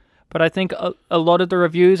 But I think a lot of the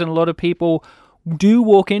reviews and a lot of people do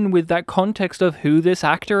walk in with that context of who this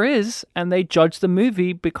actor is, and they judge the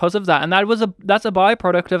movie because of that. And that's a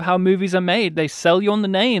byproduct of how movies are made. They sell you on the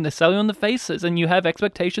name, they sell you on the faces, and you have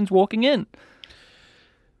expectations walking in.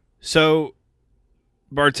 So,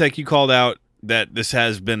 Bartek, you called out that this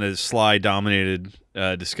has been a Sly-dominated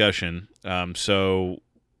discussion. So,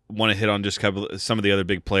 want to hit on just some of the other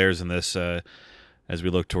big players in this as we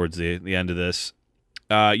look towards the end of this.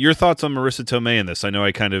 Your thoughts on Marissa Tomei in this? I know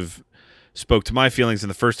I kind of spoke to my feelings in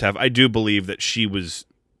the first half. I do believe that she was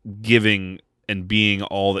giving and being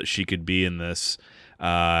all that she could be in this,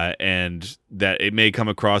 and that it may come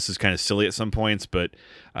across as kind of silly at some points, but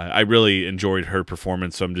I really enjoyed her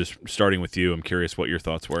performance. So I'm just starting with you. I'm curious what your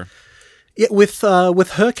thoughts were. Yeah, with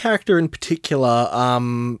her character in particular,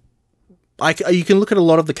 you can look at a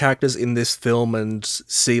lot of the characters in this film and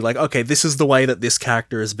see like, okay, this is the way that this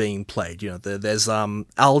character is being played. There's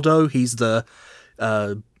Aldo. He's the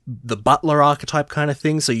butler archetype kind of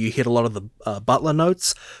thing, so you hit a lot of the butler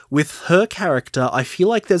notes. With her character, I feel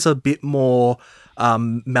like there's a bit more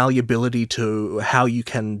malleability to how you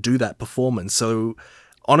can do that performance. So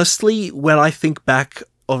honestly, when I thought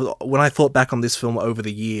back on this film over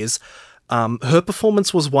the years, her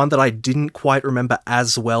performance was one that I didn't quite remember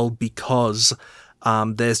as well, because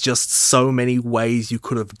there's just so many ways you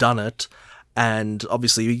could have done it, and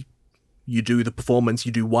obviously you do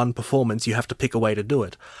one performance, you have to pick a way to do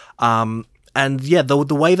it. And yeah, the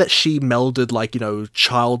way that she melded, like,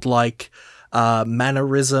 childlike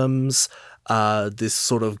mannerisms, this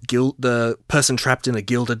sort of the person trapped in a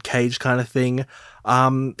gilded cage kind of thing,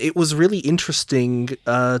 it was really interesting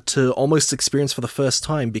to almost experience for the first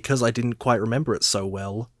time, because I didn't quite remember it so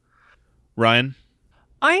well. Ryan?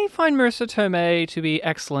 I find Marissa Tomei to be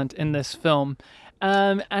excellent in this film.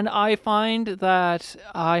 And I find that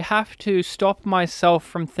I have to stop myself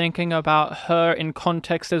from thinking about her in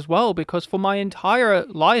context as well, because for my entire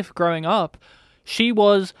life growing up, she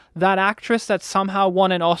was that actress that somehow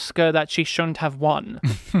won an Oscar that she shouldn't have won.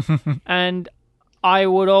 And I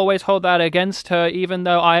would always hold that against her, even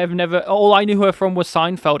though all I knew her from was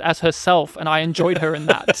Seinfeld as herself, and I enjoyed her in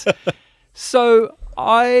that. So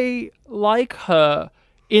I like her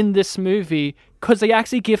in this movie because they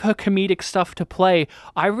actually give her comedic stuff to play.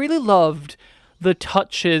 I really loved the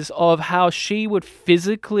touches of how she would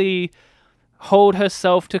physically hold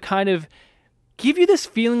herself to kind of give you this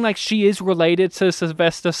feeling like she is related to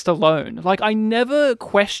Sylvester Stallone. Like, I never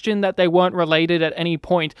questioned that they weren't related at any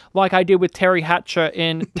point, like I did with Terry Hatcher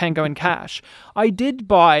in Tango and Cash. I did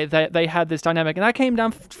buy that they had this dynamic, and that came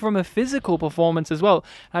down from a physical performance as well.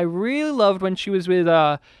 I really loved when she was with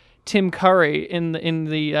Tim Curry in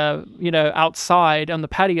the outside on the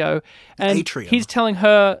patio, and Atrium. he's telling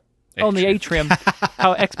her on the atrium,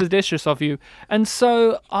 how expeditious of you. And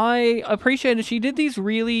so I appreciated she did these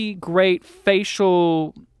really great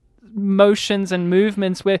facial motions and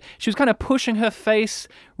movements where she was kind of pushing her face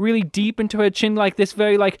really deep into her chin, like this,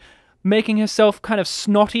 very like making herself kind of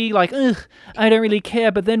snotty, like, ugh, I don't really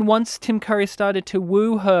care. But then once Tim Curry started to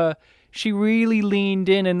woo her, she really leaned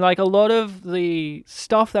in, and like a lot of the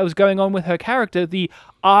stuff that was going on with her character, the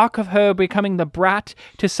arc of her becoming the brat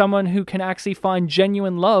to someone who can actually find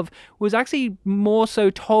genuine love, was actually more so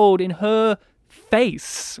told in her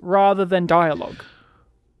face rather than dialogue.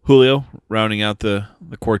 Julio, rounding out the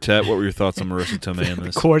quartet, what were your thoughts on Marissa Tomei in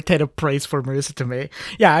this? Quartet of praise for Marissa Tomei.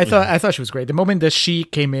 Yeah, I thought she was great. The moment that she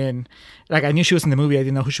came in, like I knew she was in the movie, I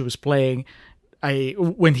didn't know who she was playing.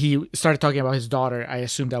 When he started talking about his daughter, I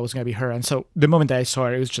assumed that was going to be her. And so the moment that I saw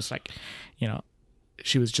her, it was just like,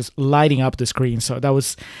 she was just lighting up the screen. So that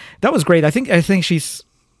was great. I think she's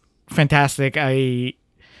fantastic. I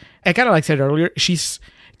kind of like I said earlier, she's,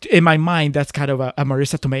 in my mind, that's kind of a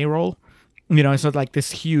Marissa Tomei role. It's not like this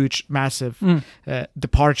huge, massive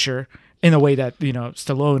departure in a way that,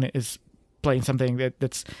 Stallone is playing something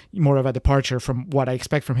that's more of a departure from what I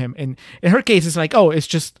expect from him. And in her case, it's like,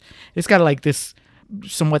 it's got like this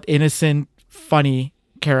somewhat innocent, funny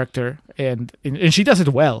character, and she does it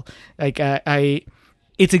well. Like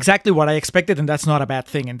it's exactly what I expected, and that's not a bad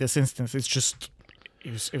thing in this instance. It's just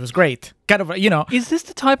it was great. Kind of, Is this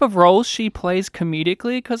the type of role she plays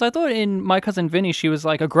comedically? Because I thought in My Cousin Vinny she was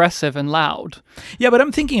like aggressive and loud. Yeah, but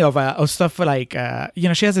I'm thinking of stuff like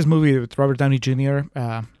she has this movie with Robert Downey Jr.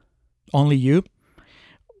 Only You,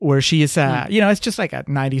 where she is, it's just like a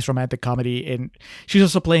 90s romantic comedy, and she's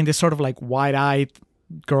also playing this sort of like wide-eyed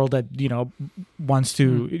girl that, wants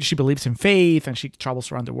to, she believes in faith, and she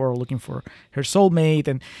travels around the world looking for her soulmate,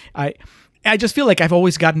 and I just feel like I've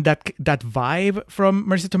always gotten that vibe from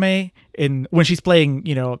Marissa Tomei when she's playing,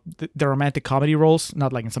 the romantic comedy roles,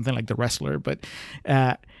 not like in something like The Wrestler, but,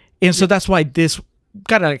 and so that's why this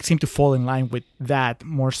kind of like seemed to fall in line with that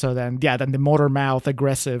more so than the motor mouth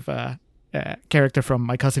aggressive character from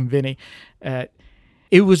My Cousin Vinny.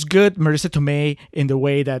 It was good Marissa Tomei in the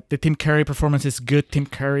way that the Tim Curry performance is good Tim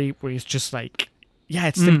Curry, where he's just like,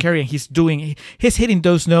 it's Tim Curry, and he's hitting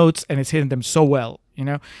those notes, and he's hitting them so well,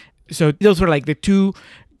 So those were like the two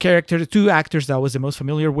actors that I was the most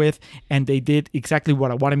familiar with, and they did exactly what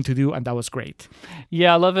I want him to do, and that was great.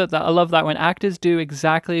 Yeah, I love it. I love that when actors do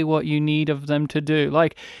exactly what you need of them to do.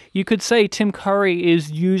 Like, you could say Tim Curry is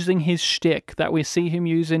using his shtick that we see him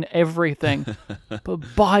use in everything, but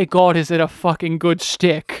by God, is it a fucking good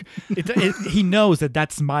shtick. He knows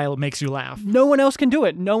that smile makes you laugh. No one else can do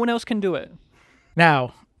it. No one else can do it.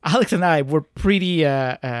 Now, Alex and I were pretty,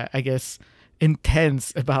 I guess,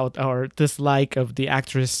 intense about our dislike of the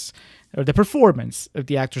actress, or the performance of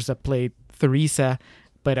the actress that played Theresa,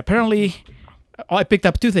 but apparently I picked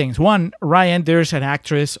up two things. One, Ryan, there's an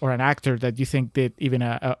actress or an actor that you think did even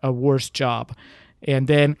a worse job. And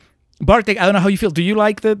then Bartek, I don't know how you feel. Do you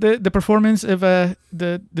like the performance of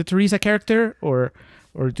the Theresa character, or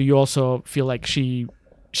do you also feel like she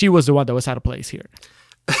was the one that was out of place here?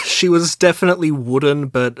 She was definitely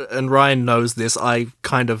wooden, and Ryan knows this. I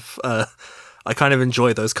kind of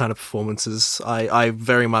enjoy those kind of performances. I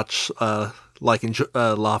very much like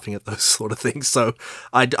laughing at those sort of things. So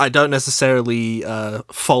I don't necessarily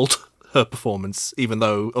fault her performance, even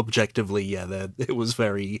though objectively, it was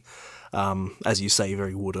very, as you say,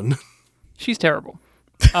 very wooden. She's terrible.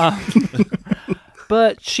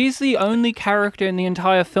 But she's the only character in the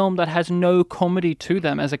entire film that has no comedy to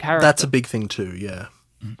them as a character. That's a big thing too, yeah.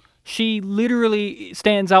 She literally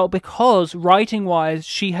stands out because, writing-wise,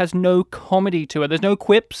 she has no comedy to her. There's no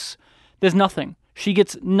quips. There's nothing. She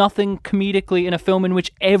gets nothing comedically in a film in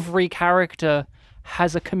which every character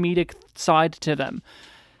has a comedic side to them.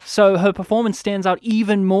 So her performance stands out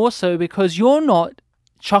even more so because you're not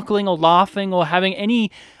chuckling or laughing or having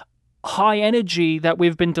any high energy that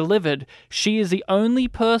we've been delivered. She is the only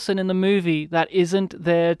person in the movie that isn't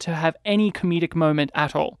there to have any comedic moment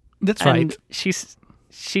at all. That's And right.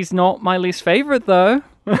 she's not my least favorite though.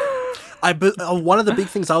 One of the big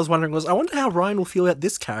things I was wondering was, I wonder how Ryan will feel about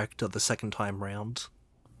this character the second time round.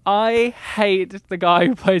 I hate the guy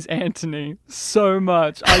who plays Anthony so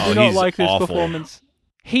much. I do not he's like his awful. performance.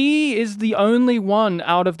 He is the only one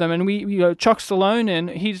out of them, and we Chuck Stallone in.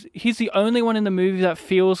 He's the only one in the movie that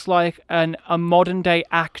feels like a modern day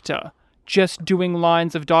actor, just doing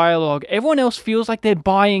lines of dialogue. Everyone else feels like they're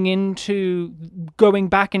buying into going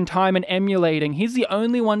back in time and emulating. He's the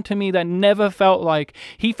only one to me that never felt like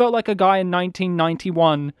he felt like a guy in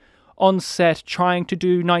 1991 on set trying to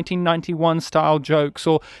do 1991 style jokes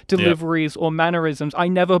or deliveries or mannerisms. I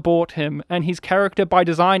never bought him, and his character by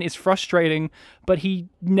design is frustrating, but he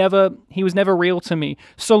was never real to me.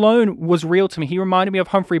 Stallone was real to me. He reminded me of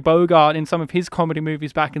Humphrey Bogart in some of his comedy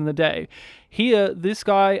movies back in the day. Here, this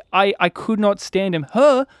guy, I could not stand him.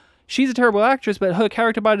 She's a terrible actress, but her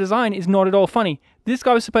character by design is not at all funny. This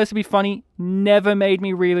guy was supposed to be funny, never made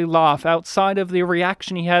me really laugh outside of the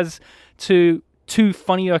reaction he has to two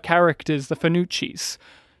funnier characters, the Fanucci's.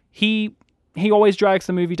 He always drags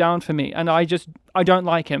the movie down for me, and I don't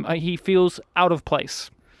like him. He feels out of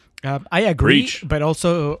place. I agree, Preach. but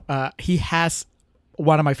also he has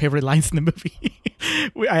one of my favorite lines in the movie.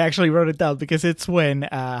 I actually wrote it down because it's when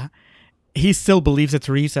he still believes that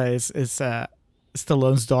Teresa is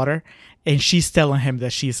Stallone's daughter, and she's telling him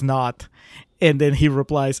that she's not. And then he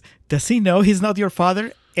replies, "Does he know he's not your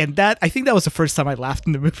father?" And I think that was the first time I laughed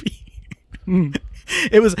in the movie.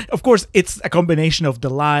 It was, of course, it's a combination of the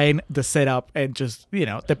line, the setup, and just,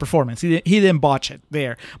 the performance. He didn't botch it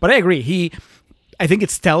there. But I agree. I think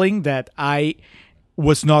it's telling that I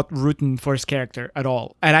was not rooting for his character at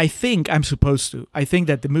all. And I think I'm supposed to. I think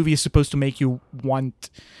that the movie is supposed to make you want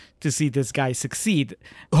to see this guy succeed.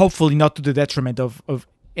 Hopefully not to the detriment of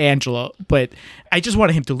Angelo, but I just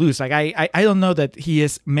wanted him to lose. Like I don't know that he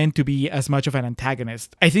is meant to be as much of an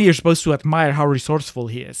antagonist. I think you're supposed to admire how resourceful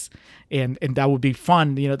he is, and that would be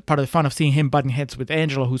fun. Part of the fun of seeing him butting heads with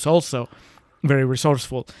Angelo, who's also very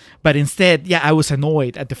resourceful. But instead, I was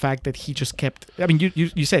annoyed at the fact that he just kept. I mean,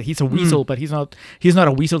 you said he's a weasel, but he's not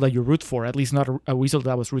a weasel that you root for. At least not a weasel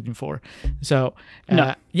that I was rooting for. So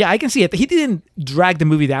No. I can see it. He didn't drag the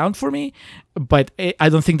movie down for me, but I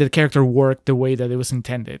don't think that the character worked the way that it was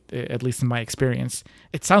intended. At least in my experience.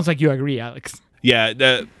 It sounds like you agree, Alex.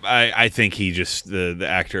 Yeah, I think he just the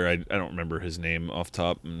actor. I don't remember his name off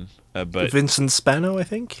top, but Vincent Spano, I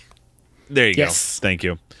think. there you Yes. go. Thank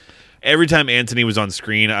you. Every time Anthony was on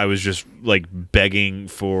screen, I was just like begging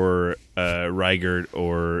for Reigert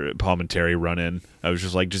or Palminteri run in. I was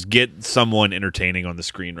just like, just get someone entertaining on the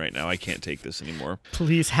screen right now. I can't take this anymore.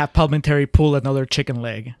 Please have Palminteri pull another chicken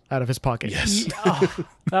leg out of his pocket. Yes.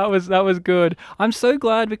 That was good. I'm so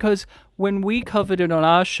glad because when we covered it on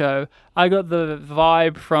our show, I got the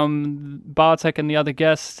vibe from Bartek and the other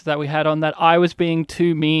guests that we had on that I was being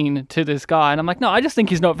too mean to this guy. And I'm like, no, I just think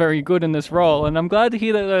he's not very good in this role. And I'm glad to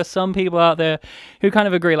hear that there are some people out there who kind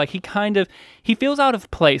of agree. Like he feels out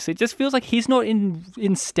of place. It just feels like he's not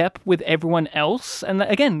in step with everyone else. And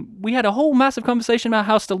again, we had a whole massive conversation about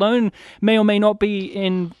how Stallone may or may not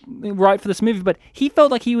be right for this movie, but he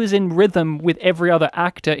felt like he was in rhythm with every other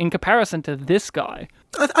actor in comparison to this guy.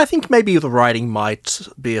 I think maybe the writing might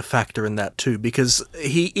be a factor in that too, because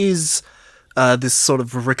he is this sort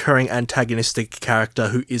of recurring antagonistic character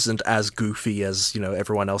who isn't as goofy as,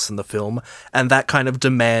 everyone else in the film, and that kind of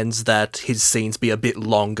demands that his scenes be a bit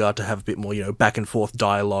longer to have a bit more, back and forth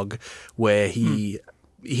dialogue where he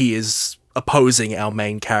is opposing our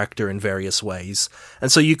main character in various ways.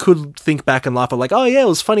 And so you could think back and laugh at like, oh yeah, it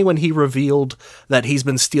was funny when he revealed that he's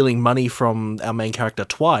been stealing money from our main character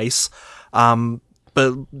twice.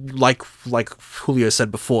 But like Julio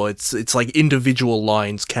said before, it's like individual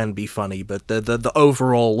lines can be funny, but the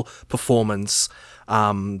overall performance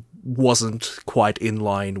wasn't quite in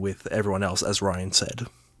line with everyone else, as Ryan said.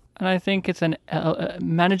 And I think it's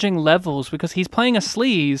managing levels because he's playing a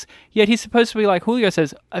sleaze, yet he's supposed to be, like Julio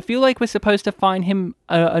says, I feel like we're supposed to find him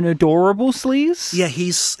an adorable sleaze. Yeah,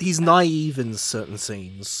 he's naive in certain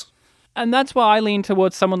scenes. And that's why I lean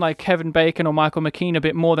towards someone like Kevin Bacon or Michael McKean a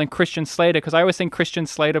bit more than Christian Slater, because I always think Christian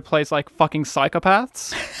Slater plays like fucking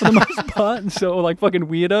psychopaths for the most part, or like fucking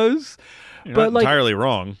weirdos. You're not entirely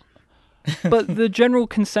wrong. But the general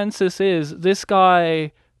consensus is this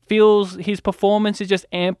guy feels his performance is just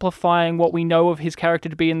amplifying what we know of his character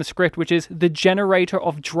to be in the script, which is the generator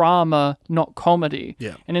of drama, not comedy.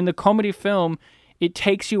 Yeah. And in the comedy film, it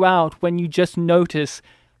takes you out when you just notice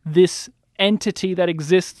this entity that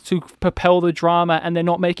exists to propel the drama, and they're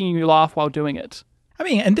not making you laugh while doing it. I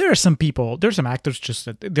mean, and there are some actors just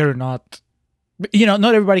that they're not,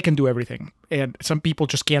 not everybody can do everything. And some people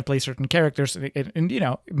just can't play certain characters. And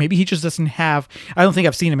maybe he just doesn't have, I don't think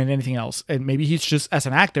I've seen him in anything else. And maybe he's just, as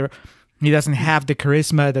an actor, he doesn't have the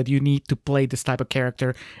charisma that you need to play this type of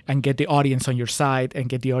character and get the audience on your side and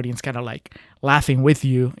get the audience kind of like laughing with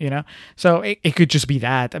you, So it could just be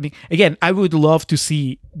that. I mean, again, I would love to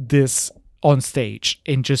see this on stage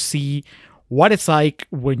and just see what it's like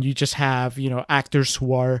when you just have, actors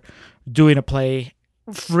who are doing a play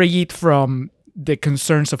freed from the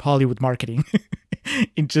concerns of Hollywood marketing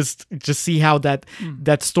and just see how that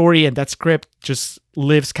story and that script just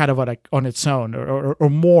lives kind of on its own or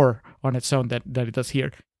more on its own than it does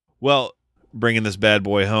here. Well, bringing this bad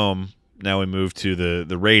boy home, now we move to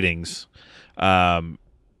the ratings.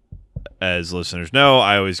 As listeners know,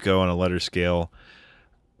 I always go on a letter scale.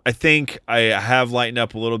 I think I have lightened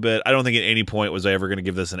up a little bit. I don't think at any point was I ever going to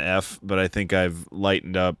give this an F, but I think I've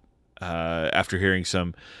lightened up after hearing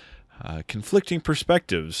some conflicting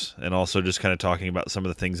perspectives and also just kind of talking about some of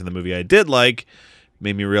the things in the movie I did like.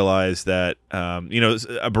 Made me realize that,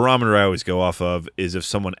 a barometer I always go off of is if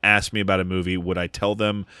someone asked me about a movie, would I tell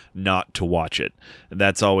them not to watch it? And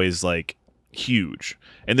that's always like huge.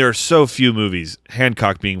 And there are so few movies,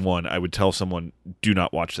 Hancock being one, I would tell someone, do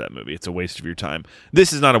not watch that movie. It's a waste of your time.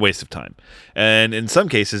 This is not a waste of time. And in some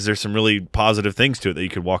cases, there's some really positive things to it that you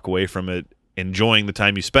could walk away from it enjoying the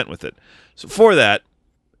time you spent with it. So for that,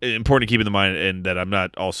 important to keep in mind, and that I'm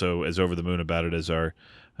not also as over the moon about it as our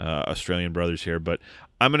Australian brothers here, but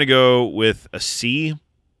I'm going to go with a C,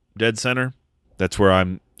 dead center. That's where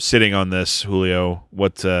I'm sitting on this, Julio.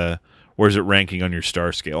 Where's it ranking on your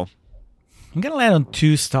star scale? I'm going to land on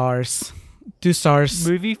 2 stars. 2 stars.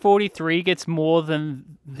 Movie 43 gets more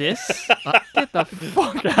than this? Get the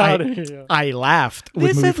fuck out of here. I laughed with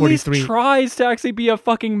this movie at 43. least tries to actually be a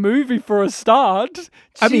fucking movie for a start.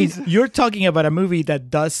 I mean, Jesus. you're talking about a movie that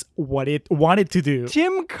does what it wanted to do.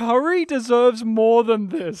 Tim Curry deserves more than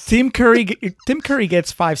this. Tim Curry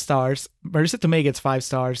gets 5 stars. Marissa Tomei gets 5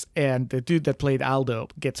 stars, and the dude that played Aldo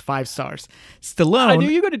gets 5 stars. Stallone. I knew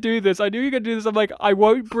you were going to do this. I'm like, I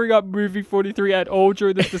won't bring up movie 43 at all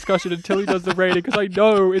during this discussion until he does the rating, because I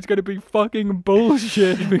know it's going to be fucking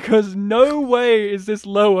bullshit, because no way is this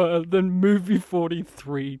lower than movie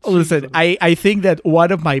 43. Listen, I think that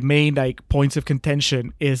one of my main points of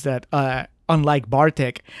contention is that unlike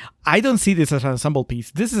Bartek, I don't see this as an ensemble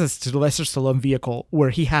piece. This is a Sylvester Stallone vehicle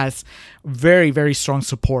where he has very, very strong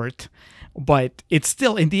support. But it's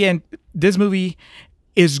still, in the end, this movie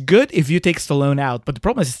is good if you take Stallone out. But the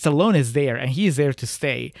problem is Stallone is there, and he is there to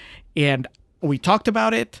stay. And we talked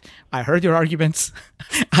about it. I heard your arguments.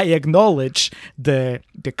 I acknowledge the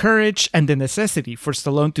courage and the necessity for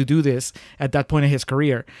Stallone to do this at that point in his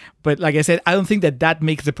career. But like I said, I don't think that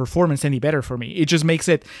makes the performance any better for me. It just makes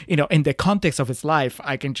it, in the context of his life,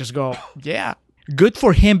 I can just go, yeah, good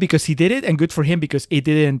for him because he did it, and good for him because it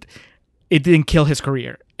didn't kill his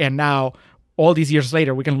career. And now, all these years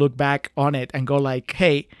later, we can look back on it and go like,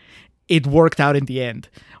 hey, it worked out in the end.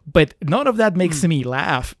 But none of that makes me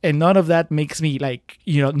laugh, and none of that makes me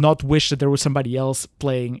not wish that there was somebody else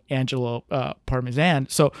playing Angelo Parmesan.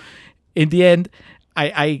 So in the end,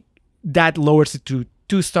 I that lowers it to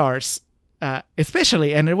 2 stars,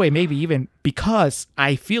 especially, and in a way, maybe even because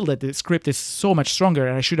I feel that the script is so much stronger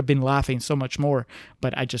and I should have been laughing so much more,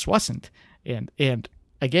 but I just wasn't. And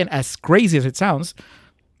again, as crazy as it sounds,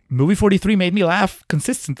 movie 43 made me laugh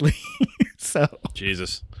consistently. So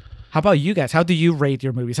Jesus. How about you guys? How do you rate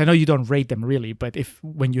your movies? I know you don't rate them really, but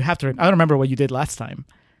when you have to, I don't remember what you did last time.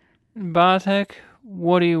 Bartek,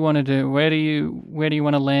 what do you want to do? Where do you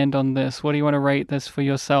want to land on this? What do you want to rate this for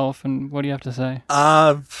yourself, and what do you have to say?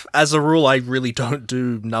 As a rule, I really don't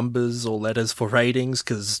do numbers or letters for ratings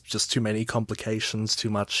because just too many complications, too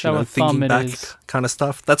much thinking back kind of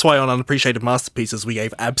stuff. That's why on Unappreciated Masterpieces we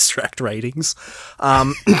gave abstract ratings.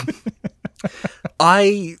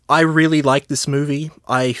 I really like this movie.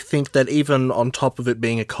 I think that even on top of it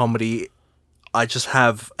being a comedy, I just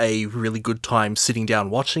have a really good time sitting down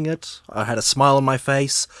watching it. I had a smile on my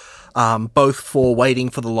face, both for waiting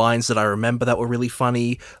for the lines that I remember that were really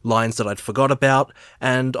funny, lines that I'd forgot about,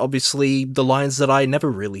 and obviously the lines that I never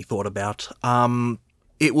really thought about.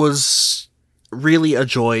 It was really a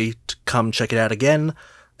joy to come check it out again.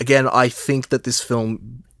 Again, I think that this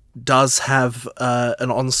film does have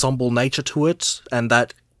an ensemble nature to it, and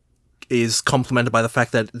that is complemented by the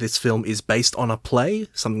fact that this film is based on a play,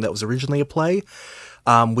 something that was originally a play,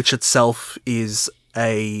 which itself is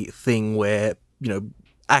a thing where,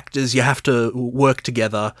 actors, you have to work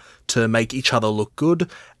together to make each other look good,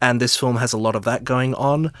 and this film has a lot of that going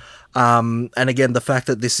on. And again, the fact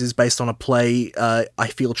that this is based on a play, I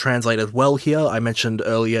feel translated well here. I mentioned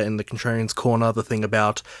earlier in the Contrarians Corner the thing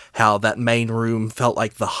about how that main room felt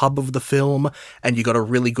like the hub of the film, and you got a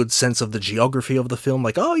really good sense of the geography of the film.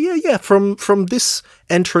 Like, oh yeah, from this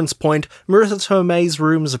entrance point, Marissa Tomei's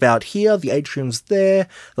room's about here, the atrium's there,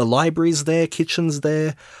 the library's there, kitchen's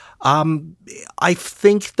there. I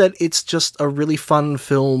think that it's just a really fun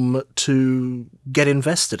film to get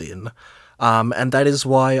invested in. And that is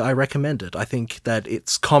why I recommend it. I think that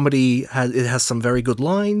its comedy has some very good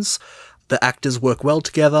lines, the actors work well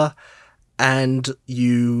together, and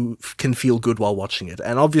you can feel good while watching it.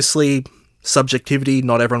 And obviously, subjectivity,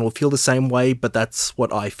 not everyone will feel the same way, but that's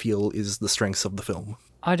what I feel is the strengths of the film.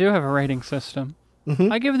 I do have a rating system.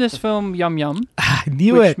 I give this film yum yum, I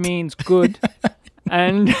knew which it. means good.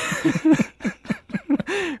 And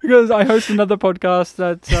because I host another podcast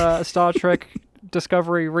that's a Star Trek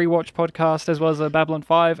Discovery rewatch podcast, as well as a Babylon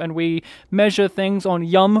 5, and we measure things on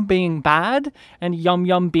yum being bad and yum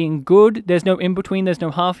yum being good. There's no in between, there's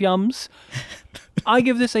no half yums. I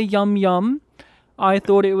give this a yum yum. I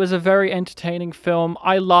thought it was a very entertaining film.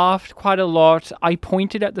 I laughed quite a lot. I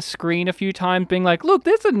pointed at the screen a few times, being like, look,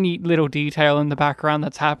 there's a neat little detail in the background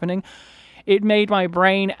that's happening. It made my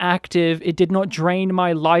brain active. It did not drain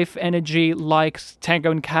my life energy like Tango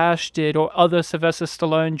and Cash did, or other Sylvester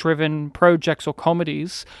Stallone-driven projects or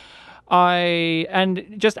comedies.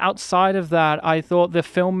 And just outside of that, I thought the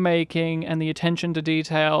filmmaking and the attention to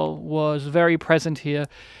detail was very present here.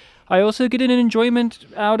 I also get an enjoyment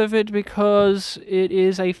out of it because it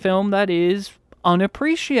is a film that is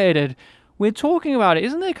unappreciated. We're talking about it.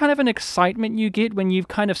 Isn't there kind of an excitement you get when you've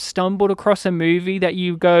kind of stumbled across a movie that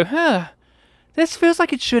you go, this feels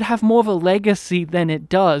like it should have more of a legacy than it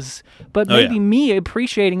does. But maybe me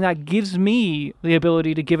appreciating that gives me the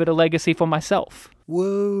ability to give it a legacy for myself.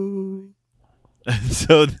 Whoa.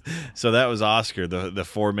 So that was Oscar, the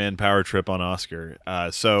four-man power trip on Oscar.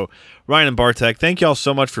 So Ryan and Bartek, thank y'all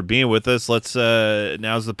so much for being with us. Let's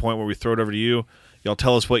now's the point where we throw it over to you. Y'all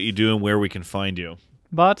tell us what you do and where we can find you.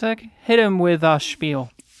 Bartek, hit him with our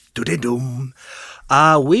spiel. Do-de-dum.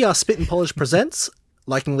 We are Spit and Polish Presents.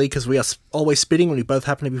 Likingly, because we are always spitting when we both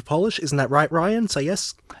happen to be Polish. Isn't that right, Ryan? Say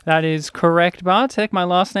yes? That is correct, Bartek. My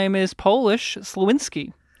last name is Polish,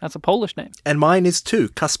 Slawinski. That's a Polish name. And mine is too.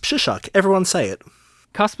 Kasprzak. Everyone say it.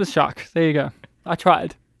 Kasprzak. There you go. I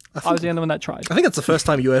tried. I was the only one that tried. I think it's the first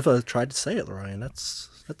time you ever tried to say it, Ryan. That's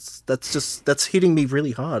hitting me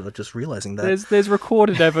really hard. I'm just realizing that. There's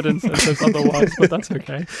recorded evidence that says otherwise, but that's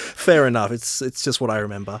okay. Fair enough. It's just what I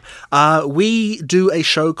remember. We do a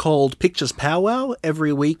show called Pictures Powwow.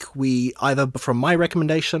 Every week, we either from my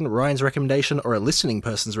recommendation, Ryan's recommendation, or a listening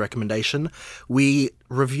person's recommendation, we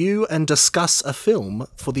review and discuss a film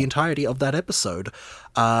for the entirety of that episode.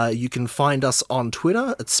 You can find us on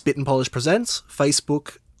Twitter at Spit and Polish Presents,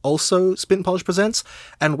 Facebook also Spit and Polish Presents,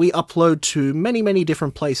 and we upload to many, many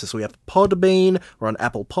different places. So we have Podbean, we're on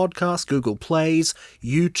Apple Podcasts, Google Plays,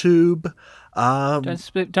 YouTube.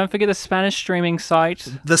 Don't forget the Spanish streaming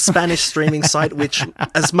site. The Spanish streaming site, which,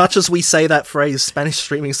 as much as we say that phrase, Spanish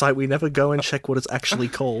streaming site, we never go and check what it's actually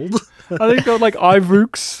called. I think it's called like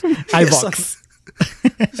iVoox. iVox.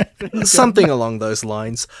 Something along those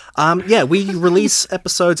lines. We release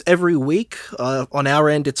episodes every week. On our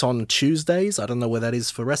end, it's on Tuesdays. I don't know where that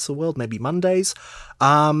is for the rest of the world. Maybe Mondays.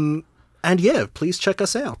 Please check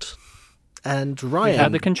us out. And Ryan, we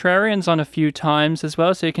had the Contrarians on a few times as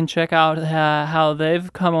well, so you can check out how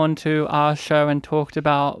they've come onto our show and talked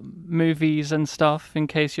about movies and stuff in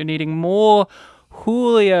case you're needing more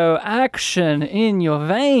Julio action in your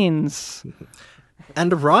veins.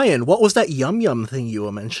 And Ryan, what was that yum yum thing you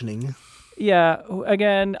were mentioning? Yeah,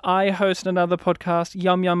 again, I host another podcast,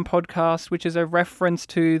 Yum Yum Podcast, which is a reference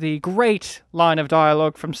to the great line of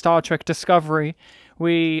dialogue from Star Trek Discovery.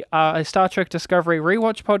 We are a Star Trek Discovery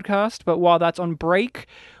rewatch podcast, but while that's on break,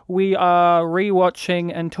 we are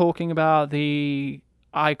rewatching and talking about the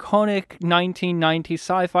iconic 1990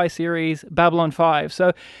 sci-fi series Babylon 5.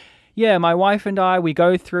 So, yeah, my wife and I, we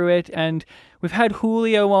go through it, and we've had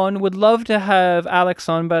Julio on. Would love to have Alex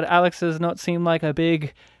on, but Alex does not seem like a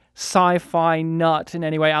big sci-fi nut in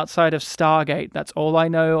any way outside of Stargate. That's all I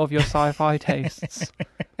know of your sci-fi tastes.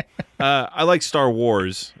 I like Star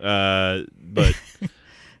Wars, but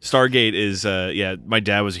Stargate is, my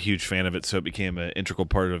dad was a huge fan of it, so it became an integral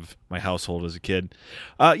part of my household as a kid.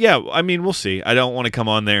 We'll see. I don't want to come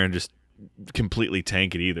on there and just completely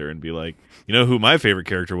tank it either and be like, you know who my favorite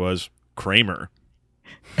character was? Kramer.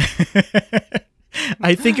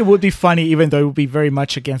 I think it would be funny, even though it would be very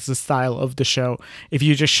much against the style of the show, if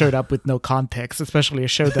you just showed up with no context, especially a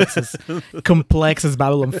show that's as complex as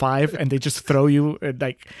Babylon 5, and they just throw you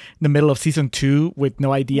like in the middle of season 2 with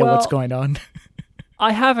no idea what's going on.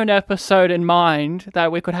 I have an episode in mind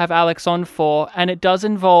that we could have Alex on for, and it does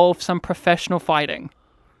involve some professional fighting.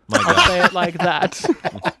 I'll say it like that.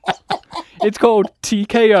 It's called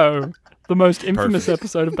TKO, the most infamous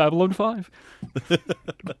episode of Babylon 5.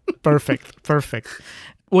 Perfect.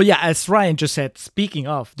 Well, yeah, as Ryan just said, speaking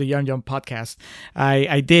of the Young podcast,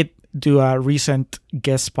 I did do a recent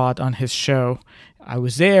guest spot on his show. I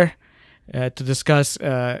was there to discuss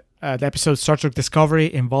the episode Star Trek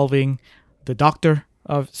Discovery involving the Doctor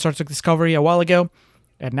of Star Trek Discovery a while ago,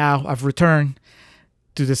 and now I've returned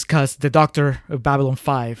to discuss the Doctor of Babylon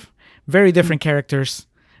 5. Very different characters,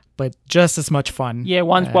 but just as much fun. Yeah,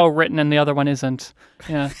 one's well written and the other one isn't.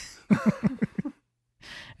 Yeah.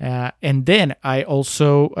 And then I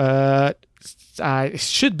also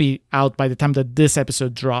should be out by the time that this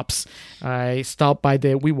episode drops. I stopped by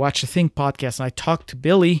the We Watch a Thing podcast and I talked to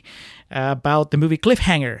Billy about the movie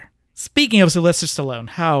Cliffhanger. Speaking of Sylvester Stallone,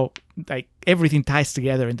 how like everything ties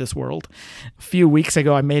together in this world. A few weeks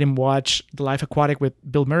ago, I made him watch The Life Aquatic with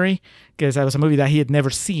Bill Murray because that was a movie that he had never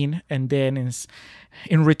seen, and then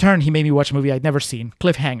in return, he made me watch a movie I'd never seen,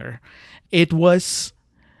 Cliffhanger. It was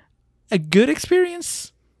a good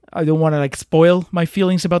experience. I don't want to like spoil my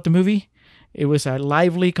feelings about the movie. It was a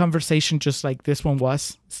lively conversation, just like this one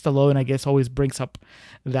was. Stallone, I guess, always brings up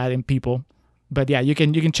that in people. But yeah, you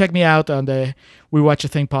can check me out on the We Watch a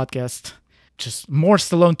Thing podcast. Just more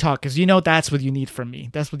Stallone talk, because that's what you need from me.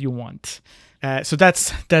 That's what you want. So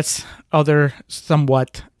that's other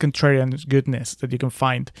somewhat contrarian goodness that you can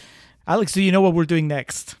find. Alex, do you know what we're doing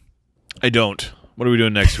next? I don't. What are we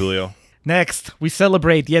doing next, Julio? Next, we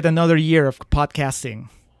celebrate yet another year of podcasting.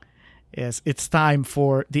 Yes, it's time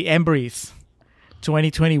for the Embries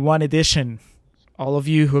 2021 edition. All of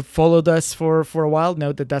you who have followed us for a while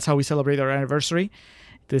know that that's how we celebrate our anniversary.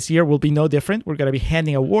 This year will be no different. We're going to be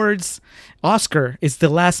handing awards. Oscar is the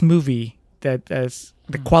last movie that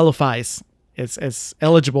qualifies as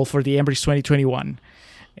eligible for the Embries 2021.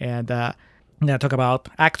 And I'm going to talk about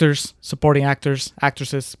actors, supporting actors,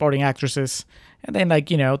 actresses, supporting actresses, and then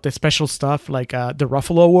the special stuff like the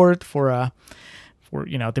Ruffalo Award for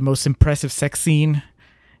the most impressive sex scene.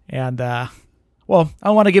 And well, I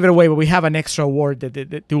don't want to give it away, but we have an extra award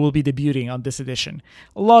that will be debuting on this edition.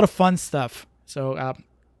 A lot of fun stuff. So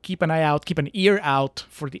keep an eye out, keep an ear out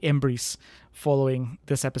for the Embries following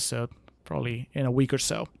this episode, probably in a week or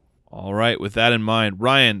so. All right, with that in mind,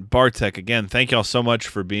 Ryan, Bartek, again, thank y'all so much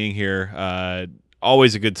for being here.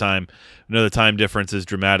 Always a good time. I know the time difference is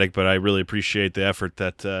dramatic, but I really appreciate the effort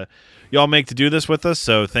that y'all make to do this with us.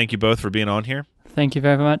 So thank you both for being on here. Thank you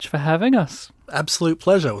very much for having us. Absolute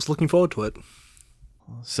pleasure. I was looking forward to it.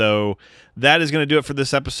 So that is going to do it for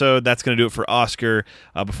this episode. That's going to do it for Oscar.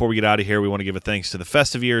 Before we get out of here, we want to give a thanks to the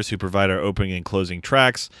Festive Years who provide our opening and closing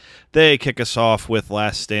tracks. They kick us off with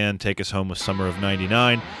Last Stand, take us home with Summer of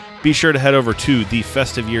 99. Be sure to head over to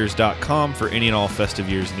thefestiveyears.com for any and all Festive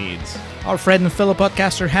Years needs. Our friend and fellow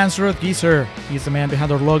podcaster, Hans-Ruth Gieser. He's the man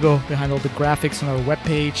behind our logo, behind all the graphics on our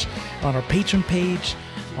webpage, on our Patreon page,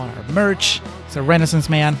 on our merch. He's a Renaissance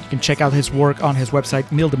man. You can check out his work on his website,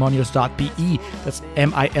 mildemonios.pe. That's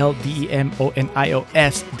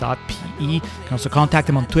mildemonios.pe. You can also contact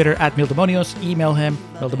him on Twitter at mildemonios. Email him,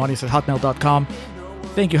 mildemonios@hotmail.com.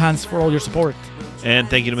 Thank you, Hans, for all your support. And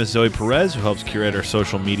thank you to Ms. Zoe Perez, who helps curate our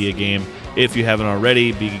social media game. If you haven't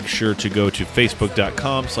already, be sure to go to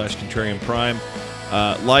facebook.com/contrarianprime.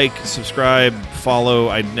 Like, subscribe, follow.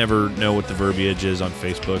 I never know what the verbiage is on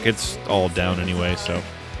Facebook. It's all down anyway, so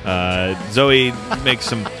Zoe makes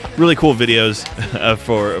some really cool videos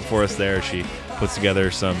for us there. She puts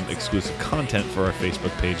together some exclusive content for our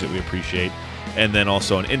Facebook page that we appreciate. And then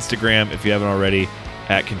also on Instagram, if you haven't already,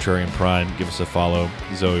 at Contrarian Prime, give us a follow.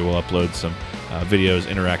 Zoe will upload some videos,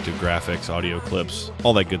 interactive graphics, audio clips,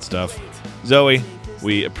 all that good stuff. Zoe,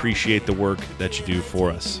 we appreciate the work that you do for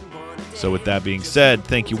us. So with that being said,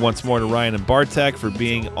 thank you once more to Ryan and Bartek for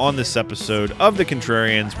being on this episode of The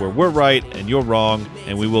Contrarians, where we're right and you're wrong,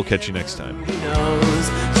 and we will catch you next time. Who knows?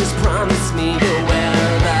 Just promise me you'll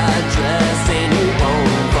wear that dress and you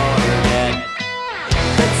won't forget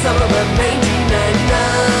that some of the main